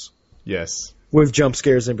toes. Yes. With jump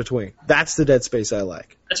scares in between. That's the Dead Space I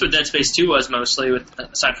like. That's what Dead Space 2 was mostly,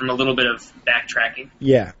 aside from a little bit of backtracking.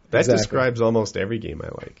 Yeah, that describes almost every game I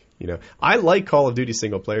like. You know, I like Call of Duty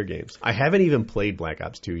single-player games. I haven't even played Black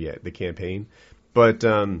Ops 2 yet, the campaign, but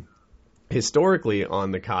historically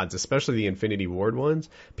on the CODs, especially the Infinity Ward ones,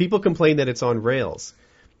 people complain that it's on rails.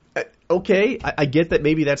 Okay, I get that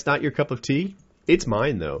maybe that's not your cup of tea. It's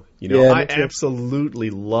mine, though. You know, I absolutely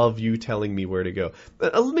love you telling me where to go.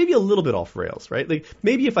 Maybe a little bit off rails, right? Like,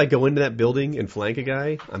 maybe if I go into that building and flank a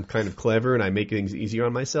guy, I'm kind of clever and I make things easier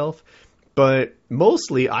on myself. But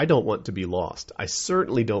mostly, I don't want to be lost. I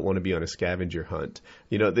certainly don't want to be on a scavenger hunt.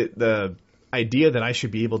 You know, the idea that I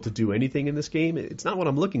should be able to do anything in this game, it's not what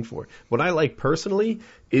I'm looking for. What I like personally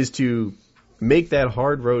is to make that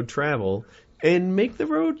hard road travel and make the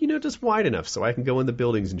road, you know, just wide enough so I can go in the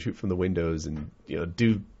buildings and shoot from the windows and, you know,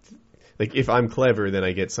 do, like, if I'm clever, then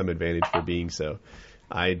I get some advantage for being so.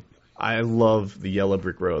 I love the yellow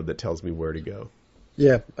brick road that tells me where to go.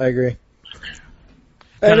 Yeah, I agree.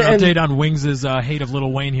 Got an update on Wings' hate of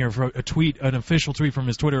Lil Wayne here for an official tweet from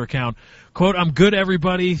his Twitter account. Quote, "I'm good,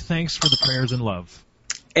 everybody. Thanks for the prayers and love."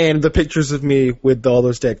 And the pictures of me with all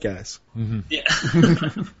those dead guys. Mm-hmm.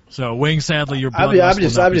 Yeah. So, Wings, sadly, your I'm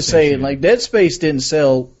just saying, like, Dead Space didn't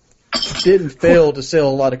fail to sell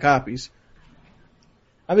a lot of copies.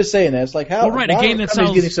 I'm just saying that. It's like, how a game that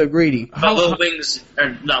sells getting so greedy? But Lil Wings,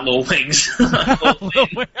 or not Lil Wings,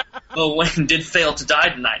 Lil Wayne did fail to die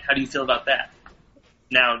tonight. How do you feel about that?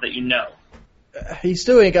 Now that you know, he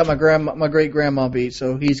still ain't got my great grandma beat,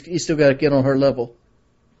 so he's still got to get on her level.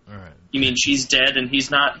 All right. You mean she's dead and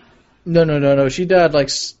he's not? No. She died like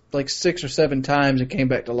 6 or 7 times and came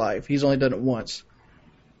back to life. He's only done it once.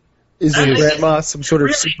 Is your grandma some sort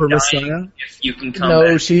of super messiah? If you can come back.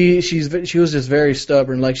 No, she was just very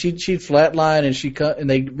stubborn. Like she'd flatline and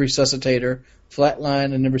they resuscitate her,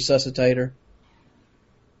 flatline and then resuscitate her.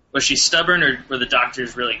 Was she stubborn or were the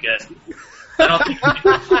doctors really good? I don't think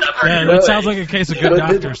stubborn. Yeah, that sounds like a case of good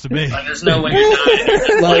doctors to me. Like, there's no way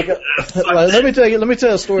you're dying. Like, let me tell you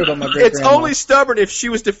a story about my great grandma. It's only stubborn if she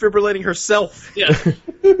was defibrillating herself. Yeah.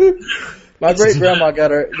 My great grandma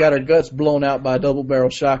got her guts blown out by a double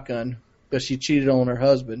barrel shotgun because she cheated on her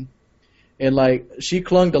husband, and like she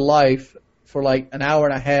clung to life for like an hour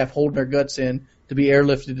and a half, holding her guts in to be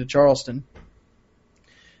airlifted to Charleston.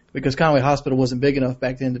 Because Conway Hospital wasn't big enough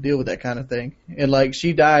back then to deal with that kind of thing. And, like,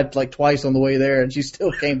 she died, like, twice on the way there, and she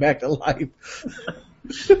still came back to life.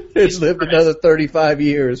 It's lived another 35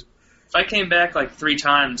 years. If I came back, like, 3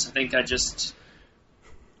 times, I think I just...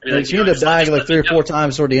 Like, she ended up dying, like, 3 or 4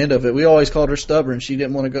 times toward the end of it. We always called her stubborn. She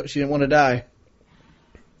didn't want to go. She didn't want to die.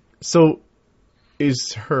 So,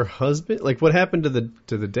 is her husband... Like, what happened to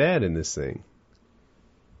the dad in this thing?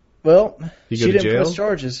 Well, she didn't jail? press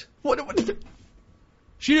charges. What?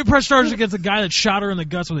 She didn't press charges against the guy that shot her in the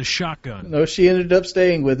guts with a shotgun. No, she ended up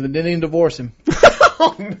staying with him and didn't even divorce him.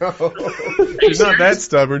 Oh, no. She's not that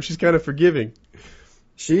stubborn. She's kind of forgiving.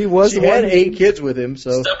 She had 8 kids with him,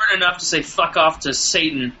 so... Stubborn enough to say fuck off to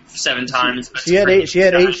Satan 7 times. She had 8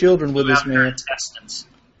 children with this man.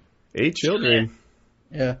 8 children?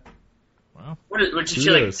 Yeah. Wow. What did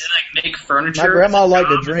she like? Did like make furniture? My grandma liked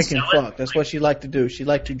to drink and fuck. That's what she liked to do. She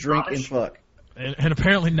liked to drink and fuck. And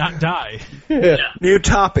apparently not die. Yeah. New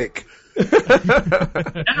topic. No,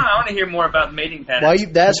 I want to hear more about mating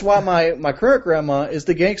patterns. That's why my current grandma is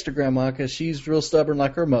the gangster grandma, because she's real stubborn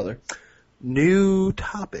like her mother. New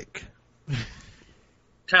topic.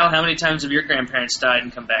 Kyle, how many times have your grandparents died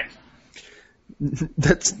and come back?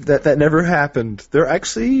 That never happened. They're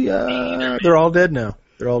actually they're all dead now.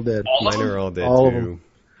 They're all dead. Mine are all dead all too. Of them.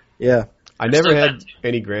 Yeah. I never Still had bad, too.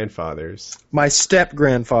 any grandfathers. My step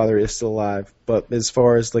grandfather is still alive, but as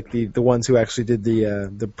far as like the ones who actually did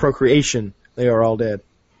the procreation, they are all dead.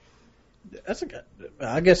 That's a good.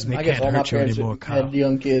 I guess They all my can't hurt you parents anymore, Kyle. had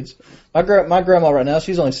young kids. My grandma right now,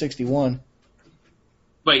 she's only 61.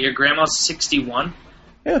 Wait, your grandma's 61?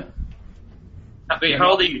 Yeah, Wait,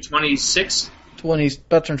 how old are you? 26? 20s,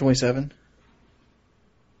 about to turn 27.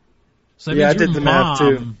 So that Yeah, means I did your the math,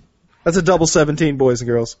 mom- too. That's a double 17, boys and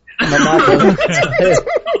girls. My mom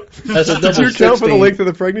That's a Did double you count for the 16. length of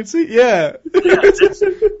the pregnancy? Yeah.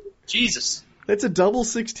 Jesus. That's a double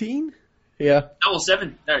 16? Yeah. Double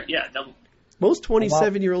 7. Yeah, double. Most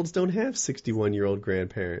 27-year-olds don't have 61-year-old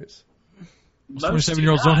grandparents.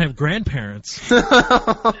 27-year-olds don't have grandparents. My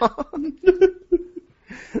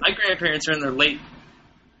grandparents are in their late,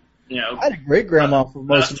 I had a great grandma for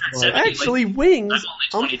most of my life. 70. Actually, Wings, I'm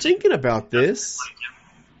only I'm 22. thinking about this.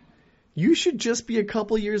 You should just be a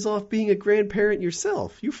couple years off being a grandparent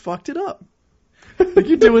yourself. You fucked it up. Like,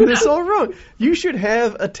 you're doing this all wrong. You should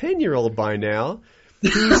have a 10-year-old by now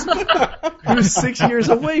who's 6 years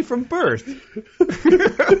away from birth.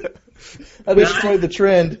 I destroyed the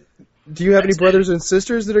trend. Do you have any brothers and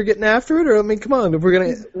sisters that are getting after it? Or I mean, come on, if we're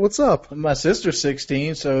gonna, what's up? My sister's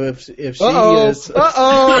 16, so if she Uh-oh. is,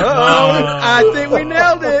 I think we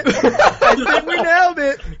nailed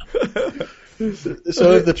it.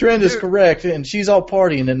 so if the trend is correct, and she's all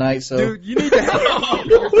partying tonight, so Dude, you need to have.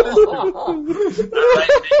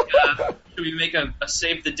 Should we make a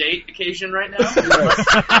save the date occasion right now?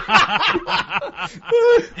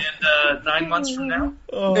 And 9 months from now?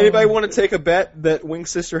 Anybody want to take a bet that Wing's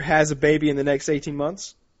sister has a baby in the next 18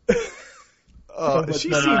 months? She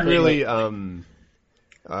seemed really,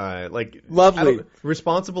 Lovely.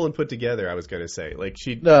 responsible and put together, I was going to say. Like,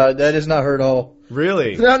 no, that is not her at all.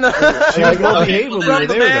 really? No. She was well behaved when we were From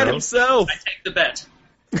the there, man though. himself. I take the bet.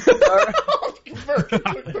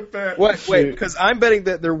 Wait, because I'm betting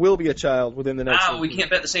that there will be a child within the next. We can't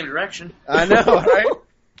bet the same direction. I know, right?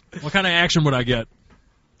 What kind of action would I get?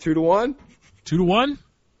 2 to 1. 2-1?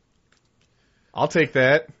 I'll take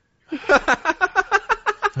that.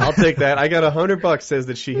 I'll take that. I got $100 says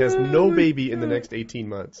that she has no baby in the next 18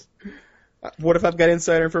 months. What if I've got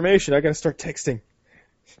insider information? I gotta start texting.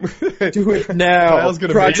 Do it now. Kyle's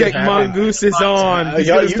gonna make Project it happen. Mongoose is on. He's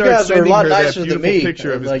y'all- gonna you start guys are a sending lot her that nicer than beautiful me.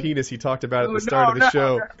 picture of his Like- penis he talked about at the start of the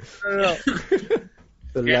show.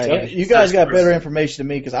 The Yeah, light. You guys got better information than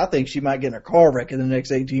me because I think she might get in a car wreck in the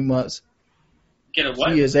next 18 months. Get a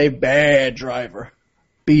what? She is a bad driver.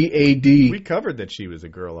 B-A-D. We covered that she was a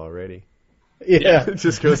girl already. Yeah. It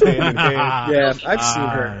just goes hand in hand. Yeah, I've seen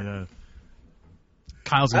her. Yeah.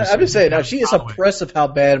 Kyle's gonna I'm just saying, now, she is By the way. oppressive how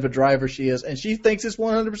bad of a driver she is, and she thinks it's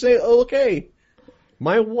 100% okay.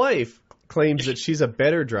 My wife claims that she's a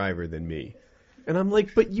better driver than me. And I'm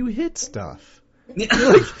like, but you hit stuff.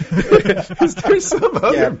 Is there some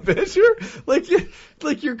other picture? Like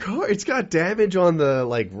your car, it's got damage on the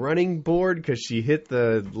running board because she hit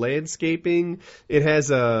the landscaping. It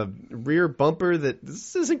has a rear bumper that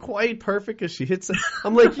this isn't quite perfect because she hits.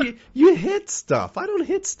 I'm like, you hit stuff. I don't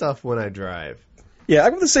hit stuff when I drive. Yeah,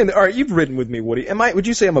 I'm the same. All right, you've ridden with me, Woody. Would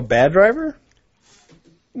you say I'm a bad driver?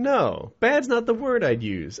 No, bad's not the word I'd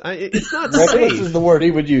use. It's not Reckless safe. is the word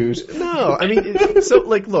he would use. No, I mean,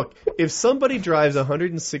 look, if somebody drives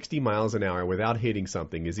 160 miles an hour without hitting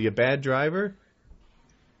something, is he a bad driver?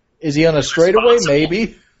 Is he on a straightaway?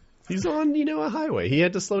 Maybe. He's on, a highway. He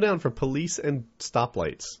had to slow down for police and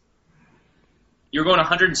stoplights. You're going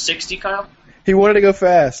 160, Kyle? He wanted to go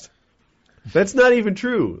fast. That's not even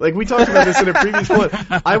true. Like, we talked about this in a previous one.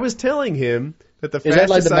 I was telling him that the Is that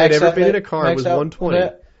like fastest the I'd max ever out been in a that- car max was out 120. on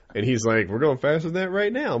that? And he's like, we're going faster than that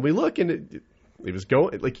right now. And we look, and it was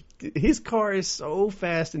going, like, his car is so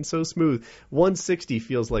fast and so smooth. 160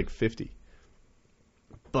 feels like 50.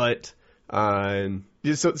 But,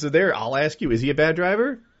 so there, I'll ask you, is he a bad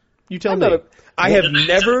driver? You tell me. I have Is it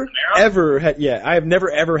never, Camaro? ever had. Yeah, I have never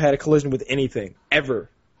ever had a collision with anything ever.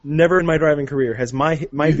 Never in my driving career has my You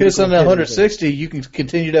vehicle hit something hit at anything. 160, you can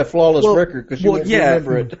continue that flawless record because you won't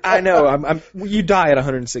remember it. I know. You die at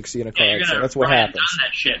 160 in a car Yeah, you're accident. gonna That's what run and happens. done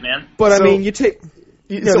that shit, man. But So- I mean, you take. So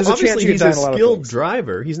there's a chance obviously you he's die a in a lot of skilled things.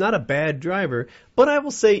 driver. He's not a bad driver. But I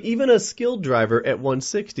will say, even a skilled driver at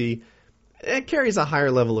 160, it carries a higher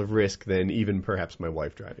level of risk than even perhaps my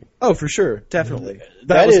wife driving. Oh, for sure, definitely.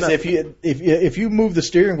 That was is, not- if you move the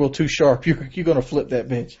steering wheel too sharp, you're going to flip that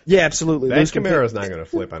bitch. Yeah, absolutely. That Those can Camaro's not going to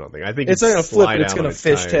flip, I don't think. I think It's not going to flip, slide but it's out going on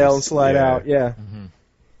to its fishtail tires. and slide Yeah. out. Yeah,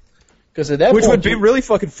 Because at that which point, would be really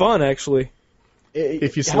fucking fun, actually.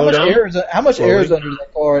 If you how slow much down air is how much slowly. air is under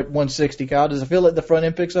that car at 160, Kyle? Does it feel like the front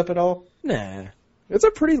end picks up at all? Nah. It's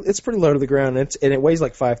pretty low to the ground, and it weighs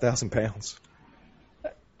like 5,000 pounds.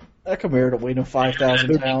 That Camaro don't weigh no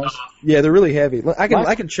 5,000 pounds. Yeah, they're really heavy.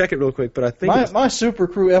 I can check it real quick, but I think my Super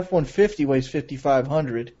Crew F-150 weighs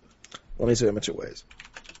 5,500. Let me see how much it weighs.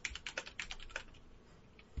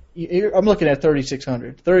 I'm looking at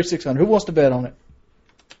 3,600. 3,600. Who wants to bet on it?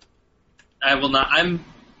 I will not. I'm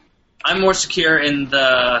more secure in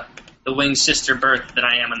the Wing's sister berth than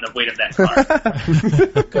I am in the weight of that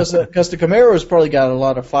car. Because the Camaro's probably got a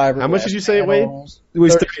lot of fiber. How much did you say it weighed? It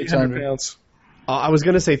weighs 3,600 pounds. I was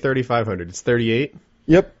going to say 3,500. It's 38.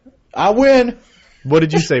 Yep. I win. What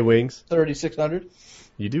did you say, Wings? 3,600.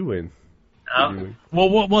 You do win.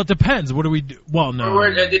 Well, it depends. What do we do? Well, no.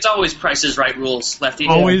 It's always Price is Right rules, Lefty.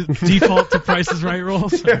 Always default to Price is Right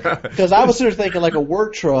rules? Because I was sort of thinking like a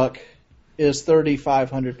work truck is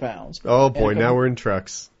 3,500 pounds. Oh, boy. Now we're in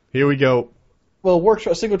trucks. Here we go. Well,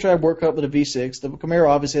 single track work truck with a V6. The Camaro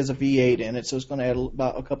obviously has a V8 in it, so it's going to add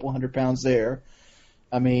about a couple hundred pounds there.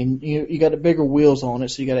 I mean, you got the bigger wheels on it,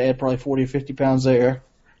 so you got to add probably 40 or 50 pounds there.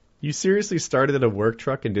 You seriously started at a work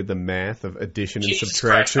truck and did the math of addition and Jesus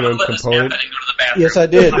subtraction Christ, on component? Yes, I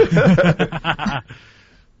did.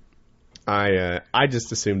 I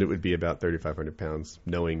just assumed it would be about 3,500 pounds,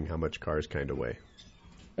 knowing how much cars kind of weigh.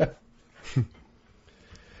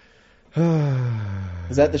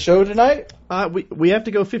 Is that the show tonight? We have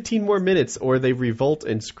to go 15 more minutes, or they revolt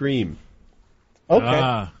and scream.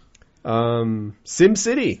 Okay.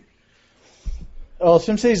 SimCity. Oh,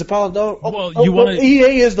 SimCity's Apollo Dog.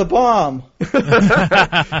 EA is the bomb.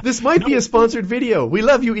 This might be a sponsored video. We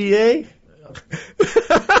love you, EA.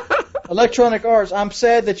 Electronic Arts. I'm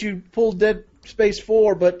sad that you pulled Dead Space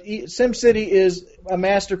 4, but SimCity is a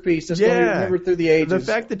masterpiece that's going to be remembered through the ages. The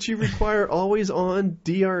fact that you require always-on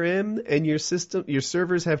DRM and your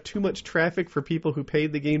servers have too much traffic for people who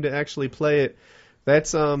paid the game to actually play it.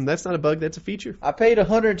 That's not a bug. That's a feature. I paid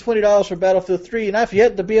 $120 for Battlefield 3, and I've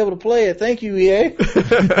yet to be able to play it. Thank you, EA.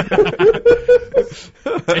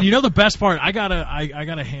 And you know the best part? I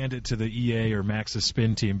gotta hand it to the EA or Max's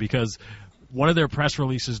Spin team, because one of their press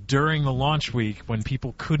releases during the launch week, when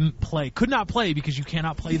people could not play because you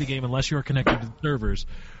cannot play the game unless you're connected to the servers,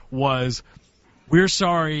 was, "We're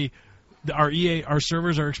sorry. Our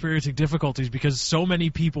servers are experiencing difficulties because so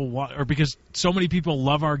many people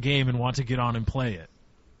love our game and want to get on and play it."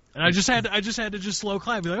 And I just had to slow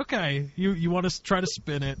clap, be like, okay, you want to try to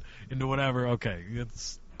spin it into whatever, okay,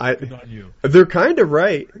 it's good on you. They're kind of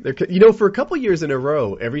right. For a couple years in a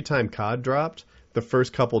row, every time COD dropped, the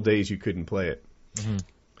first couple days you couldn't play it. Mm-hmm.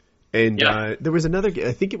 And there was another,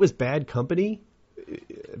 I think it was Bad Company.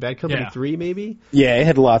 Bad Company 3, maybe? Yeah, it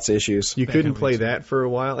had lots of issues. You couldn't play that for a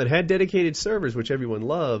while. It had dedicated servers, which everyone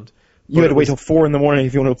loved. You had to wait till 4 in the morning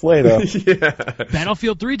if you wanted to play, though. Yeah.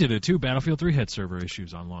 Battlefield 3 did it, too. Battlefield 3 had server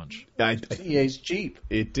issues on launch. EA's cheap.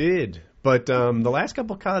 It did. But the last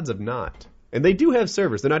couple CODs have not. And they do have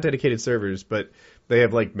servers. They're not dedicated servers, but they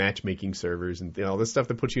have, like, matchmaking servers and all this stuff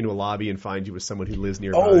that puts you into a lobby and finds you with someone who lives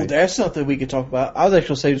nearby. Oh, that's something we could talk about. I was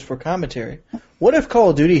actually saving this for commentary. What if Call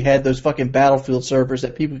of Duty had those fucking Battlefield servers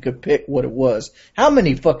that people could pick what it was? How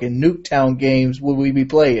many fucking Nuketown games would we be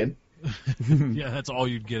playing? Yeah, that's all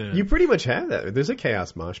you'd get. You pretty much have that. There's a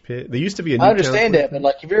Chaos Mosh Pit. There used to be a Nuketown. I understand that, but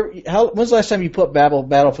like, when's the last time you put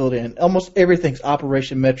Battlefield in? Almost everything's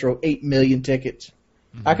Operation Metro, 8 million tickets.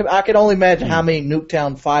 Mm-hmm. I could only imagine how many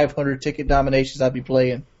Nuketown 500 ticket dominations I'd be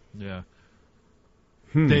playing. Yeah.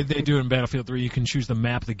 They do it in Battlefield 3. You can choose the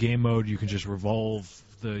map, the game mode. You can just revolve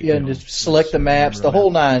the. And just select the maps, the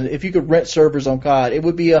whole nine. If you could rent servers on COD, it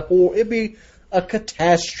would be a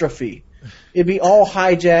catastrophe. It'd be all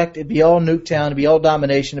hijacked. It'd be all Nuketown. It'd be all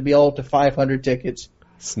domination. It'd be all to 500 tickets.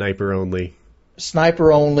 Sniper only.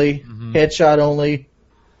 Headshot only.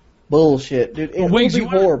 Bullshit, dude. It would be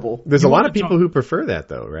horrible. There's a lot of people who prefer that,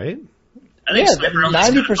 though, right? I think Sniper only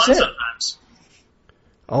 90%. Sometimes.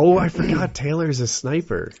 Oh, I forgot Taylor's a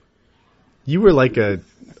sniper. You were like a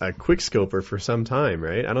quickscoper for some time,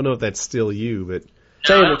 right? I don't know if that's still you, but...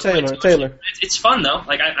 Taylor. It's fun, though.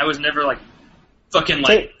 Like, I was never, like, fucking,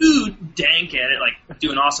 like, dank at it, like,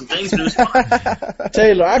 doing awesome things, but it was fun.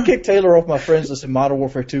 Taylor, I kicked Taylor off my friends list in Modern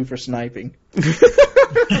Warfare 2 for sniping.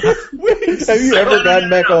 Have you ever gotten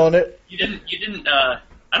back on it? You didn't,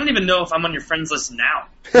 I don't even know if I'm on your friends list now.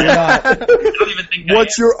 Yeah. I don't even think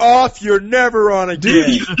Once you're off, you're never on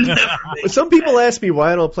again. Some people ask me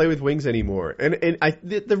why I don't play with Wings anymore. And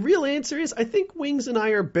the real answer is I think Wings and I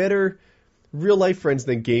are better real-life friends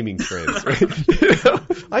than gaming friends. Right?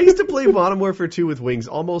 I used to play Modern Warfare 2 with Wings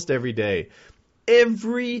almost every day.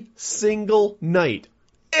 Every single night.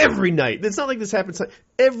 Every night. It's not like this happens.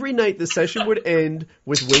 Every night the session would end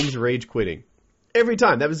with Wings rage quitting. Every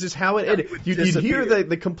time. That was just how it ended. You'd hear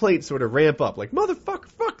the complaints sort of ramp up, like, motherfucker,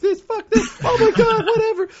 fuck this, oh my god,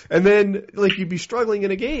 whatever. And then, like, you'd be struggling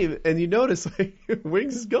in a game, and you notice, like,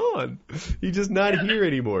 Wings is gone. He's just not here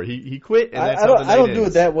anymore. He quit, and that's how the night I don't do ends.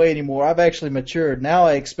 it that way anymore. I've actually matured. Now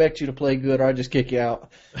I expect you to play good, or I just kick you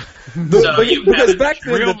out. Because back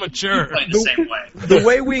then, Real mature. Play the same way. the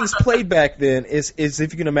way Wings played back then is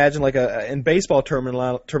if you can imagine, like in baseball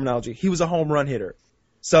terminology, he was a home run hitter.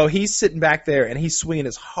 So he's sitting back there and he's swinging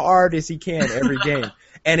as hard as he can every game.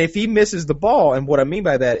 And if he misses the ball, and what I mean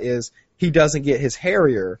by that is he doesn't get his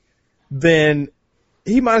Harrier, then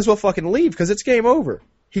he might as well fucking leave because it's game over.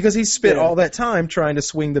 Because he spent all that time trying to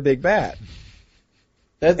swing the big bat.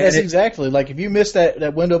 That's exactly. Like, if you miss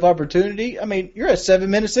that window of opportunity, I mean, you're at 7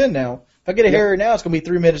 minutes in now. If I get a Harrier now, it's going to be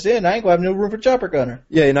 3 minutes in. I ain't going to have no room for chopper gunner.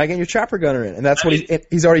 Yeah, you're not getting your chopper gunner in. And that's what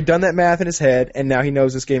he's already done that math in his head, and now he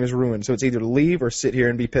knows this game is ruined. So it's either to leave or sit here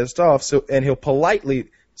and be pissed off. And he'll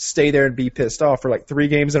politely stay there and be pissed off for like 3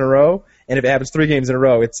 games in a row. And if it happens 3 games in a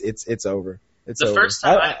row, it's over. It's over. First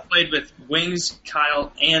time I played with Wings,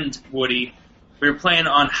 Kyle, and Woody, we were playing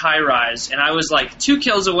on High Rise, and I was like 2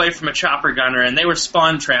 kills away from a chopper gunner, and they were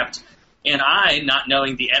spawn trapped. And I, not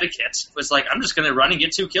knowing the etiquette, was like, I'm just going to run and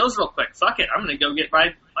get 2 kills real quick. Fuck it. I'm going to go get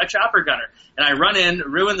my chopper gunner. And I run in,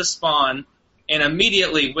 ruin the spawn, and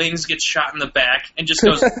immediately Wings gets shot in the back and just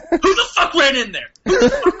goes, who the fuck ran in there? Who the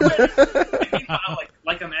fuck ran in there?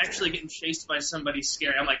 Like I'm actually getting chased by somebody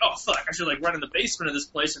scary. I'm like, oh, fuck. I should like run in the basement of this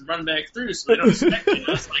place and run back through so they don't expect me. And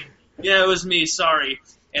I was like, yeah, it was me. Sorry.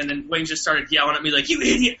 And then Wings just started yelling at me like, you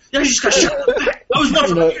idiot. I just got shot in the back. I was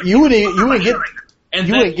not You wouldn't get... And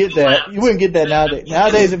you wouldn't get that. You wouldn't get that nowadays.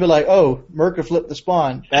 Nowadays, it'd be like, oh, Merker flipped the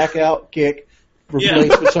spawn. Back out, kick,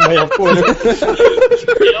 replace with somebody on Twitter.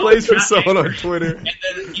 Replace with someone on Twitter. And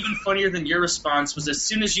then even funnier than your response was as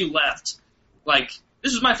soon as you left, like,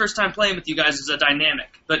 this was my first time playing with you guys as a dynamic,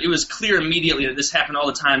 but it was clear immediately that this happened all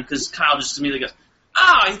the time because Kyle just immediately goes,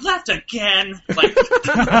 he left again. Like,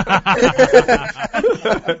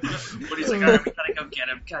 Woody's like, all right, we gotta go get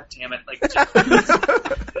him. God damn it. Like,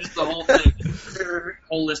 just the whole thing.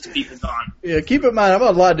 Whole list of people gone. Yeah, keep in mind, I'm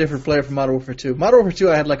a lot different player from Modern Warfare 2. Modern Warfare 2,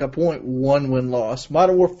 I had like a 0.1 win-loss.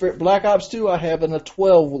 Modern Warfare Black Ops 2, I have a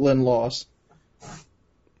 12 win-loss.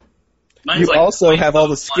 Mine's you like also have all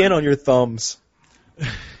the skin on your thumbs.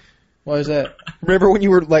 Why is that? Remember when you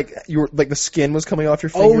were like the skin was coming off your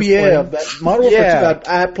fingers? Oh yeah, Modern Warfare 2.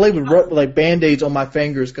 I played with like band-aids on my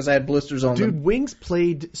fingers because I had blisters on them. Dude, Wings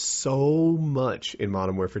played so much in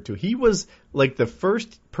Modern Warfare 2. He was like the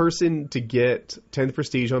first person to get 10th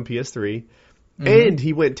Prestige on PS3, and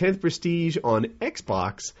he went 10th Prestige on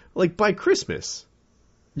Xbox like by Christmas.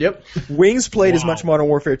 Yep. Wings played as much Modern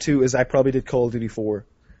Warfare 2 as I probably did Call of Duty 4.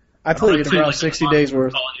 I played around 60 days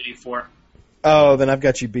worth. Call of Duty 4. Oh, then I've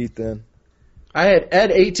got you beat then. I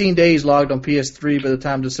had 18 days logged on PS3 by the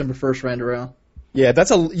time December 1st ran around. Yeah,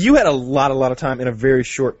 you had a lot of time in a very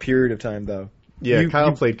short period of time, though. Yeah,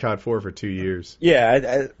 Kyle played COD 4 for 2 years.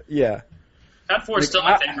 Yeah, yeah. COD 4 is still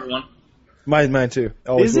my favorite one. Mine too.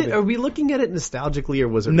 Always Is it? Are we looking at it nostalgically, or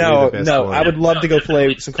was it No, really the best no. one? I would love to go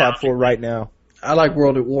play some COD 4 right now. I like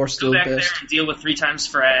World at War Go still back best. there and deal with 3 times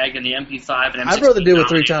frag and the MP5 and M16. I'd rather deal with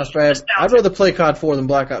 3 times fast. I'd rather play COD 4 than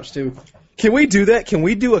Black Ops 2. Can we do that? Can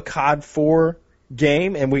we do a COD 4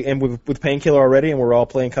 game and with Painkiller already, and we're all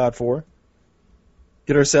playing COD 4?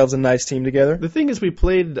 Get ourselves a nice team together. The thing is, we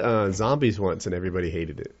played Zombies once, and everybody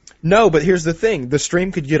hated it. No, but here's the thing: the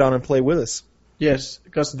stream could get on and play with us. Yes,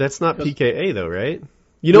 because That's not PKA, though, right?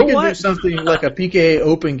 You know we can what? do something like a PKA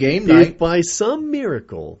open game night. If by some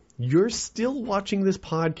miracle you're still watching this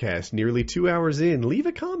podcast nearly 2 hours in, leave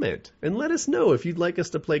a comment and let us know if you'd like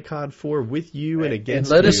us to play COD 4 with you and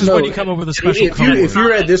against And let you. us This is know. when you come up with a special If code.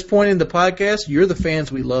 you're at this point in the podcast, you're the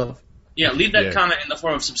fans we love. Yeah, leave that Yeah. comment in the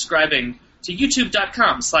form of subscribing to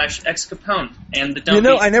youtube.com/xcapone and the don't You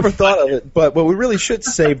know, be- I never thought of it, but we really should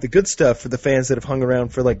save the good stuff for the fans that have hung around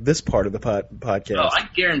for like this part of the podcast. Oh, I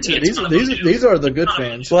guarantee it's These are the good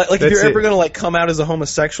fans. So, like if That's you're ever it. going to like come out as a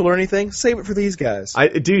homosexual or anything, save it for these guys.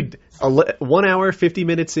 Dude, 1 hour, 50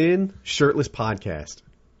 minutes in, shirtless podcast.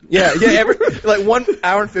 Yeah, like 1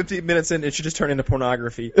 hour and 50 minutes in, it should just turn into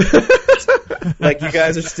pornography. Like, you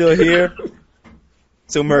guys are still here,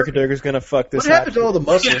 so Mercadurger's going to fuck this What happened to all the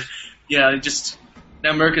muscles? Yeah, just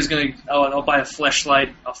now Merc is gonna. Oh, I'll buy a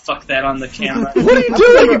fleshlight. I'll fuck that on the camera. What are you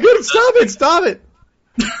doing? You're good. Stop it. Stop it.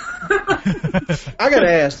 I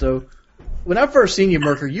gotta ask though, when I first seen you,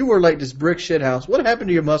 Merker, you were like this brick shit house. What happened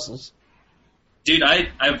to your muscles? Dude,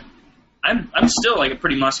 I'm still like a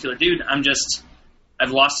pretty muscular dude.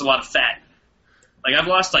 I've lost a lot of fat. Like I've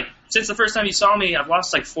lost since the first time you saw me, I've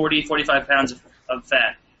lost like 40, 45 pounds of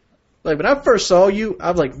fat. Like when I first saw you,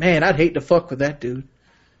 I was like, man, I'd hate to fuck with that dude.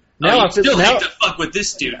 Now I I'm still now, hate to fuck with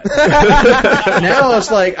this dude. now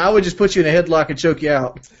it's like I would just put you in a headlock and choke you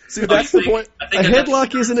out. See, that's the point. I A think that's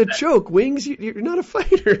headlock isn't a respect. choke. Wings, you're not a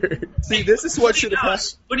fighter. See, this is what should have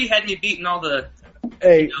happened. Woody had me beating all the.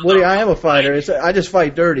 Hey, Woody, I am a fighter. I just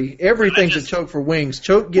fight dirty. Everything's a choke for Wings.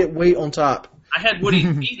 Choke, get weight on top. I had Woody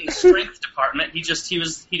beat in the strength department. He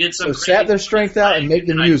did some. So sap their strength out and make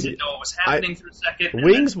them use I didn't it. know what was happening for a second.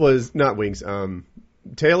 Wings was not Wings.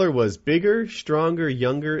 Taylor was bigger, stronger,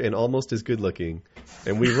 younger, and almost as good looking.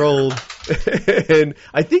 And we rolled, and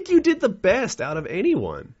I think you did the best out of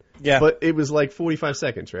anyone. Yeah. But it was like 45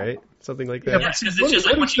 seconds, right? Something like that. Yeah, because it's What just do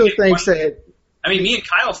like you once still you get think one, said? I mean, me and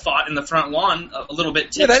Kyle fought in the front lawn a little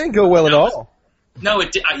bit. Yeah, that didn't go well at all. No,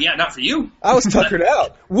 it did. Yeah, not for you. I was tuckered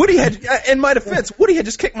out. Woody had, in my defense, Woody had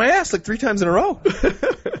just kicked my ass like 3 times in a row.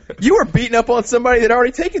 You were beating up on somebody that had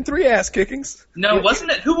already taken 3 ass kickings. No,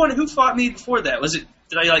 wasn't it? Who fought me before that? Was it?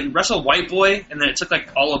 Did I like wrestle White Boy and then it took like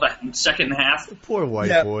all of a second and a half? Poor white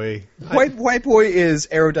Yeah. boy. White boy is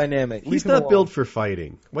aerodynamic. He's Leave him not alone. built for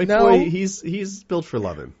fighting. White No. boy, he's built for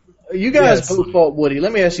loving. You guys Yes. both fought Woody.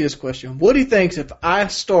 Let me ask you this question. Woody thinks if I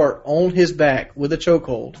start on his back with a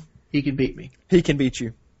chokehold, he can beat me. He can beat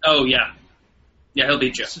you. Oh yeah, yeah, he'll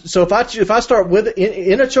beat you. So if I start with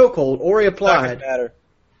in a chokehold or Not gonna applied, matter.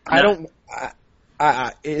 I don't.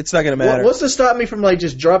 It's not gonna matter. what's to stop me from like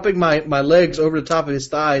just dropping my legs over the top of his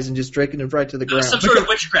thighs and just dragging him right to the ground? Some sort of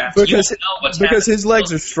witchcraft. You Because don't know what's because happening. his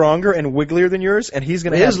legs are stronger and wigglier than yours, and he's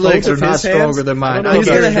gonna His have legs both are of not his hands. stronger than mine. I don't He's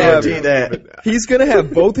know gonna if have that's that. He's gonna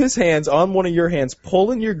have both his hands on one of your hands,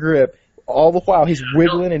 pulling your grip. All the while, he's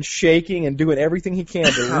wiggling and shaking and doing everything he can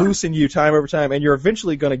to loosen you time over time, and you're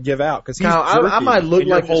eventually going to give out because he's Now, I jerky might look and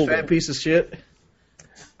you're like this holding. fat piece of shit.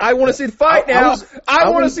 I want to see the fight I now. was- I I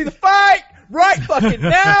want to was- see the fight right fucking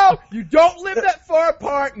now. You don't live that far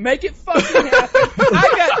apart. Make it fucking happen.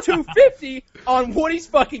 I got 250 on Woody's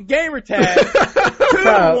fucking gamer tag.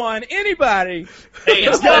 2-1. Anybody? Hey,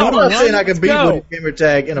 it's Go. I'm not saying I can beat Go. Woody gamer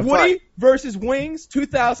tag in a Woody fight. versus Wings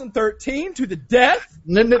 2013 to the death.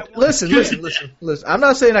 Listen. I'm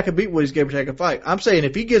not saying I can beat Woody's gamer tag in a fight. I'm saying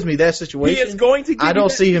if he gives me that He situation, is going to give I you don't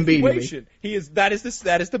that see him beating me. situation. He is that is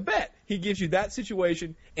the bet. He gives you that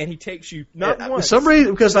situation and he takes you not For once, some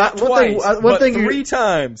reason, because twice, one but thing 3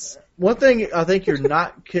 times. One thing I think you're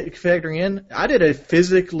not factoring in, I did a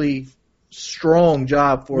physically strong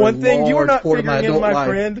job for One a thing you are large not part of my figuring in, adult my life.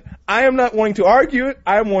 friend, I am not wanting to argue it.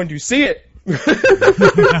 I am wanting to see it.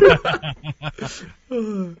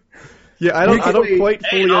 Yeah, I You don't can- quite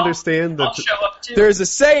Hey, fully I'll- understand the. I'll show up too. There's a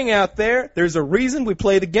saying out there. There's a reason we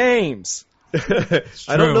play the games.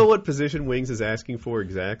 I don't know what position Wings is asking for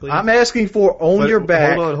exactly. I'm asking for on but your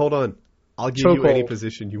back. Hold on. I'll give you any Chokehold.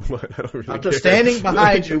 position you want. I don't really I'm care. just standing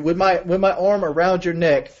behind you with my arm around your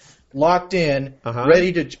neck, locked in, Uh-huh.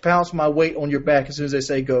 ready to pounce my weight on your back as soon as they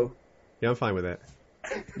say go. Yeah, I'm fine with that.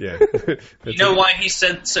 Yeah. You know why he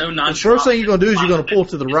said so The nonchalant? first thing you're going to do is you're going to pull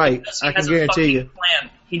to the right. Because he I can has a guarantee fucking you.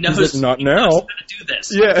 Plan. He knows. He's like, "Not he knows now." how to do this.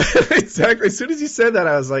 Yeah, exactly. As soon as you said that,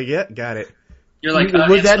 I was like, yeah, got it. You're like, was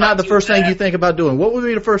it's that not the too first thing bad. you think about doing? What would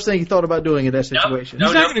be the first thing you thought about doing in that No, situation? no.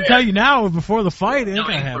 He's not going to tell you now before the fight. It ain't No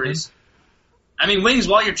going to happen. inquiries. I mean, Wings,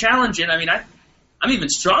 while you're challenging, I mean, I'm even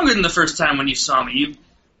stronger than the first time when you saw me.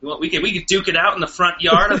 We could duke it out in the front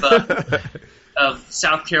yard of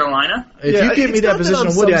South Carolina. If Yeah, you give me it's that not that position,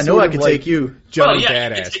 I'm Woody, some I know sort I of, could like, take you. Johnny you could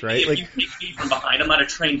Badass, take right? me if Like, you kick me from behind. I'm not a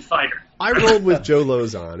trained fighter. I rolled with Joe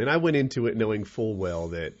Lozon, and I went into it knowing full well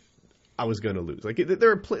that I was going to lose. Like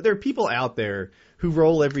there are people out there who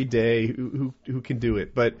roll every day who can do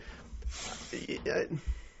it, but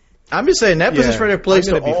I'm just saying that position right there plays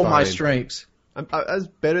I'm to gonna be all my fine. strengths. I was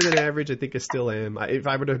better than average. I think I still am. If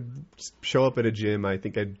I were to show up at a gym, I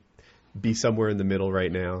think I'd be somewhere in the middle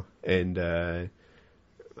right now, and I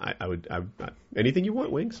would anything you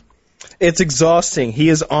want, Wings. It's exhausting. He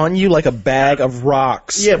is on you like a bag of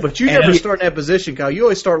rocks. Yeah, but you And never he- start in that position, Kyle. You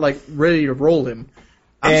always start like ready to roll him.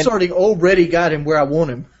 I'm And- starting already got him where I want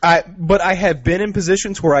him. But I have been in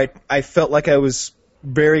positions where I felt like I was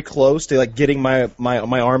very close to like getting my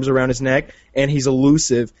arms around his neck, and he's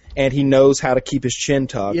elusive, and he knows how to keep his chin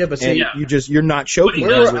tucked. Yeah, but see- and Yeah. you're not choking.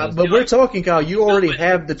 But he him. knows. But we're talking, Kyle. You already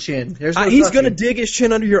have the chin. There's no He's touching. gonna dig his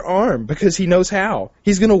chin under your arm because he knows how.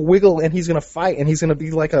 He's gonna wiggle and he's gonna fight and he's gonna be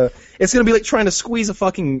like it's gonna be like trying to squeeze a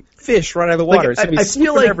fucking fish right out of the water. Like, It's gonna be I feel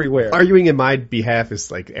slipping like everywhere. arguing in my behalf is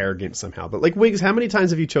like arrogant somehow. But like Wings, how many times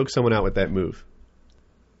have you choked someone out with that move?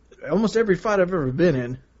 Almost every fight I've ever been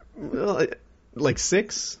in, Well, like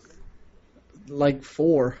 6. like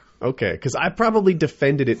 4. Okay, because I probably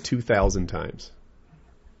defended it 2,000 times.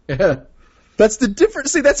 Yeah. That's the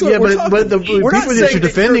difference. See, that's what Yeah, we're but talking the about. We're not people that saying you're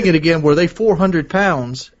defending it again, were they 400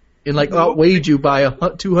 pounds and like outweighed you by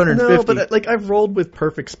 250? No, but like I've rolled with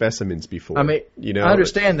perfect specimens before. I mean, you know, I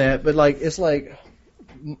understand that, but like it's like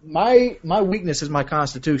my weakness is my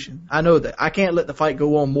constitution. I know that I can't let the fight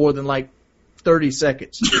go on more than like 30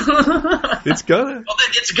 seconds. It's gonna. Well,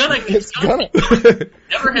 then it's gonna.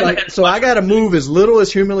 Never have Like, had so I got to move as little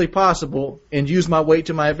as humanly possible and use my weight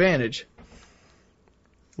to my advantage.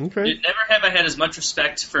 Okay. Never have I had as much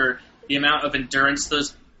respect for the amount of endurance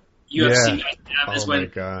those UFC guys have as Oh my when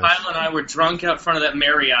gosh. Kyle and I were drunk out front of that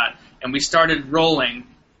Marriott and we started rolling,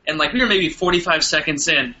 and like we were maybe 45 seconds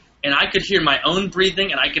in, and I could hear my own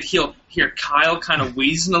breathing, and I could hear Kyle kind of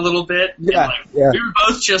wheezing a little bit. Yeah, and, like, yeah. We were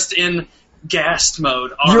both just in gassed mode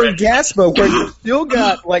You're already. in gas mode where you still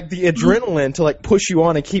got like the adrenaline to like push you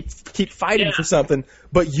on and keep fighting Yeah. for something,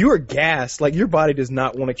 but you're gassed. Like your body does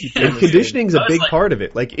not want to keep doing And this thing. conditioning's a I was big like- part of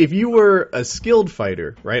it. Like, if you were a skilled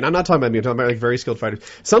fighter, right? And I'm not talking about me, I'm talking about like very skilled fighters.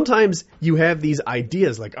 Sometimes you have these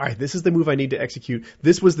ideas like, all right, this is the move I need to execute.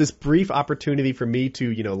 This was this brief opportunity for me to,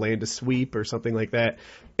 you know, land a sweep or something like that.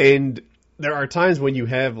 And there are times when you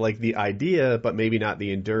have like the idea, but maybe not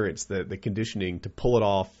the endurance, the conditioning to pull it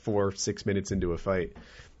off 4-6 minutes into a fight.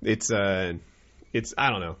 It's I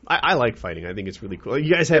don't know. I like fighting. I think it's really cool.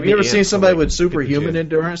 You guys Have you ever seen somebody with hit the superhuman gym.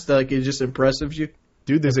 endurance that like it just impresses you?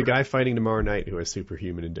 Dude, there's a guy fighting tomorrow night who has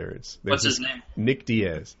superhuman endurance. What's There's his name? Nick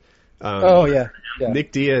Diaz. Oh yeah.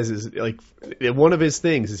 Nick Diaz is like one of his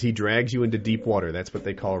things is he drags you into deep water. That's what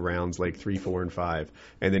they call rounds like 3, 4, and 5,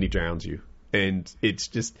 and then he drowns you. And it's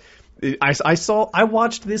just I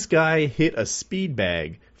watched this guy hit a speed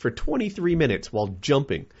bag for 23 minutes while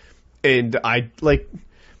jumping, and it's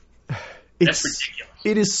That's ridiculous.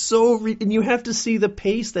 It is so, and you have to see the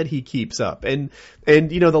pace that he keeps up, and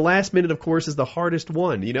you know the last minute, of course, is the hardest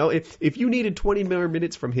one. You know, if you needed 20 more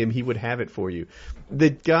minutes from him, he would have it for you. The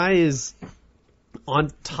guy is on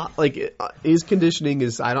top. Like his conditioning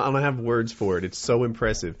is, I don't have words for it. It's so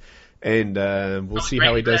impressive, and we'll see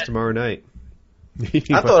how he does tomorrow night.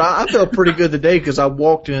 I felt pretty good today because I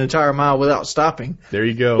walked an entire mile without stopping. There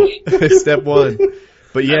you go. Step one.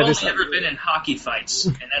 But yeah, I've only ever been in hockey fights,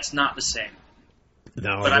 and that's not the same.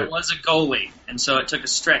 no, But I was a goalie, and so it took a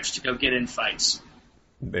stretch to go get in fights.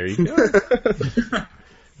 there you go.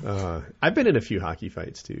 I've been in a few hockey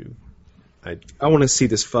fights too. I want to see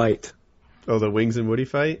this fight. Oh, the Wings and Woody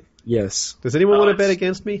fight. Yes. Does anyone want to bet it's-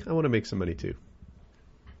 against me? I want to make some money too.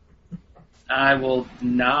 I will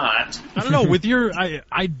not. I don't know. With your,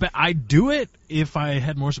 I'd do it if I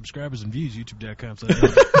had more subscribers and views. YouTube.com.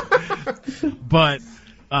 But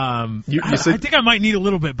You said- I think I might need a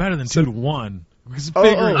little bit better than 2-1 because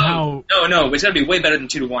figuring how. No, it's got to be way better than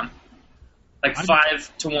 2-1. Like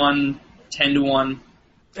 5-1, 10-1.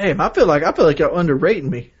 Damn, I feel like you're underrating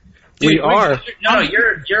me. We are.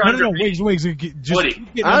 You're No, under. Wings. Just Woody.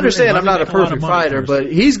 keep getting I understand under I'm not a make lot of perfect money fighter, first.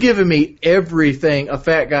 but he's giving me everything a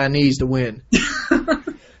fat guy needs to win.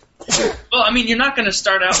 Well, I mean, you're not going to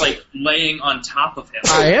start out like laying on top of him.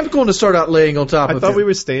 I am going to start out laying on top I of thought him. we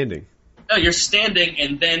were standing. No, you're standing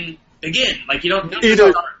and then begin. Like you don't.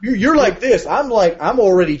 Either you're like this. I'm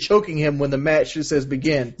already choking him when the match just says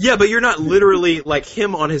begin. Yeah, but you're not literally like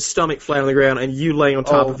him on his stomach flat on the ground and you laying on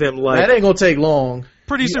top of him like. That ain't gonna take long.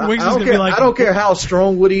 Pretty soon, I Wings is don't going to care. be like. I don't care how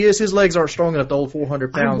strong Woody is. His legs aren't strong enough to hold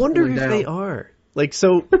 400 pounds. I wonder pulling if down. they are. Like,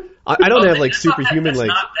 so I don't have like That's not superhuman that's legs.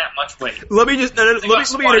 not that much weight. Let me just let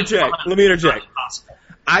me interject. Let me interject.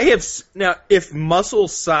 I have now, if muscle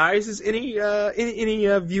size is any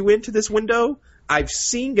view into this window, I've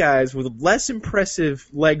seen guys with less impressive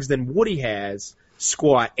legs than Woody has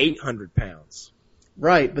squat 800 pounds.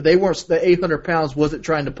 Right, but they weren't. The 800 pounds wasn't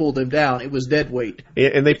trying to pull them down. It was dead weight.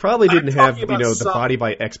 And they probably didn't have, talking about the some- body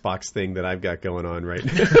by Xbox thing that I've got going on right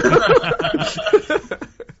now.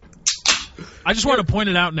 I just want to point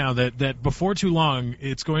it out now that before too long,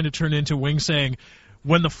 it's going to turn into Wings saying,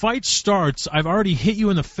 when the fight starts, I've already hit you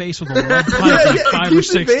in the face with a lead pipe like it 5 or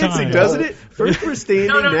keeps 6 advancing, times. doesn't it? First we're standing,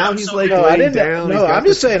 No, now he's so- like No, I laying didn't. down. No, he's got I'm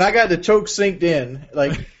just saying. I got the choke synced in.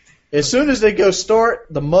 Like as soon as they go start,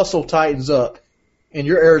 the muscle tightens up, and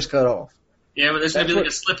your air is cut off. Yeah, but there's going to be like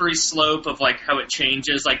a slippery slope of like how it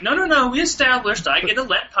changes. Like, no, we established I get a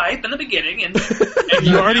lead pipe in the beginning, and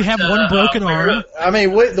You already have one broken arm. I mean,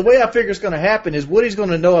 the way I figure it's going to happen is Woody's going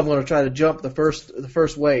to know I'm going to try to jump the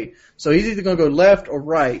first way. So he's either going to go left or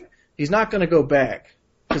right. He's not going to go back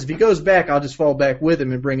because if he goes back, I'll just fall back with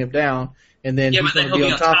him and bring him down, and then Yeah, he's but then going to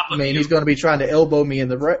he'll be on top of me, and he's going to be trying to elbow me in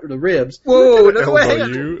the ribs. Whoa, no, wait, hang elbow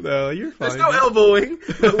on. you. No, you're fine. There's no elbowing.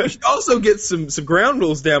 But we should also get some ground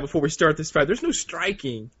rules down before we start this fight. There's no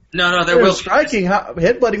striking. no, there There will was striking.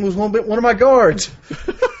 Headbutting was one of my guards.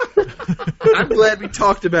 I'm glad we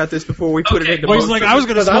talked about this before we put it into Well, he's motion. like, I was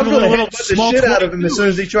going to Because I was smuggle going a to little hit the small shit out of him as soon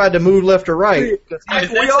as he tried to move left or right. If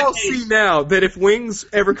that's we all the case- see now that if Wings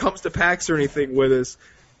ever comes to PAX or anything with us,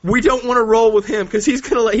 we don't want to roll with him because he's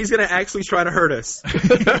gonna actually try to hurt us.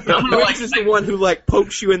 Wings is the one who like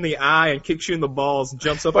pokes you in the eye and kicks you in the balls and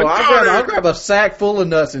jumps up. Well, Like, I'll grab a sack full of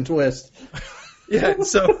nuts and twist. yeah,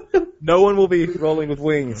 so no one will be rolling with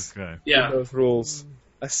Wings. Okay. Yeah. Those rules.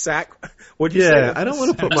 A sack. What'd you say? Yeah, I don't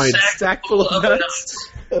want to put A my. sack full of nuts.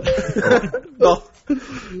 No,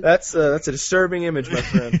 that's a disturbing image, my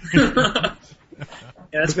friend. Yeah,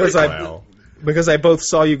 that's Because pretty I because I both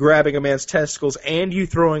saw you grabbing a man's testicles and you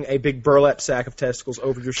throwing a big burlap sack of testicles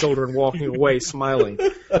over your shoulder and walking away smiling.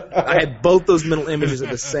 I had both those mental images at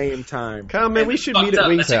the same time. Kyle, man, we should meet fucked at up.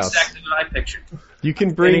 Wings That's House. exactly what I pictured. You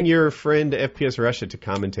can bring your friend to FPS Russia to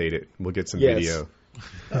commentate it. We'll get some Yes. video.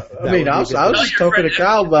 I mean, I was just talking to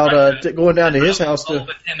Kyle about going down to his house Roll to.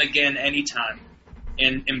 with him again anytime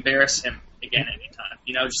and embarrass him again anytime.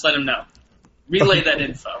 You know, just let him know. Relay that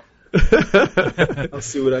info. I'll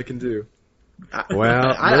see what I can do.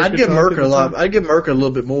 Well, I'd give Merc a lot. I'd give Merc a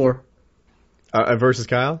little bit more. Versus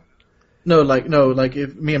Kyle. No, like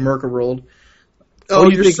if me and Merc rolled. Oh,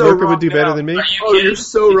 you you're think so Merker wrong would do better now. than me? Are you Oh, kidding? you're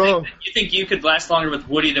so You wrong. You think you could last longer with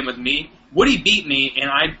Woody than with me? Woody beat me, and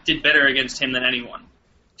I did better against him than anyone.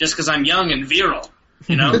 Just because I'm young and virile,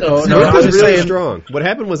 you know? No, Merc I was was really saying. strong. What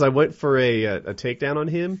happened was I went for a takedown on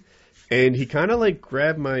him, and he kind of like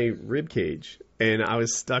grabbed my rib cage, and I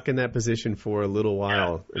was stuck in that position for a little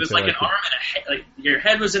while. It was until like I an could- arm and a head. Like your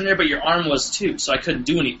head was in there, but your arm was too, so I couldn't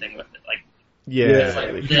do anything with it. Like Yeah,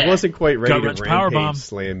 like he that. wasn't quite ready Gut-wrench to power rampage bomb.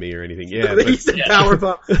 slam me or anything. Yeah, He but said power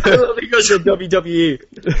bomb. I love he goes to WWE.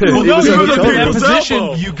 Well, no, was you a get him in that people's position.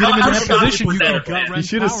 elbow. You get him in I that forgot to position. put You that can in there. gut you wrench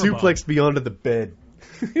should have powerbomb. suplexed me onto the bed.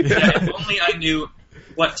 yeah, if only I knew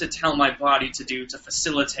what to tell my body to do to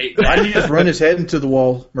facilitate Why did you that. just run his head into the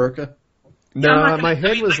wall, Merca? I'm No, not my gonna-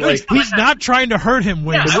 head was I mean, like, He's not trying to hurt him,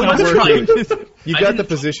 Wayne. Yeah, It's I not wasn't working. trying. you I got the didn't-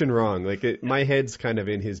 position wrong. Like my head's kind of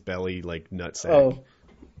in his belly, like nutsack. Oh.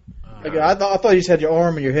 Like, I thought you just had your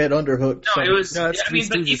arm and your head underhooked. No, it was. No, that's I mean,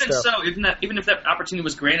 but Stevie even stuff. so, even if that opportunity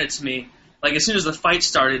was granted to me, like as soon as the fight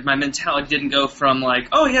started, my mentality didn't go from like,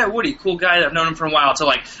 oh yeah, Woody, cool guy, I've known him for a while, to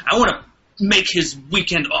like, I want to make his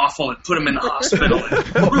weekend awful and put him in the hospital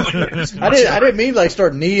and ruin his I didn't mean like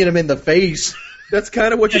start kneeing him in the face. That's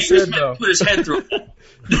kind of what Yeah, you he just said, meant though. put his head through a hole.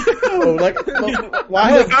 No, like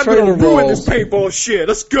why have I'm trailer gonna ruin rolls? this paintball shit.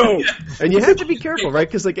 Let's go. And you have to be careful, right?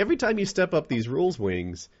 Because like every time you step up these rules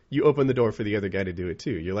wings, you open the door for the other guy to do it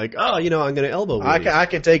too. You're like, oh, I'm going to elbow Woody. I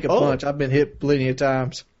can take a Oh. punch. I've been hit plenty of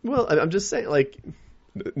times. Well, I'm just saying, like,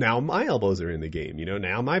 now my elbows are in the game.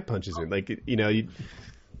 Now my punches are like,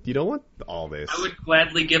 you don't want all this. I would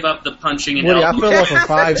gladly give up the punching and Woody, I elbow. fell off a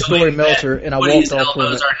 5-story knowing that melter and I Woody's walked off from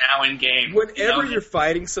elbows it. are now in game. Whenever you know? you're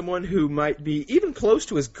fighting someone who might be even close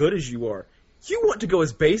to as good as you are, you want to go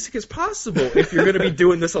as basic as possible if you're going to be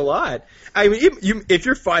doing this a lot. I mean, if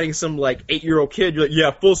you're fighting some like 8-year-old kid, you're like, yeah,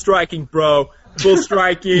 full striking, bro. Full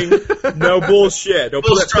striking, no bullshit. Don't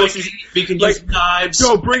Full put that striking, pussy. we can like, use knives.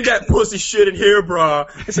 Don't bring that pussy shit in here, bro.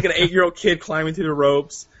 It's like an 8-year-old kid climbing through the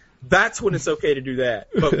ropes. That's when it's okay to do that.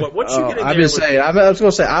 But once you get in I've there, been saying. I was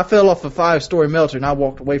going to say I fell off a 5-story melter and I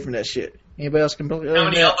walked away from that shit. Anybody else can believe How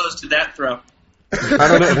many that? elbows did that throw? I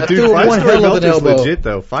don't know. I Dude, threw one 5-story hell of an melter's elbow. legit,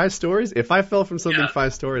 though. 5 stories? If I fell from something Yeah.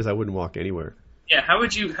 5 stories, I wouldn't walk anywhere. Yeah, how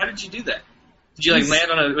did you do that? Did you like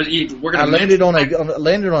land on a? Was you working I on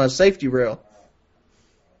landed on a safety rail.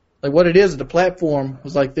 Like what it is, the platform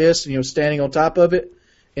was like this, and standing on top of it,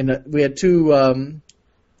 and we had 2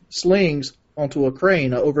 slings onto a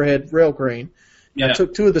crane, an overhead rail crane. And I Yeah.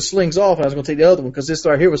 took 2 of the slings off, and I was going to take the other one because this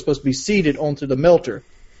right here was supposed to be seated onto the melter.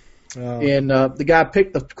 And the guy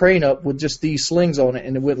picked the crane up with just these slings on it,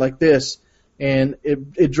 and it went like this, and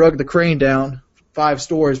it drug the crane down 5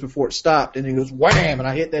 stories before it stopped, and it goes wham, and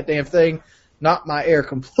I hit that damn thing, knocked my air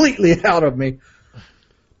completely out of me.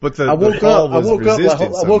 But the I woke fall up. I was woke up. resistant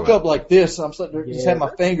I woke somewhat. up like this. I'm sitting there, just had my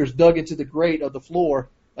fingers dug into the grate of the floor.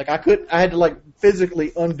 Like I had to like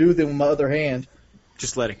physically undo them with my other hand.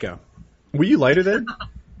 just let it go. Were you lighter then?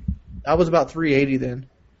 I was about 380 then,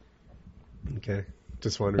 Okay.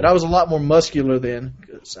 Just wondering. but I was a lot more muscular then.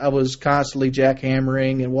 'Cause I was constantly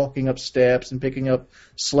jackhammering and walking up steps and picking up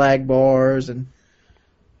slag bars, and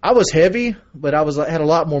I was heavy, but I had a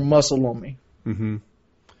lot more muscle on me. Mm-hmm.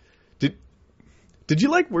 Did you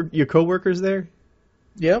like your coworkers there?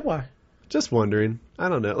 Yeah, why? Just wondering. I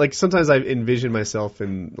don't know. Like sometimes I envision myself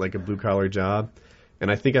in like a blue collar job, and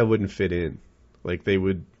I think I wouldn't fit in. Like they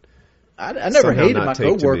would. I never Somehow hated not my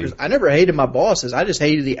take to coworkers. me. I never hated my bosses. I just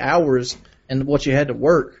hated the hours and what you had to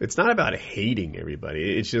work. It's not about hating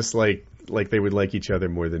everybody. It's just like they would like each other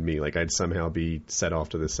more than me. Like I'd somehow be set off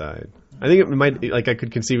to the side. I think it might, like I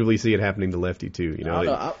could conceivably see it happening to Lefty too. You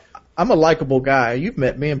know, I'm a likable guy. You've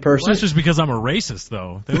met me in person. Well, that's just because I'm a racist,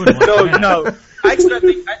 though. They wouldn't want that. No. I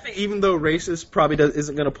think even though racist probably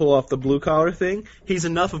isn't going to pull off the blue collar thing, he's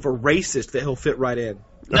enough of a racist that he'll fit right in.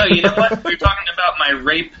 No, you know what? We were talking about my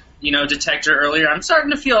rape, detector earlier. I'm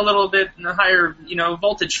starting to feel a little bit higher,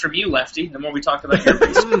 voltage from you, Lefty. The more we talk about your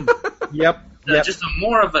race, Yep. just a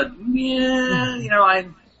more of a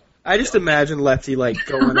I just imagine Lefty like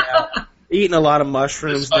going out, eating a lot of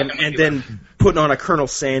mushrooms, and then putting on a Colonel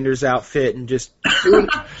Sanders outfit and just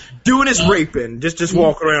doing his raping. Just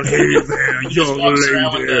walking around. Hey there, young lady.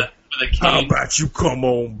 with a cane. How about you come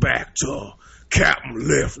on back to Captain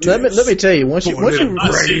Lefty? Let me tell you, once you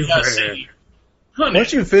I see. Honey,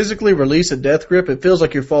 once you physically release a death grip, it feels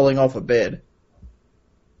like you're falling off a bed.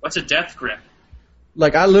 what's a death grip?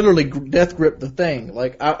 Like I literally death gripped the thing.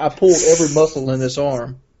 Like I pulled every muscle in this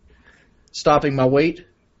arm, stopping my weight.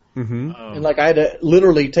 Mm-hmm. And like I had to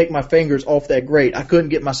literally take my fingers off that grate. I couldn't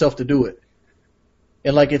get myself to do it.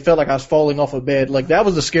 And like it felt like I was falling off a bed. Like that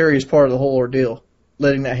was the scariest part of the whole ordeal,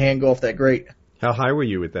 letting that hand go off that grate. How high were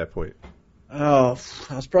you at that point? Oh,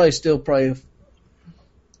 I was probably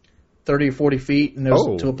 30 or 40 feet, and there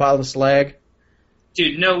was to a pile of slag.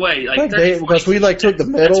 Dude, no way. Because we like took the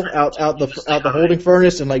metal out the holding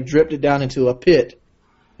furnace and like dripped it down into a pit.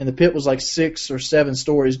 And the pit was like 6 or 7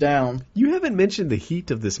 stories down. You haven't mentioned the heat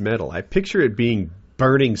of this metal. I picture it being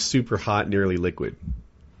burning super hot, nearly liquid.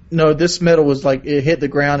 No, this metal was like, it hit the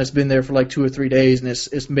ground. It's been there for like 2 or 3 days, and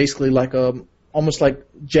it's basically like almost like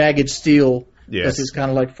jagged steel. Yes. That's kind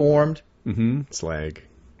of like formed. Mm-hmm. Slag.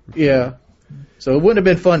 Yeah. So it wouldn't have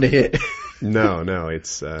been fun to hit. No,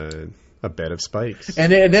 it's a bed of spikes.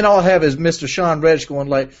 And then all I have is Mr. Sean Reddish going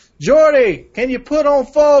like, Jordy, can you put on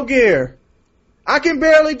fall gear? I can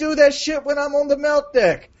barely do that shit when I'm on the melt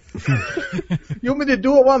deck. You want me to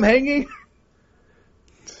do it while I'm hanging?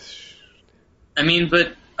 I mean,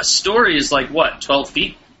 but a story is like, what, 12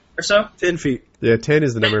 feet or so? 10 feet. Yeah, 10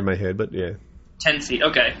 is the number in my head, but yeah. 10 feet,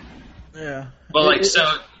 okay. Yeah. Well, so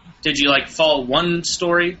did you, fall 1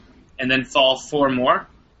 story and then fall 4 more?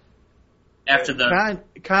 After the...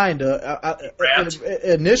 Kinda.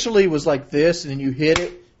 Initially it was like this, and then you hit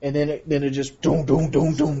it, and then it just doom, doom,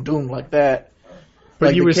 doom, doom, doom, like that. But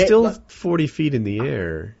like you were still 40 feet in the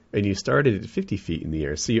air, and you started at 50 feet in the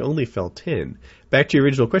air, so you only fell 10. Back to your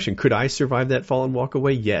original question, could I survive that fall and walk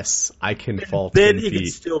away? Yes, I can fall 10 Then feet. he can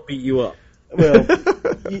still beat you up. Well,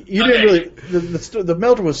 you didn't really... The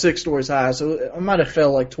melter was 6 stories high, so I might have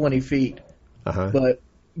fell like 20 feet. Uh-huh.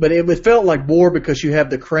 But it felt like more because you have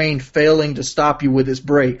the crane failing to stop you with its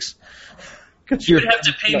brakes. You would have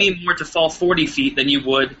to pay me more to fall 40 feet than you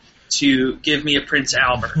would to give me a Prince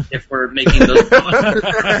Albert if we're making those. And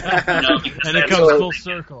it comes full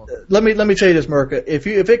circle. Let me tell you this, Merca. If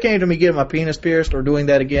it came to me getting my penis pierced or doing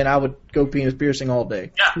that again, I would go penis piercing all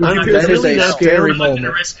day. Yeah, That is a scary I'm not going to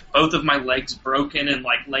moment. risk both of my legs broken and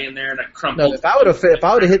laying there in a crumpled. No, if I would have hit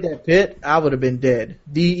that pit, I would have been dead.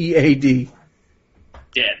 DEAD.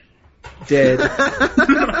 Dead.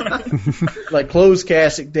 Like closed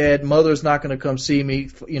casket dead. Mother's not going to come see me.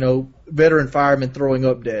 Veteran fireman throwing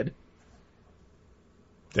up dead.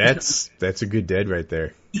 That's a good dead right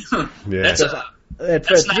there. Yeah. That's At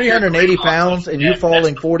not your 380 grandma pounds and you're dead. falling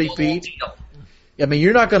That's the 40 whole feet. deal. I mean,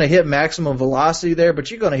 you're not going to hit maximum velocity there, but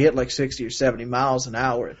you're going to hit like 60 or 70 miles an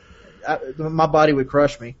hour. My body would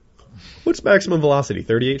crush me. What's maximum velocity?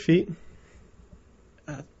 38 feet?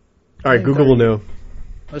 All right, Google will know.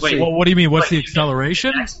 Let's Wait, see. Well, what do you mean? What's the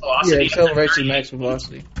acceleration? Max Yeah, velocity. acceleration, maximum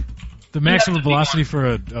velocity. The maximum have to be velocity for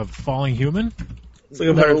a falling human? It's like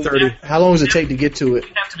 130. How long does it take to get to it?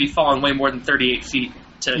 You have to be falling way more than 38 feet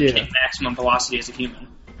to Yeah. hit maximum velocity as a human.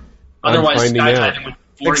 I'm Otherwise, finding skydiving out. would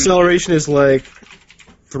be 40 Acceleration is like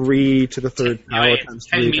 3 to the third power meters, times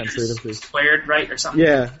 10 3 times 3 meters times 3. squared, right, or something?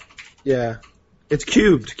 Yeah. It's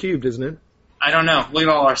cubed, isn't it? I don't know. Leave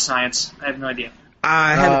all our science. I have no idea.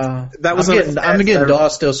 I haven't. That was I'm getting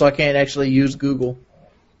DOS still, so I can't actually use Google.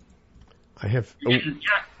 I have. Yeah,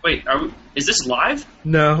 wait, is this live?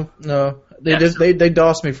 No. No, they Yeah. they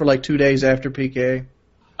DOSed me for like 2 days after PK.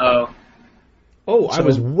 Oh, I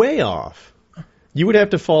was way off. You would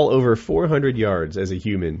have to fall over 400 yards as a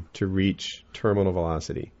human to reach terminal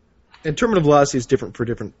velocity. And terminal velocity is different for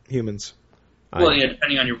different humans. well, yeah,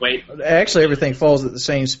 depending on your weight. Actually, everything falls at the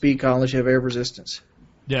same speed, Colin, unless you have air resistance.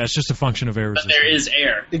 Yeah, it's just a function of air But resistance. there is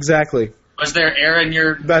air. Exactly. Was there air in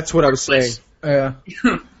your... That's what I was saying. Yeah.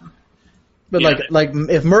 But Yeah.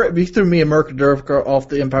 if you threw me and Merc Durf off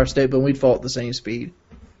the Empire State Building, we'd fall at the same speed.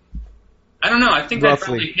 I don't know. I think I'd Roughly.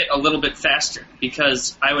 probably hit a little bit faster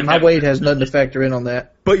because I would My have... weight has nothing to factor in on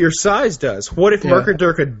that. But your size does. What if Yeah.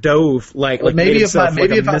 Mercadurka dove like Maybe made if himself like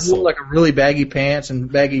a I missile? wore like a really baggy pants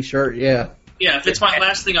and baggy shirt, yeah. Yeah, if it's my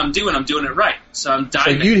last thing I'm doing it right. So I'm So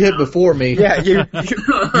diving. you'd hit before me. Yeah,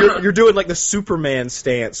 you're doing like the Superman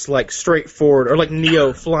stance, like straight forward, or like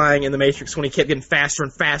Neo flying in the Matrix when he kept getting faster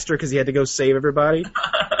and faster because he had to go save everybody.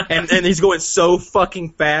 and he's going so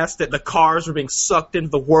fucking fast that the cars were being sucked into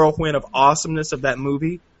the whirlwind of awesomeness of that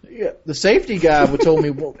movie. Yeah, the safety guy told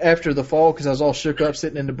me after the fall, because I was all shook up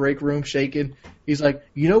sitting in the break room shaking, he's like,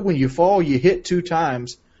 when you fall, you hit 2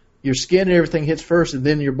 times. Your skin and everything hits first, and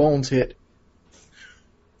then your bones hit.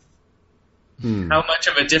 How much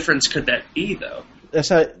of a difference could that be, though? That's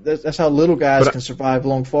how little guys But can survive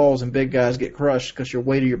long falls, and big guys get crushed because your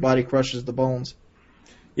weight of your body crushes the bones.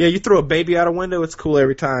 Yeah, you throw a baby out a window, it's cool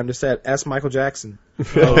every time. Just ask Michael Jackson. You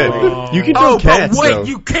can throw Oh, cats, but wait, though.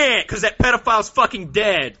 you can't because that pedophile's fucking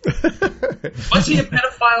dead. Was he a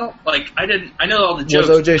pedophile? Like, I know all the jokes.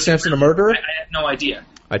 Was O.J. Simpson a murderer? I had no idea.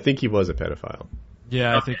 I think he was a pedophile.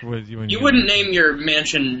 Yeah, I Okay. think when You wouldn't name your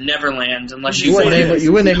mansion Neverland unless You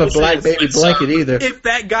wouldn't name a black baby With blanket some- either. If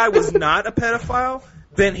that guy was not a pedophile,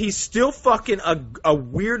 then he's still fucking a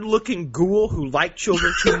weird-looking ghoul who liked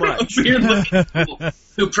children too much. weird-looking people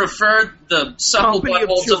who preferred the supple Company of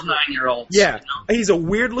buttholes of children. 9-year-olds. Yeah, you know? he's a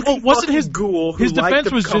weird-looking Well, wasn't fucking his- ghoul who his liked defense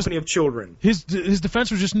the was just- company of children. His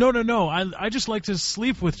defense was just no. I just like to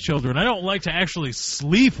sleep with children. I don't like to actually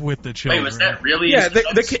sleep with the Wait, children. was that really? Yeah, his the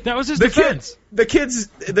defense? kid, That was his the defense.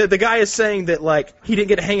 The guy is saying that like he didn't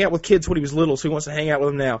get to hang out with kids when he was little, so he wants to hang out with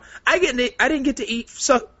them now. I didn't get to eat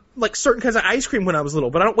like certain kinds of ice cream when I was little,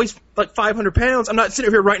 but I don't weigh like 500 pounds. I'm not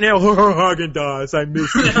sitting here right now. Haagen-Dazs, I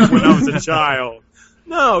miss you when I was a child.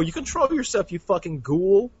 No, you control yourself, you fucking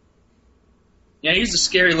ghoul. Yeah, he's a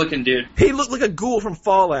scary-looking dude. He looked like a ghoul from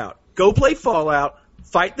Fallout. Go play Fallout,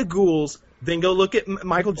 fight the ghouls, then go look at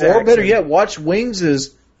Michael Jackson. Or better yet, watch Wings'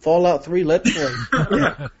 Fallout 3 Let's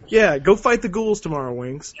Play. Yeah, go fight the ghouls tomorrow,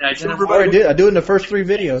 Wings. Yeah, I Show did. I already did. I do it in the first 3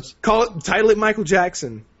 videos. title it Michael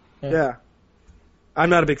Jackson. Yeah. Yeah. I'm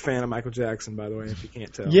not a big fan of Michael Jackson, by the way, if you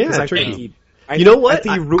can't tell. Yeah, 'Cause I tricky. think You know what? I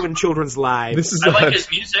think he ruined children's lives. This is I like his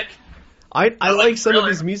music. I like like some of Thriller.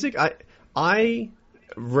 his music. I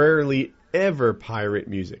rarely ever pirate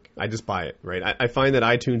music. I just buy it, right? I find that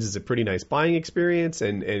iTunes is a pretty nice buying experience,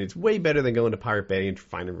 and it's way better than going to Pirate Bay and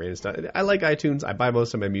finding random stuff. I like iTunes. I buy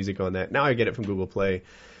most of my music on that. Now I get it from Google Play.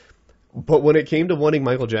 But when it came to wanting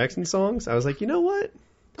Michael Jackson songs, I was like, you know what?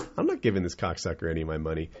 I'm not giving this cocksucker any of my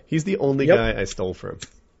money. He's the only Yep. guy I stole from.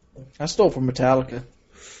 I stole from Metallica.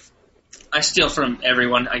 I steal from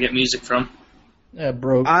everyone I get music from. Yeah,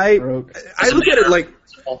 broke. I broke. look at it like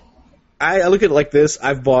Well, I look at it like this.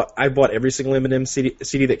 I've bought every single Eminem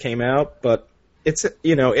CD that came out, but it's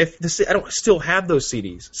if I don't still have those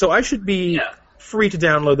CDs, so I should be Yeah. free to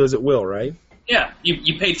download those at will, right? yeah,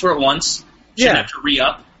 you paid for it once. You shouldn't Yeah. have to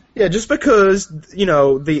re-up. Yeah, just because the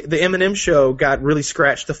Eminem show got really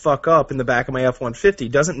scratched the fuck up in the back of my F-150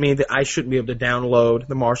 doesn't mean that I shouldn't be able to download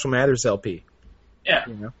the Marshall Mathers LP. Yeah.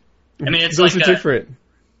 You know? I mean, it's Those like are different.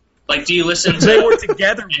 Like, do you listen They to were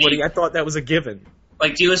together, Woody. I thought that was a given.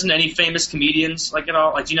 do you listen to any famous comedians like at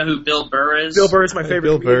all? Like, do you know who Bill Burr is? Bill Burr is my favorite.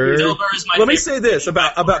 Bill Burr. Bill Burr is my Let me favorite say this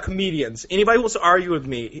comedian. about comedians. Anybody who wants to argue with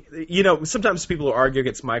me, sometimes people will argue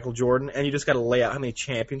against Michael Jordan, and you just got to lay out how many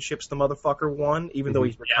championships the motherfucker won, even though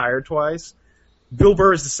he's retired twice. Bill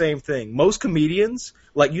Burr is the same thing. Most comedians,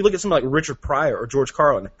 like you look at somebody like Richard Pryor or George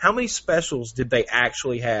Carlin, how many specials did they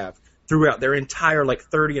actually have throughout their entire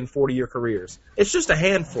 30 and 40-year careers? It's just a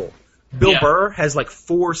handful. Bill Burr has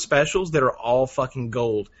 4 specials that are all fucking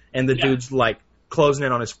gold, and the dude's closing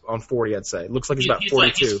in on 40. I'd say looks like he's about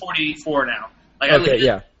 42. He's 44 now. Okay,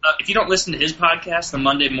 yeah. If you don't listen to his podcast, the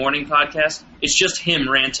Monday Morning Podcast, it's just him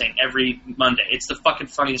ranting every Monday. It's the fucking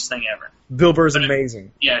funniest thing ever. Bill Burr's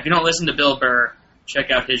amazing. Yeah, if you don't listen to Bill Burr,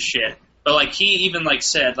 check out his shit. But he even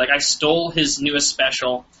said I stole his newest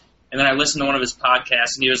special, and then I listened to one of his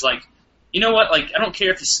podcasts, and he was like, you know what? I don't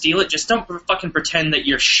care if you steal it. Just don't fucking pretend that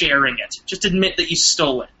you're sharing it. Just admit that you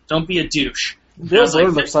stole it. Don't be a douche. Bill Burr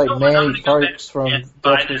looks like "You know what? I'm Manny gonna go Parks back from and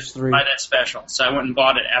buy Death 3. that special." So I went and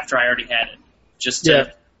bought it after I already had it, just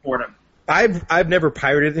to support him. I've never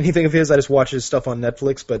pirated anything of his. I just watch his stuff on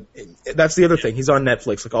Netflix. But that's the other thing. He's on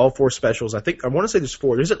Netflix, all 4 specials. I want to say there's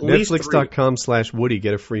 4. There's at least 3. Netflix.com/Woody.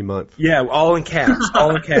 Get a free month. Yeah, all in caps.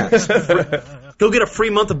 All in caps. Go get a free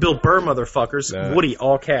month of Bill Burr, motherfuckers. Nah. Woody,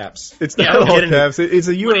 all caps. It's Yeah, not all get it. caps. It's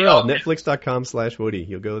a Woody, all URL. caps. Netflix.com/Woody.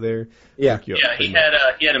 You'll go there. Yeah. look you up Yeah, free he month.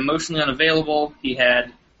 had Emotionally Unavailable. He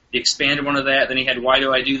had the expanded one of that. Then he had Why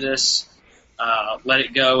Do I Do This? Let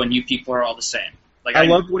It Go, and You People Are All the Same. Like I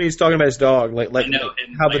loved when he was talking about his dog, like know,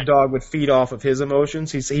 how the dog would feed off of his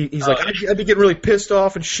emotions. He's like, I'd be getting really pissed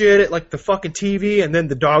off and shit at like the fucking TV, and then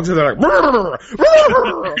the dogs are there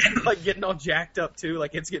like, like getting all jacked up too,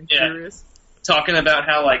 like it's getting furious. Talking about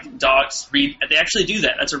how like dogs read, they actually do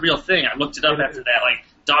that. That's a real thing. I looked it up after that. Like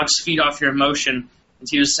dogs feed off your emotion, and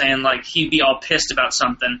he was saying like he'd be all pissed about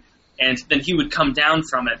something, and then he would come down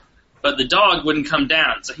from it, but the dog wouldn't come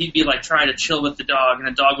down. So he'd be like trying to chill with the dog, and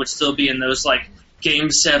the dog would still be in those like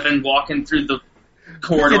Game 7 walking through the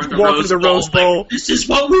corridor of the Rose Bowl. Like, this is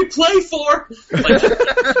what we play for!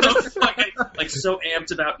 Like so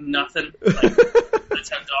amped about nothing. Like,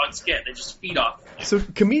 that's how dogs get. They just feed off. So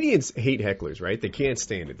comedians hate hecklers, right? They can't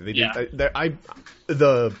stand it.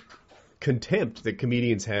 The contempt that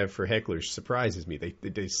comedians have for hecklers surprises me.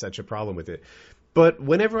 They such a problem with it. But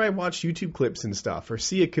whenever I watch YouTube clips and stuff or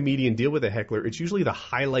see a comedian deal with a heckler, it's usually the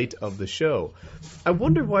highlight of the show. I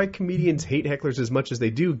wonder why comedians hate hecklers as much as they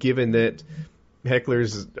do, given that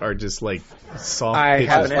hecklers are just like soft.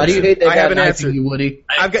 Why do you hate that guy? I have an answer, you Woody.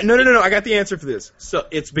 I've got no. I got the answer for this. So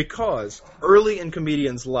it's because early in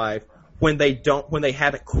comedians' life, when they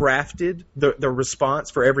haven't crafted the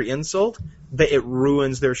response for every insult, it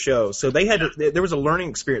ruins their show. So there was a learning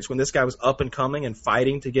experience when this guy was up and coming and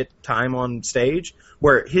fighting to get time on stage,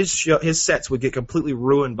 where his sets would get completely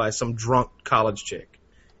ruined by some drunk college chick.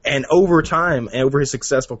 And over time, and over his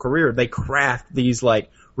successful career, they craft these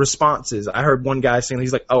like responses. I heard one guy saying,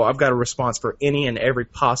 he's like, "Oh, I've got a response for any and every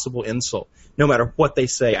possible insult. No matter what they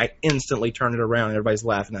say, I instantly turn it around and everybody's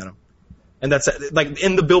laughing at him." And that's like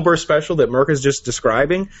in the Bill Burr special that Merc is just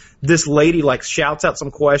describing. This lady like shouts out some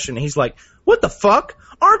question, and he's like, "What the fuck?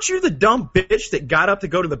 Aren't you the dumb bitch that got up to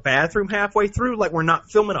go to the bathroom halfway through? Like we're not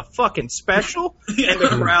filming a fucking special?" And the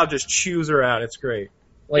crowd just chews her out. It's great.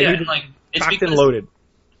 Like, it's cocked and loaded.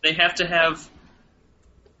 They have to have.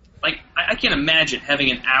 Like, I can't imagine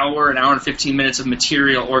having an hour and 15 minutes of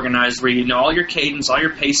material organized where you know all your cadence, all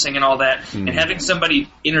your pacing, and all that, and having somebody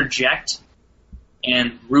interject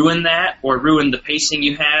and ruin that or ruin the pacing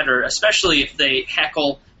you had, or especially if they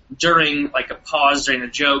heckle during like a pause during a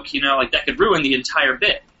joke, you know, like that could ruin the entire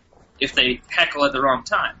bit if they heckle at the wrong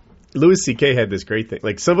time. Louis C.K. had this great thing.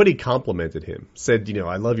 Like somebody complimented him, said, you know,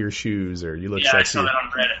 "I love your shoes," or "You look sexy." Yeah, I saw that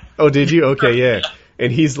on Reddit. Oh, did you? Okay, yeah.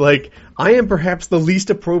 And he's like, "I am perhaps the least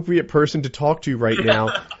appropriate person to talk to right now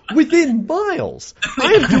within miles.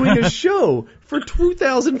 I am doing a show for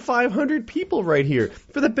 2,500 people right here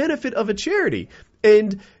for the benefit of a charity.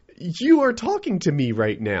 And you are talking to me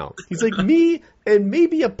right now." He's like, "Me and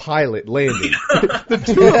maybe a pilot landing. The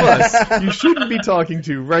two of us you shouldn't be talking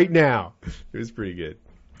to right now." It was pretty good.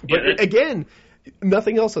 But again,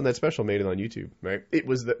 nothing else on that special made it on YouTube, right? It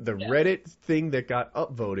was the Reddit thing that got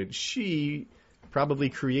upvoted. She probably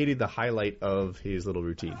created the highlight of his little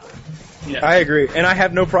routine. Yeah, I agree. And I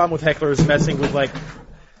have no problem with hecklers messing with like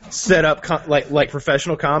set up like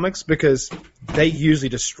professional comics, because they usually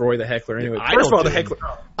destroy the heckler anyway. First of all,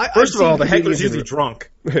 the heckler's usually drunk.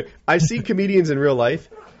 I see comedians in real life,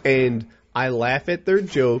 and I laugh at their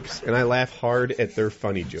jokes, and I laugh hard at their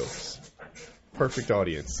funny jokes. Perfect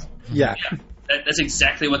audience. Yeah. That's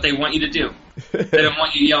exactly what they want you to do. They don't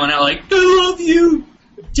want you yelling out like, "I love you,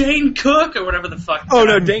 Dane Cook," or whatever the fuck. Oh,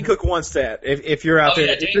 no, Dane Cook wants that. If you're out there.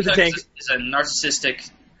 Yeah, Dane Cook is a narcissistic.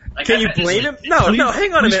 Like, can you blame him? No,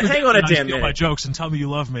 hang on a minute. Hang on a damn minute. My jokes and tell me you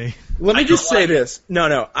love me. Let me just say this.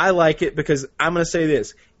 No, I like it because I'm going to say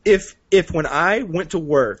this. If when I went to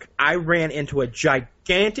work, I ran into a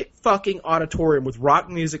gigantic fucking auditorium with rock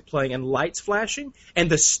music playing and lights flashing, and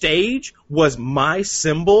the stage was my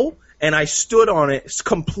symbol, and I stood on it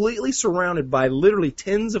completely surrounded by literally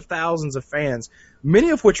tens of thousands of fans, many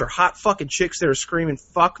of which are hot fucking chicks that are screaming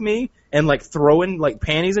 "fuck me" and like throwing like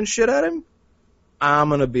panties and shit at him, I'm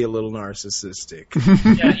going to be a little narcissistic.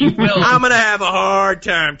 Yeah, you will. I'm going to have a hard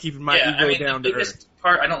time keeping my ego down to earth. The biggest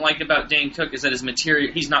part I don't like about Dane Cook is that his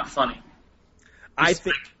material, he's not funny.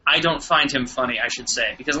 I don't find him funny, I should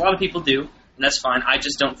say, because a lot of people do, and that's fine. I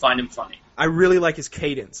just don't find him funny. I really like his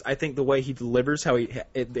cadence. I think the way he delivers, how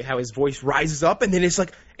his voice rises up, and then it's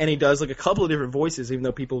like, and he does like a couple of different voices, even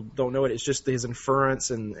though people don't know it. It's just his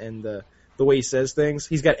inference and the way he says things.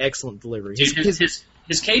 He's got excellent delivery. Dude,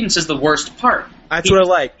 his cadence is the worst part. That's what I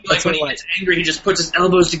like. When he gets angry, he just puts his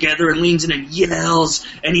elbows together and leans in and yells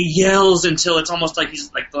until it's almost like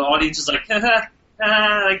he's like the audience is like,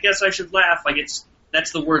 I guess I should laugh. Like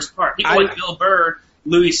that's the worst part. People like Bill Burr,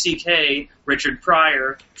 Louis C.K., Richard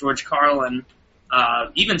Pryor, George Carlin,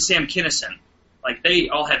 even Sam Kinison, like they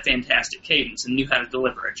all had fantastic cadence and knew how to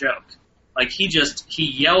deliver a joke. Like he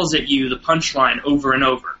yells at you the punchline over and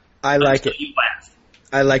over. I like it. You laugh.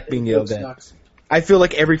 I like being yelled at. I feel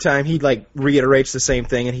like every time he like reiterates the same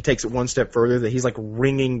thing and he takes it one step further, that he's like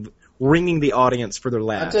ringing the audience for their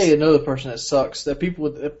laughs. I'll tell you another person that sucks. That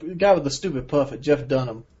the guy with the stupid puffet, Jeff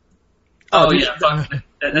Dunham. Oh yeah, fuck.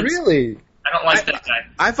 Really? I don't like that guy.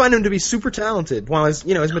 I find him to be super talented. While his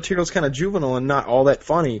material's kind of juvenile and not all that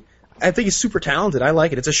funny, I think he's super talented. I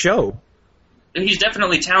like it. It's a show. He's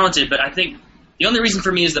definitely talented, but I think the only reason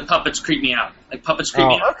for me is the puppets creep me out. Like puppets creep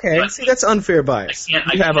me out. Okay. See, that's unfair bias.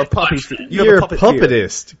 I You have a can't puppy. watch that. You You're have a a puppet fear.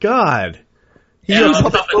 puppetist. God. You Yeah, have I'm a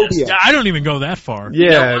puppet puppetist. phobia. Yeah, I don't even go that far. Yeah,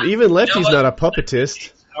 know what? even Lefty's You know not a what?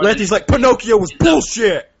 puppetist. Lefty's like, Pinocchio was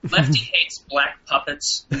bullshit. Lefty hates black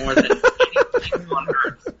puppets more than anything on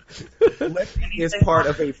earth. Lefty is part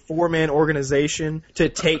of a 4-man organization to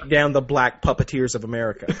take down the black puppeteers of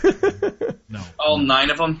America. No. All 9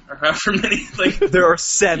 of them, or however many. Like There are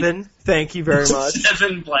 7. Thank you very much.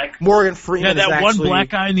 7 black. Morgan Yeah, Freeman is that one actually black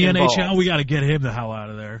guy in the involved. NHL, we got to get him the hell out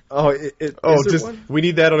of there. Oh, Oh, is there just one? we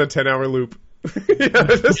need that on a 10-hour loop.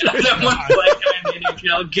 That one black guy in the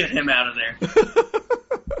NHL, get him out of there.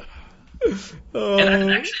 And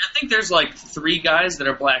I think there's like 3 guys that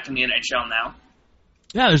are black in the NHL now.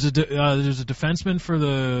 Yeah, there's a defenseman for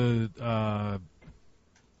the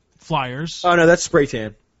Flyers. Oh no, that's spray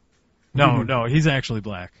tan. No, he's actually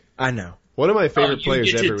black. I know. One of my favorite You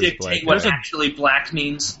players get to ever was black. dictate what actually black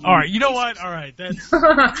means. All right, you know what? All right, that's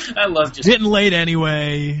I love just getting late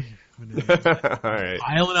anyway. All right.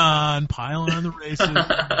 Piling on the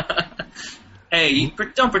racism. Hey,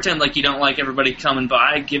 don't pretend like you don't like everybody coming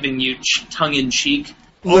by, giving you tongue in cheek.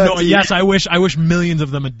 Oh no! Lefty. Yes, I wish millions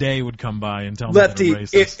of them a day would come by and tell me that Lefty, I'm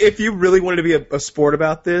racist. if you really wanted to be a sport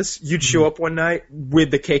about this, you'd show up one night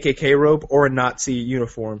with the KKK robe or a Nazi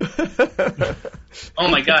uniform. Oh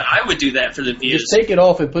my god, I would do that for the views. Just take it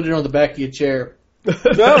off and put it on the back of your chair.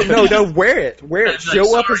 No, wear it. Wear it. I'm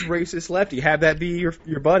Show up as sorry. racist Lefty. Have that be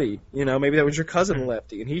your buddy. You know, maybe that was your cousin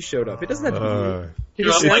Lefty, and he showed up. It doesn't have to be you. He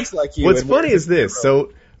just Well, looks like you. What's and funny wears is this. a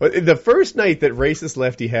robe. So the first night that Racist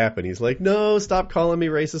Lefty happened, he's like, no, stop calling me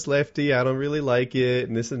Racist Lefty. I don't really like it,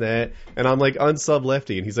 and this and that. And I'm like, unsub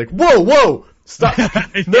Lefty. And he's like, whoa, stop.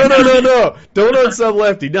 No. Don't unsub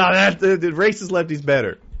Lefty. No, the Racist Lefty's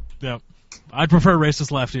better. Yep. I'd prefer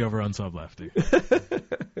racist Lefty over unsub Lefty.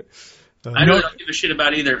 I really don't give a shit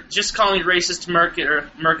about either. Just call me racist Merca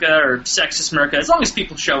or sexist Merca. As long as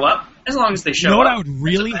people show up. As long as they show You know what up. I would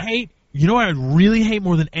really hate? You know what I would really hate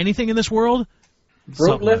more than anything in this world?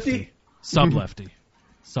 Broke Sub Lefty? Sub Lefty.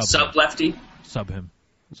 Sub lefty. Sub him.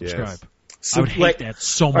 Yes. Subscribe. So, I would hate like, that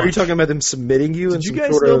so much. Are you talking about them submitting you? Did you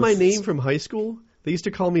guys know my name from high school? They used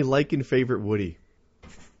to call me Like and Favorite Woody.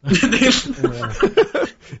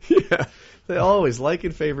 Yeah. They always Like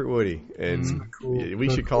and Favorite Woody. And cool. we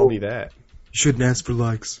should call me that. You shouldn't ask for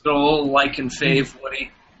likes. Good old like and fave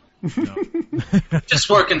Woody. Just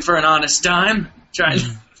working for an honest dime. Trying.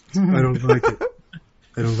 I don't like it.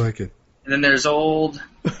 I don't like it. And then there's old.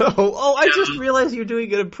 Oh, I just realized you're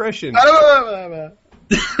doing an impression.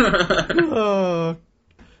 Oh,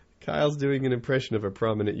 Kyle's doing an impression of a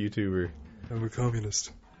prominent YouTuber. I'm a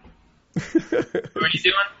communist. What are you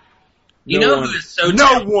doing? You No know one. who is so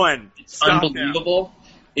No one! it's Stop unbelievable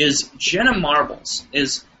is Jenna Marbles.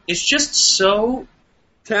 It's just so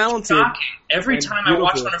Talented. shocking every and time I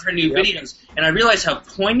watch beautiful. one of her new Yep. videos, and I realize how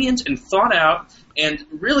poignant and thought out and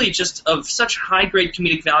really just of such high grade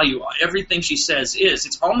comedic value everything she says is.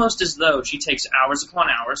 It's almost as though she takes hours upon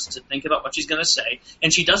hours to think about what she's going to say,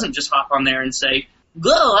 and she doesn't just hop on there and say,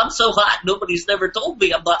 "Go, I'm so hot, nobody's never told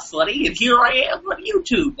me I'm not funny, and here I am on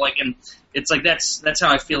YouTube." Like, and it's like that's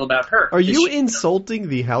how I feel about her. Are you She- insulting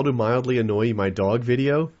the How to Mildly Annoy My Dog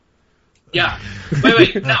video? Yeah.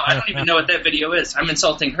 Wait, no, I don't even know what that video is. I'm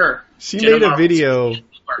insulting her. She Jenna made a Marbles video is the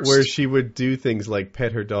worst. where she would do things like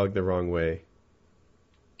pet her dog the wrong way.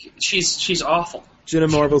 She's awful. Jenna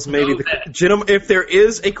Marbles, maybe know that. Jenna. If there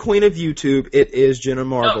is a queen of YouTube, it is Jenna No,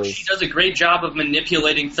 Marbles. she does a great job of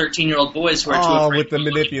manipulating 13-year-old boys who are too Oh, afraid with the to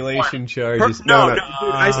look at manipulation porn. charges. Dude,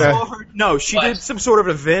 I saw her. No, she What? did some sort of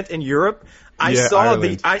event in Europe. I Yeah, saw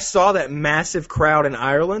Ireland. I saw that massive crowd in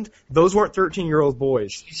Ireland. Those weren't 13-year-old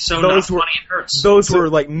boys. She's so Those not were- funny, it hurts. Those were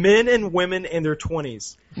like men and women in their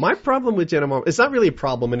 20s. My problem with Jenna Marbles, it's not really a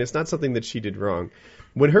problem, and it's not something that she did wrong.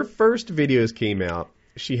 When her first videos came out,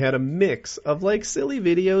 she had a mix of like silly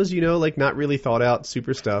videos, you know, like not really thought out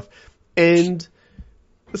super stuff, and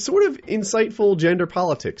sort of insightful gender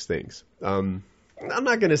politics things. I'm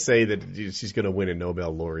not going to say that she's going to win a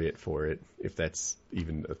Nobel laureate for it, if that's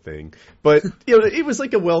even a thing. But, you know, it was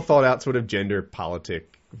like a well thought out sort of gender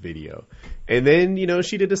politic video. And then, you know,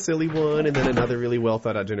 she did a silly one and then another really well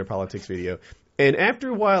thought out gender politics video. And after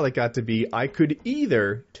a while, it got to be I could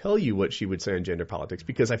either tell you what she would say on gender politics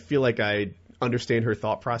because I feel like I understand her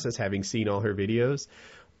thought process having seen all her videos,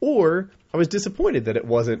 or I was disappointed that it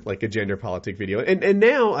wasn't like a gender politic video. And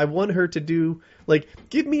now I want her to do, like,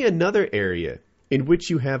 give me another area in which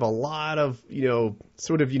you have a lot of,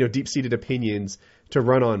 sort of, deep-seated opinions to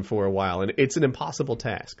run on for a while. And it's an impossible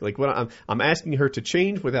task. Like, what I'm asking her to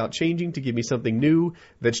change without changing, to give me something new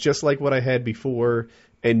that's just like what I had before,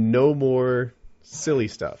 and no more silly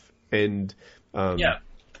stuff. And,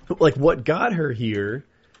 like, what got her here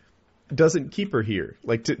doesn't keep her here.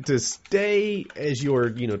 Like, to stay as your,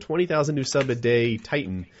 20,000 new sub a day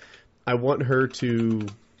Titan, I want her to...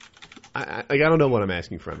 I don't know what I'm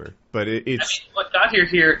asking from her, but it's... what got her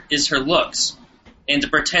here is her looks. And to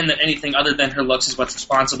pretend that anything other than her looks is what's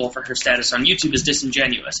responsible for her status on YouTube is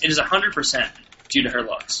disingenuous. It is 100% due to her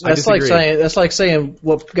looks. That's like saying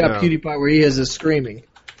what got PewDiePie where he is screaming.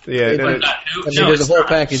 Yeah, there's a whole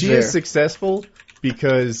package she there. She is successful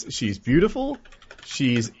because she's beautiful,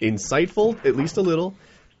 she's insightful, at least a little,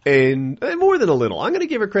 and more than a little. I'm going to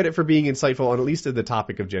give her credit for being insightful on at least the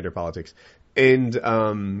topic of gender politics.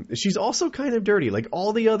 And she's also kind of dirty. Like,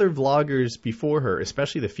 all the other vloggers before her,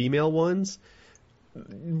 especially the female ones,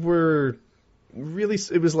 were really,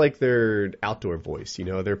 it was like their outdoor voice,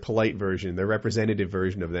 their polite version, their representative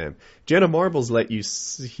version of them. Jenna Marbles let you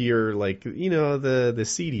hear, like, the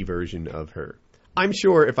seedy version of her. I'm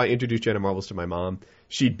sure if I introduced Jenna Marbles to my mom,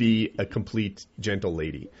 she'd be a complete gentle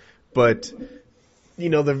lady. But,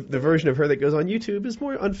 the version of her that goes on YouTube is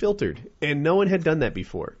more unfiltered, and no one had done that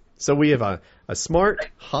before. So we have a smart,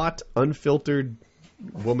 hot, unfiltered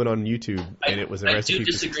woman on YouTube, and it was a recipe. Do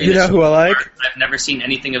for disagree. You know who I like? I've never seen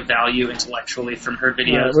anything of value intellectually from her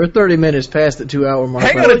videos. We're 30 minutes past the 2-hour mark.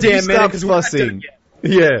 Hang on a damn minute, Stop because we're not fussing. done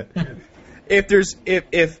Yeah.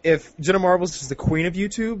 If Jenna Marbles is the queen of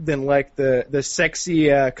YouTube, then like the sexy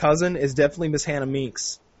cousin is definitely Miss Hannah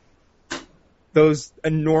Meeks. Those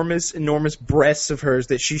enormous breasts of hers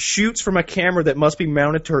that she shoots from a camera that must be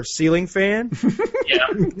mounted to her ceiling fan.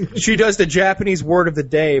 Yeah. She does the Japanese word of the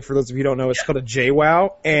day. For those of you who don't know, it's called a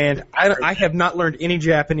JWoww. And I have not learned any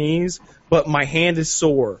Japanese, but my hand is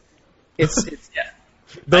sore. It's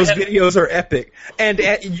Those videos are epic. And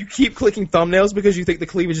you keep clicking thumbnails because you think the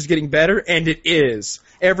cleavage is getting better, and it is.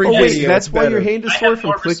 Every video that's is why better. your hand is sore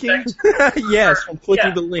from clicking? Yes, from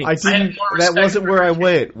clicking the link. I didn't. That wasn't where I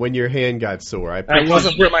went when your hand got sore. That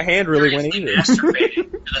wasn't where my hand really went either.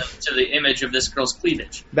 Masturbating to the image of this girl's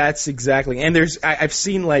cleavage. That's exactly. And I've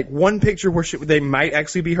seen like one picture where they might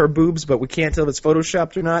actually be her boobs, but we can't tell if it's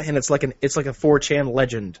photoshopped or not. And it's like a 4chan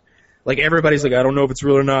legend. Like everybody's like, I don't know if it's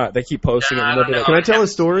real or not. They keep posting it. Can I tell a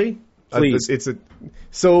story? Please.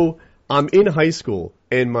 So I'm in high school,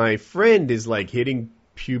 and my friend is like hitting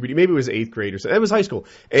puberty. Maybe it was 8th grade or something. It was high school.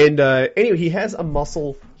 And anyway, he has a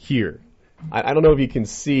muscle here. I don't know if you can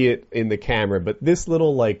see it in the camera, but this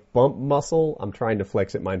little like bump muscle, I'm trying to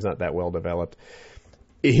flex it. Mine's not that well developed.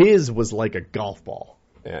 His was like a golf ball.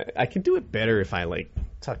 I can do it better if I like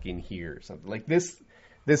tuck in here or something. Like this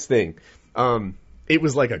thing. It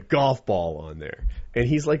was like a golf ball on there. And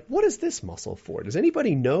he's like, what is this muscle for? Does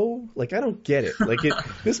anybody know? Like, I don't get it. Like,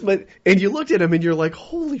 and you looked at him and you're like,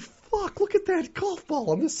 holy fuck, look at that golf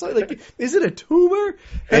ball on this side. Like, is it a tumor?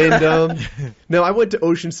 And now I went to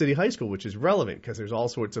Ocean City High School, which is relevant because there's all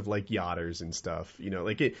sorts of like yachters and stuff.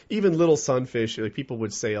 Like even little sunfish, like people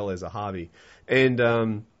would sail as a hobby.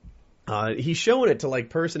 And he's showing it to like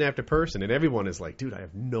person after person, and everyone is like, dude, I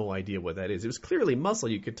have no idea what that is. It was clearly muscle.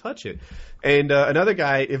 You could touch it. And another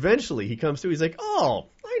guy, eventually, he comes through. He's like, oh,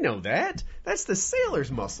 I know that. That's the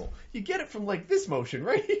sailor's muscle. You get it from like this motion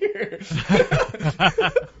right here.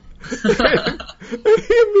 And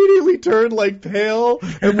he immediately turned like pale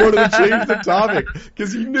and wanted to change the topic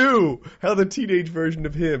because he knew how the teenage version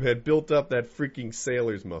of him had built up that freaking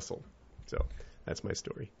sailor's muscle. So that's my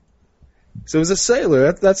story. So it was a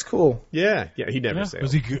sailor. That's cool. Yeah, he never sailed.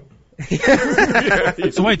 Was he good?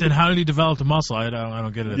 So wait, then how did he develop the muscle? I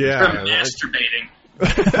don't get it. From masturbating.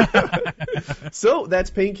 So that's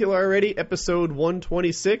Painkiller already, episode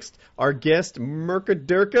 126. Our guest,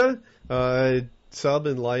 Mercadurka. Sub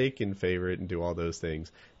and like and favorite and do all those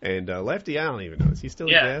things. And Lefty, I don't even know. Is he still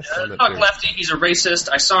a guest? Fuck Lefty. He's a racist.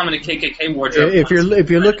 I saw him in a KKK wardrobe. If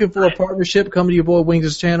you're looking for a partnership, come to your boy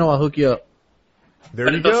Wings' channel. I'll hook you up. There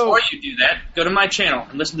you go. Before you do that, go to my channel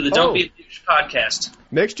and listen to the Don't Be a Douche podcast.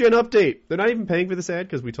 Next Gen update. They're not even paying for this ad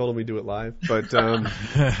because we told them we'd do it live. But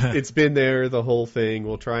it's been there, the whole thing.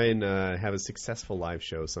 We'll try and have a successful live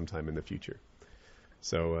show sometime in the future.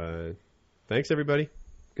 So thanks, everybody.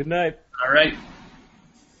 Good night. All right.